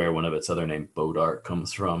 which is where one of its other name, bow d'arc,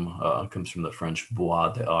 comes from. Comes from the French bois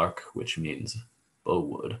d'arc, which means bow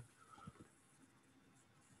wood.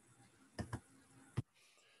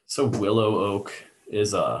 So willow oak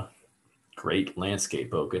is a great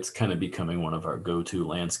landscape oak. It's kind of becoming one of our go-to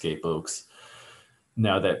landscape oaks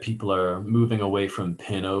now that people are moving away from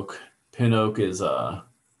pin oak. Pin oak is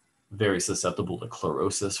very susceptible to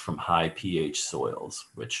chlorosis from high pH soils,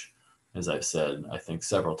 which, as I've said, I think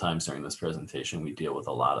several times during this presentation, we deal with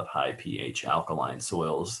a lot of high pH alkaline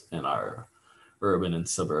soils in our urban and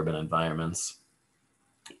suburban environments.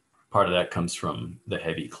 Part of that comes from the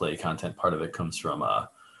heavy clay content. Part of it comes from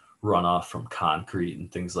runoff from concrete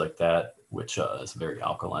and things like that, which is a very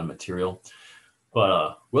alkaline material.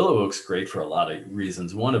 But willow oak's great for a lot of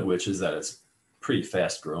reasons, one of which is that it's pretty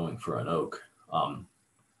fast growing for an oak.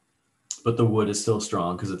 But the wood is still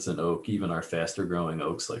strong because it's an oak. Even our faster growing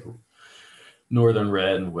oaks like northern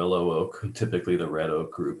red and willow oak, typically the red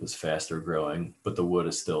oak group is faster growing, but the wood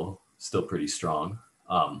is still pretty strong.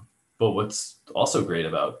 But what's also great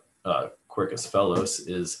about Quercus phellos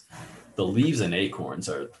is the leaves and acorns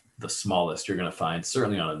are the smallest you're going to find,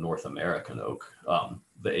 certainly on a North American oak.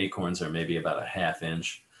 The acorns are maybe about a ½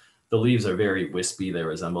 inch. The leaves are very wispy. They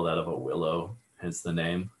resemble that of a willow, hence the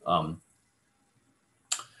name.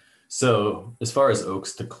 So as far as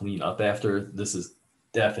oaks to clean up after, this is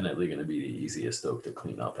definitely going to be the easiest oak to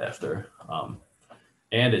clean up after.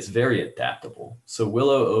 And it's very adaptable. So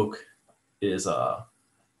willow oak is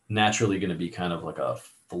naturally going to be kind of like a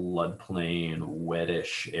floodplain,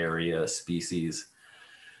 wettish area species.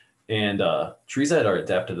 And trees that are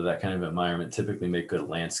adapted to that kind of environment typically make good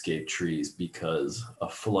landscape trees because a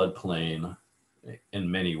floodplain in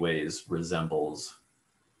many ways resembles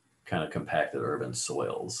kind of compacted urban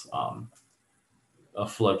soils. A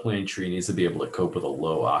floodplain tree needs to be able to cope with a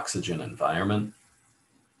low oxygen environment,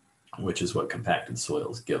 which is what compacted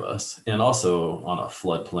soils give us. And also on a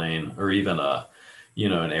floodplain or even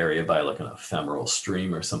an area by like an ephemeral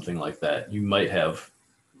stream or something like that, you might have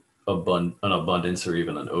an abundance or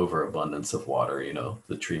even an overabundance of water.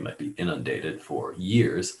 The tree might be inundated for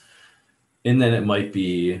years, and then it might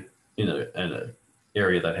be in an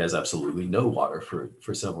area that has absolutely no water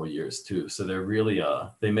for several years too. So they're really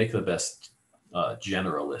they make the best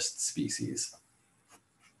generalist species,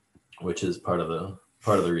 which is part of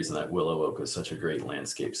the reason that willow oak is such a great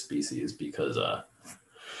landscape species, because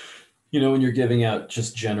when you're giving out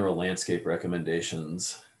just general landscape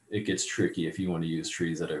recommendations, it gets tricky if you want to use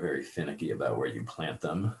trees that are very finicky about where you plant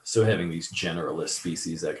them. So having these generalist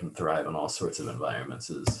species that can thrive in all sorts of environments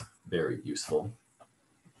is very useful.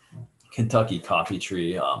 Kentucky coffee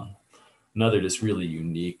tree, another just really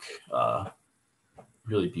unique,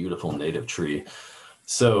 really beautiful native tree.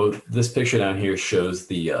 So this picture down here shows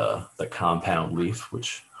the compound leaf,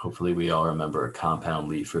 which hopefully we all remember a compound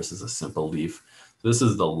leaf versus a simple leaf. This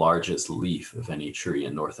is the largest leaf of any tree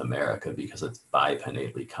in North America because it's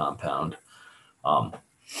bipinnately compound.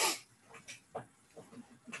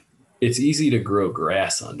 It's easy to grow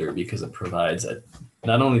grass under because it provides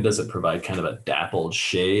not only does it provide kind of a dappled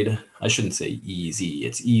shade, I shouldn't say easy,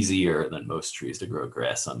 it's easier than most trees to grow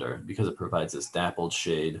grass under because it provides this dappled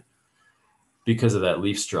shade because of that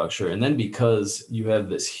leaf structure. And then because you have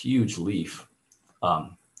this huge leaf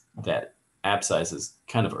that abscesses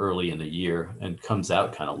kind of early in the year and comes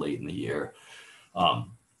out kind of late in the year,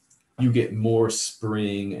 you get more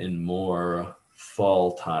spring and more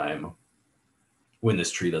fall time when this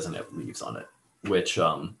tree doesn't have leaves on it, which,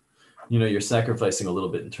 you're sacrificing a little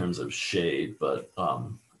bit in terms of shade, but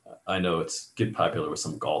I know it's getting popular with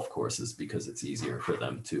some golf courses because it's easier for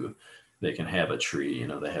them they can have a tree,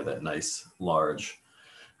 they have that nice large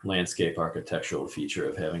landscape architectural feature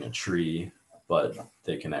of having a tree, but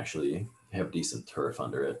they can actually have decent turf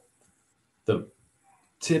under it. The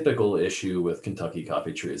typical issue with Kentucky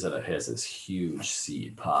coffee tree is that it has this huge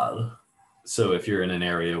seed pod. So if you're in an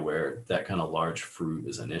area where that kind of large fruit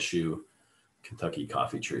is an issue, Kentucky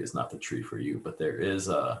coffee tree is not the tree for you. But there is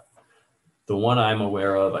the one I'm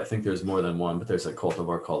aware of, I think there's more than one, but there's a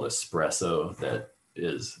cultivar called Espresso that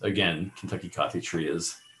is, again, Kentucky coffee tree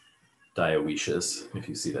is dioecious. If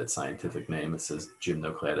you see that scientific name, it says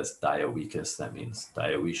Gymnocladus dioecus. That means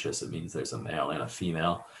dioecious. It means there's a male and a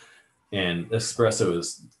female. And espresso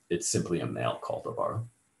it's simply a male cultivar.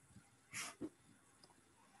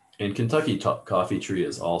 And Kentucky coffee tree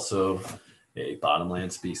is also a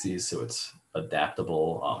bottomland species, so it's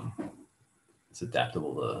adaptable. It's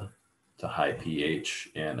adaptable to high pH,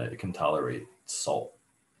 and it can tolerate salt.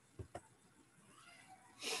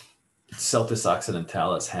 Celtis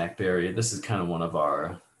occidentalis hackberry. This is kind of one of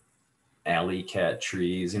our alley cat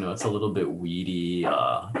trees. You know, it's a little bit weedy.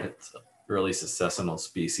 It's early successional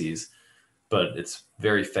species, but it's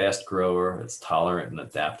very fast grower. It's tolerant and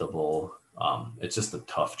adaptable. It's just a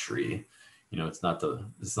tough tree. You know, it's not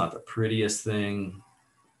the prettiest thing.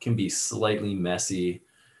 It can be slightly messy.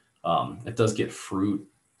 It does get fruit.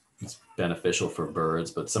 It's beneficial for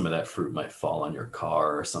birds, but some of that fruit might fall on your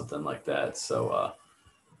car or something like that. So,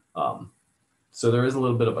 so there is a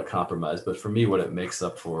little bit of a compromise. But for me, what it makes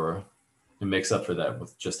up for that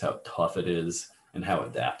with just how tough it is and how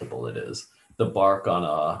adaptable it is. The bark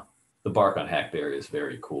on hackberry is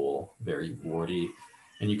very cool, very warty,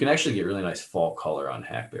 and you can actually get really nice fall color on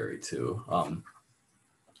hackberry too.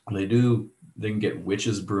 They can get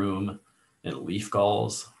witch's broom and leaf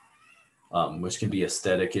galls, which can be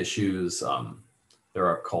aesthetic issues. There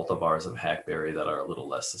are cultivars of hackberry that are a little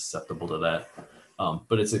less susceptible to that,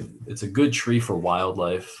 but it's a good tree for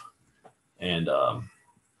wildlife, and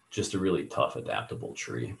just a really tough, adaptable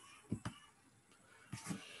tree.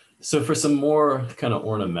 So for some more kind of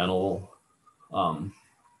ornamental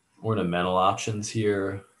options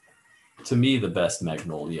here, to me, the best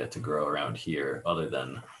magnolia to grow around here, other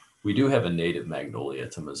than we do have a native magnolia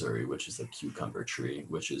to Missouri, which is the cucumber tree,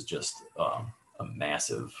 which is just a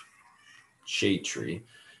massive shade tree.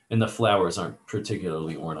 And the flowers aren't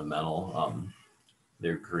particularly ornamental.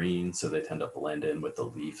 They're green, so they tend to blend in with the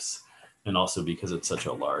leaves. And also because it's such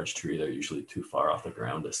a large tree, they're usually too far off the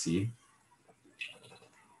ground to see.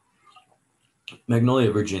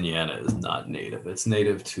 Magnolia virginiana is not native. It's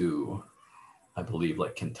native to, I believe,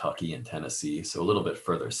 like Kentucky and Tennessee, so a little bit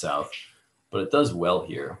further south, but it does well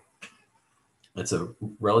here. It's a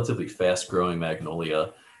relatively fast-growing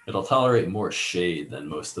magnolia. It'll tolerate more shade than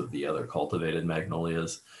most of the other cultivated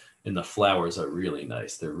magnolias, and the flowers are really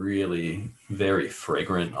nice. They're really very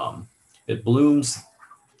fragrant. It blooms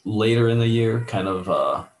later in the year, kind of,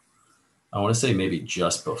 I want to say maybe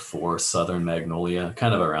just before Southern Magnolia,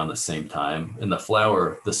 kind of around the same time. And the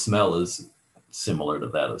smell is similar to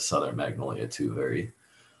that of Southern Magnolia too. Very,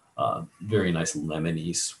 very nice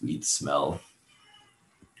lemony, sweet smell.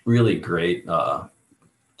 Really great,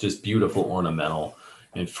 just beautiful ornamental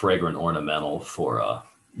and fragrant ornamental for, a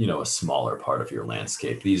smaller part of your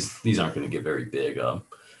landscape. These aren't going to get very big.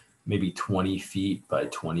 Maybe 20 feet by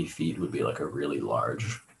 20 feet would be like a really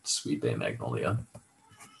large sweet bay magnolia.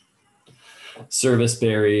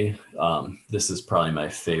 Serviceberry, this is probably my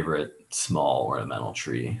favorite small ornamental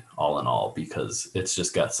tree, all in all, because it's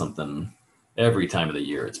just got something every time of the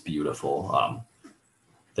year. It's beautiful.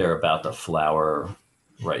 They're about to flower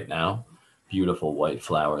right now. Beautiful white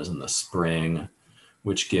flowers in the spring,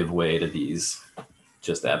 which give way to these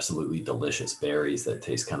just absolutely delicious berries that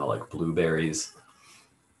taste kind of like blueberries.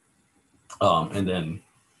 And then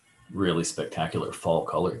really spectacular fall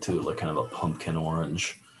color too, like kind of a pumpkin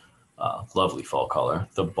orange. Lovely fall color.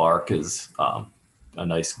 The bark is a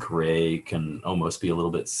nice gray, can almost be a little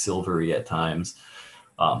bit silvery at times.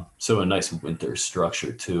 So a nice winter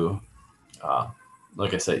structure too.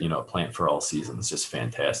 Like I said, a plant for all seasons, just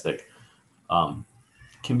fantastic.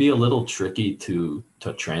 Can be a little tricky to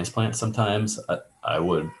transplant sometimes. I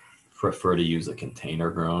would prefer to use a container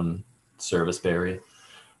grown serviceberry.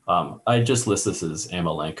 I just list this as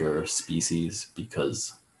Amelanchier species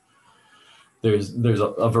because there's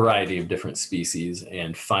a variety of different species,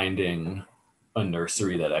 and finding a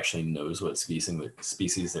nursery that actually knows what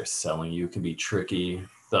species they're selling you can be tricky.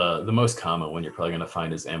 The most common one you're probably going to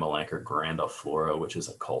find is Amelanchier grandiflora, which is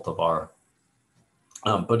a cultivar.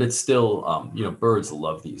 But it's still, birds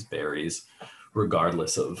love these berries,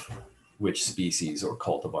 regardless of which species or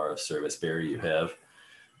cultivar of serviceberry you have.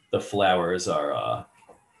 The flowers are,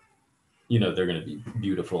 they're going to be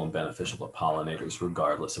beautiful and beneficial to pollinators,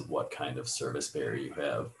 regardless of what kind of serviceberry you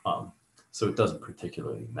have. So it doesn't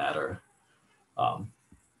particularly matter.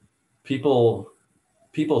 People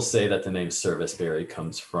say that the name serviceberry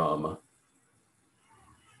comes from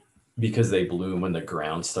because they bloom when the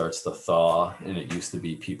ground starts to thaw, and it used to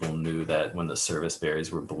be people knew that when the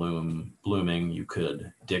serviceberries were blooming, you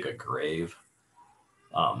could dig a grave.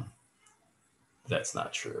 That's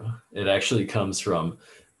not true. It actually comes from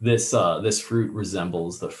this fruit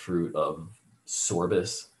resembles the fruit of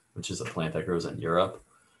sorbus, which is a plant that grows in Europe.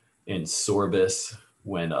 And sorbus,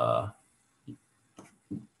 when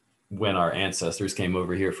when our ancestors came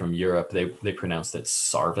over here from Europe, they pronounced it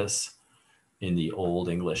sarvis in the old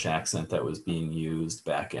English accent that was being used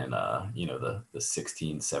back in the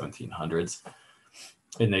 16, 1700s.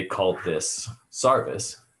 And they called this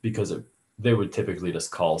sarvis because they would typically just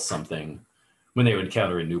call something, when they would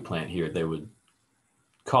encounter a new plant here, they would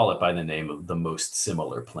call it by the name of the most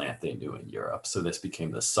similar plant they knew in Europe. So this became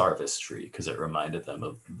the sarvis tree because it reminded them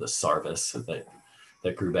of the sarvis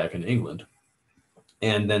that grew back in England.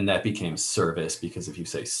 And then that became service because if you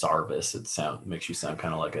say sarvis, it makes you sound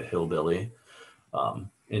kind of like a hillbilly. And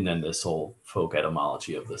then this whole folk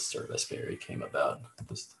etymology of the service berry came about.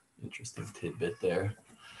 Just interesting tidbit there.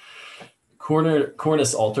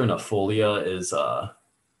 Cornus alternifolia is a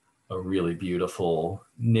really beautiful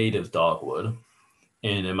native dogwood,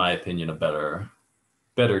 and in my opinion, a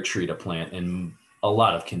better tree to plant in a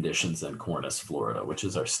lot of conditions than Cornus florida, which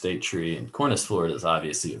is our state tree. And Cornus florida is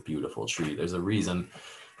obviously a beautiful tree. There's a reason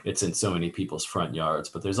it's in so many people's front yards,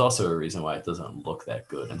 but there's also a reason why it doesn't look that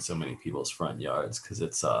good in so many people's front yards, because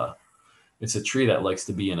it's a tree that likes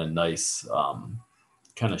to be in a nice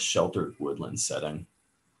kind of sheltered woodland setting.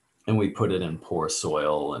 And we put it in poor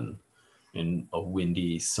soil and in a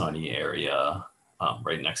windy, sunny area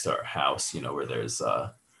right next to our house, where there's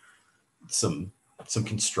some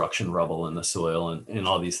construction rubble in the soil and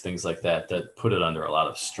all these things like that put it under a lot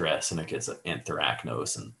of stress, and it gets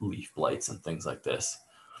anthracnose and leaf blights and things like this.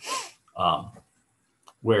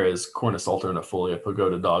 Whereas Cornus alternifolia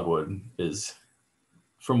pagoda dogwood is,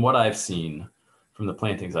 from what I've seen, from the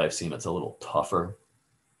plantings I've seen, it's a little tougher,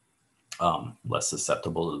 less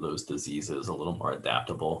susceptible to those diseases, a little more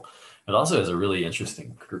adaptable. It also has a really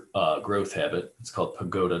interesting growth habit. It's called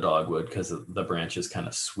pagoda dogwood because the branches kind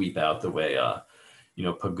of sweep out the way,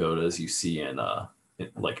 pagodas you see in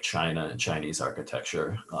like China and Chinese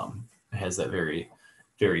architecture. It has that very,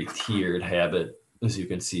 very tiered habit, as you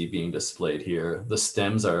can see being displayed here. The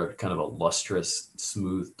stems are kind of a lustrous,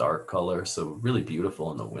 smooth, dark color, so really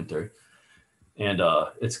beautiful in the winter. And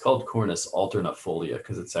it's called Cornus alternifolia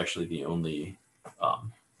because it's actually the only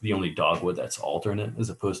dogwood that's alternate as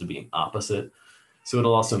opposed to being opposite. So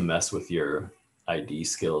it'll also mess with your ID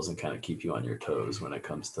skills and kind of keep you on your toes when it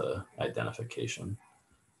comes to identification.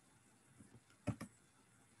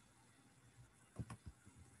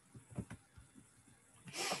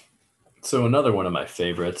 So another one of my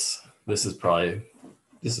favorites, this is probably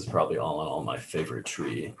all in all my favorite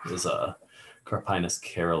tree, is Carpinus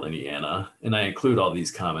caroliniana. And I include all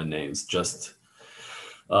these common names just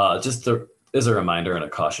as a reminder and a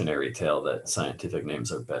cautionary tale that scientific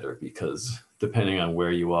names are better, because depending on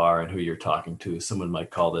where you are and who you're talking to, someone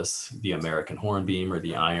might call this the American hornbeam or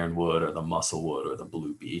the ironwood or the musclewood or the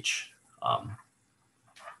blue beech.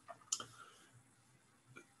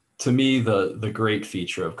 To me, the great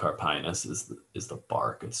feature of Carpinus is the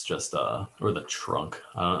bark. It's just or the trunk.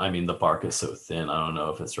 The bark is so thin. I don't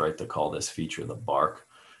know if it's right to call this feature the bark.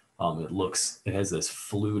 It has this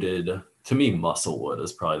fluted. To me, musclewood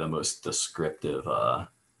is probably the most descriptive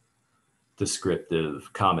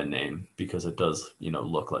common name, because it does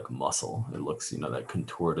look like muscle. It looks that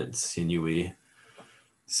contorted, sinewy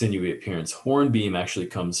appearance. Hornbeam actually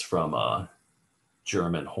comes from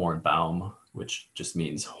German Hornbaum, which just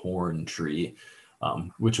means horn tree,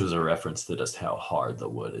 which was a reference to just how hard the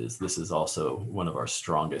wood is. This is also one of our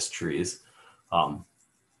strongest trees. I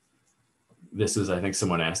think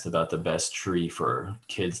someone asked about the best tree for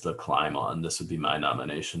kids to climb on. This would be my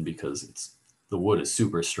nomination because the wood is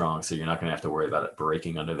super strong, so you're not going to have to worry about it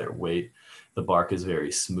breaking under their weight. The bark is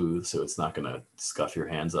very smooth, so it's not going to scuff your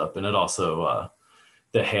hands up. And it also,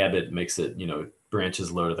 the habit makes it,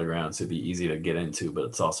 branches low to the ground, so it'd be easy to get into, but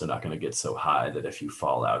it's also not going to get so high that if you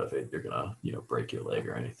fall out of it, you're going to, break your leg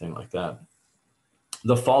or anything like that.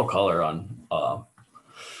 The fall color on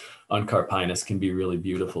Carpinus can be really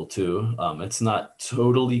beautiful too. It's not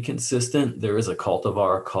totally consistent. There is a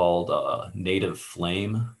cultivar called Native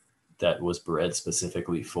Flame that was bred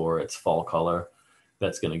specifically for its fall color.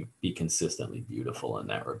 That's going to be consistently beautiful in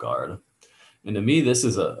that regard. And to me, this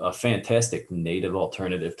is a fantastic native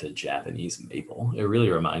alternative to Japanese maple. It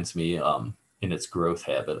really reminds me in its growth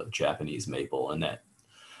habit of Japanese maple, and that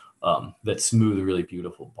smooth, really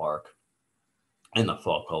beautiful bark and the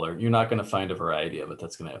fall color. You're not going to find a variety of it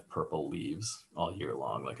that's going to have purple leaves all year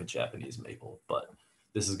long like a Japanese maple, but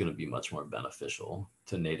this is going to be much more beneficial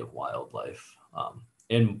to native wildlife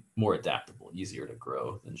and more adaptable, easier to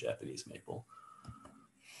grow than Japanese maple.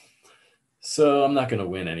 So I'm not going to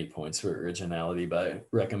win any points for originality by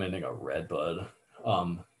recommending a redbud.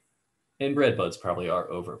 And redbuds probably are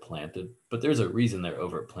overplanted, but there's a reason they're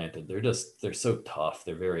overplanted. They're so tough.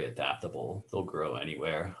 They're very adaptable. They'll grow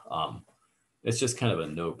anywhere. It's just kind of a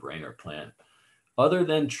no-brainer plant. Other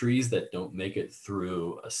than trees that don't make it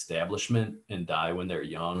through establishment and die when they're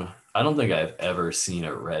young, I don't think I've ever seen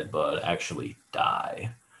a red bud actually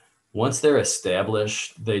die. Once they're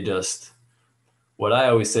established, they just, what I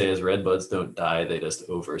always say is red buds don't die, they just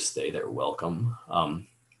overstay their welcome.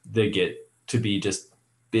 They get to be just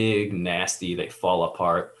big, nasty, they fall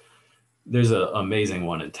apart. There's an amazing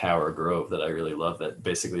one in Tower Grove that I really love that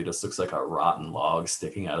basically just looks like a rotten log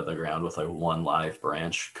sticking out of the ground with like one live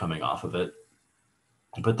branch coming off of it.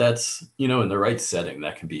 But that's, in the right setting,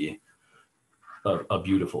 that can be a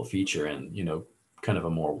beautiful feature and, kind of a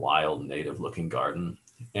more wild native looking garden.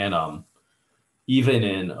 And even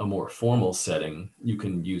in a more formal setting, you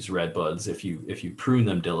can use red buds if you prune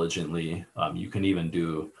them diligently. You can even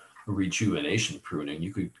do rejuvenation pruning.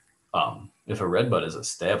 You could, if a red bud is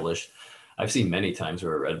established, I've seen many times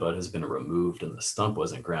where a red bud has been removed and the stump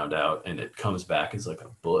wasn't ground out and it comes back as like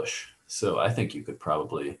a bush. So I think you could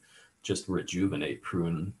probably just rejuvenate,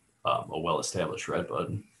 prune a well-established red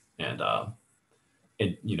bud and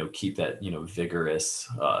keep that vigorous,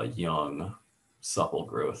 young, supple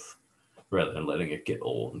growth rather than letting it get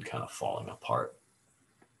old and kind of falling apart.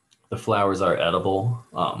 The flowers are edible.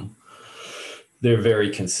 They're very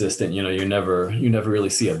consistent. You never really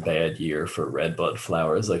see a bad year for red bud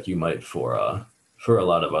flowers like you might for a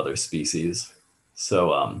lot of other species.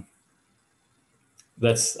 So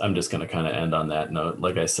that's I'm just gonna kind of end on that note.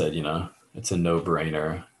 Like I said, it's a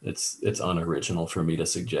no-brainer. It's unoriginal for me to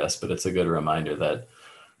suggest, but it's a good reminder that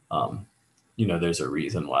there's a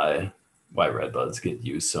reason why red buds get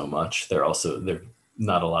used so much. They're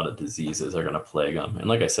not a lot of diseases are going to plague them. And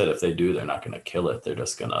like I said, if they do, they're not going to kill it. They're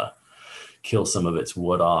just going to kill some of its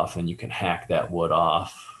wood off, and you can hack that wood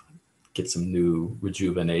off, get some new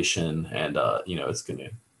rejuvenation, and it's going to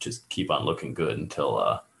just keep on looking good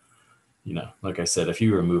until like I said, if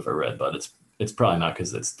you remove a red bud, it's probably not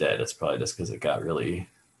because it's dead. It's probably just because it got really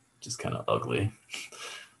just kind of ugly.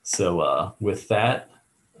 So with that,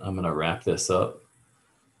 I'm going to wrap this up.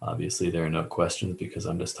 Obviously, there are no questions because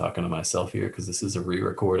I'm just talking to myself here because this is a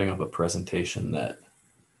re-recording of a presentation that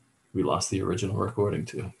we lost the original recording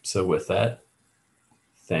to. So with that,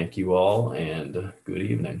 thank you all and good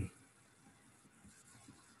evening.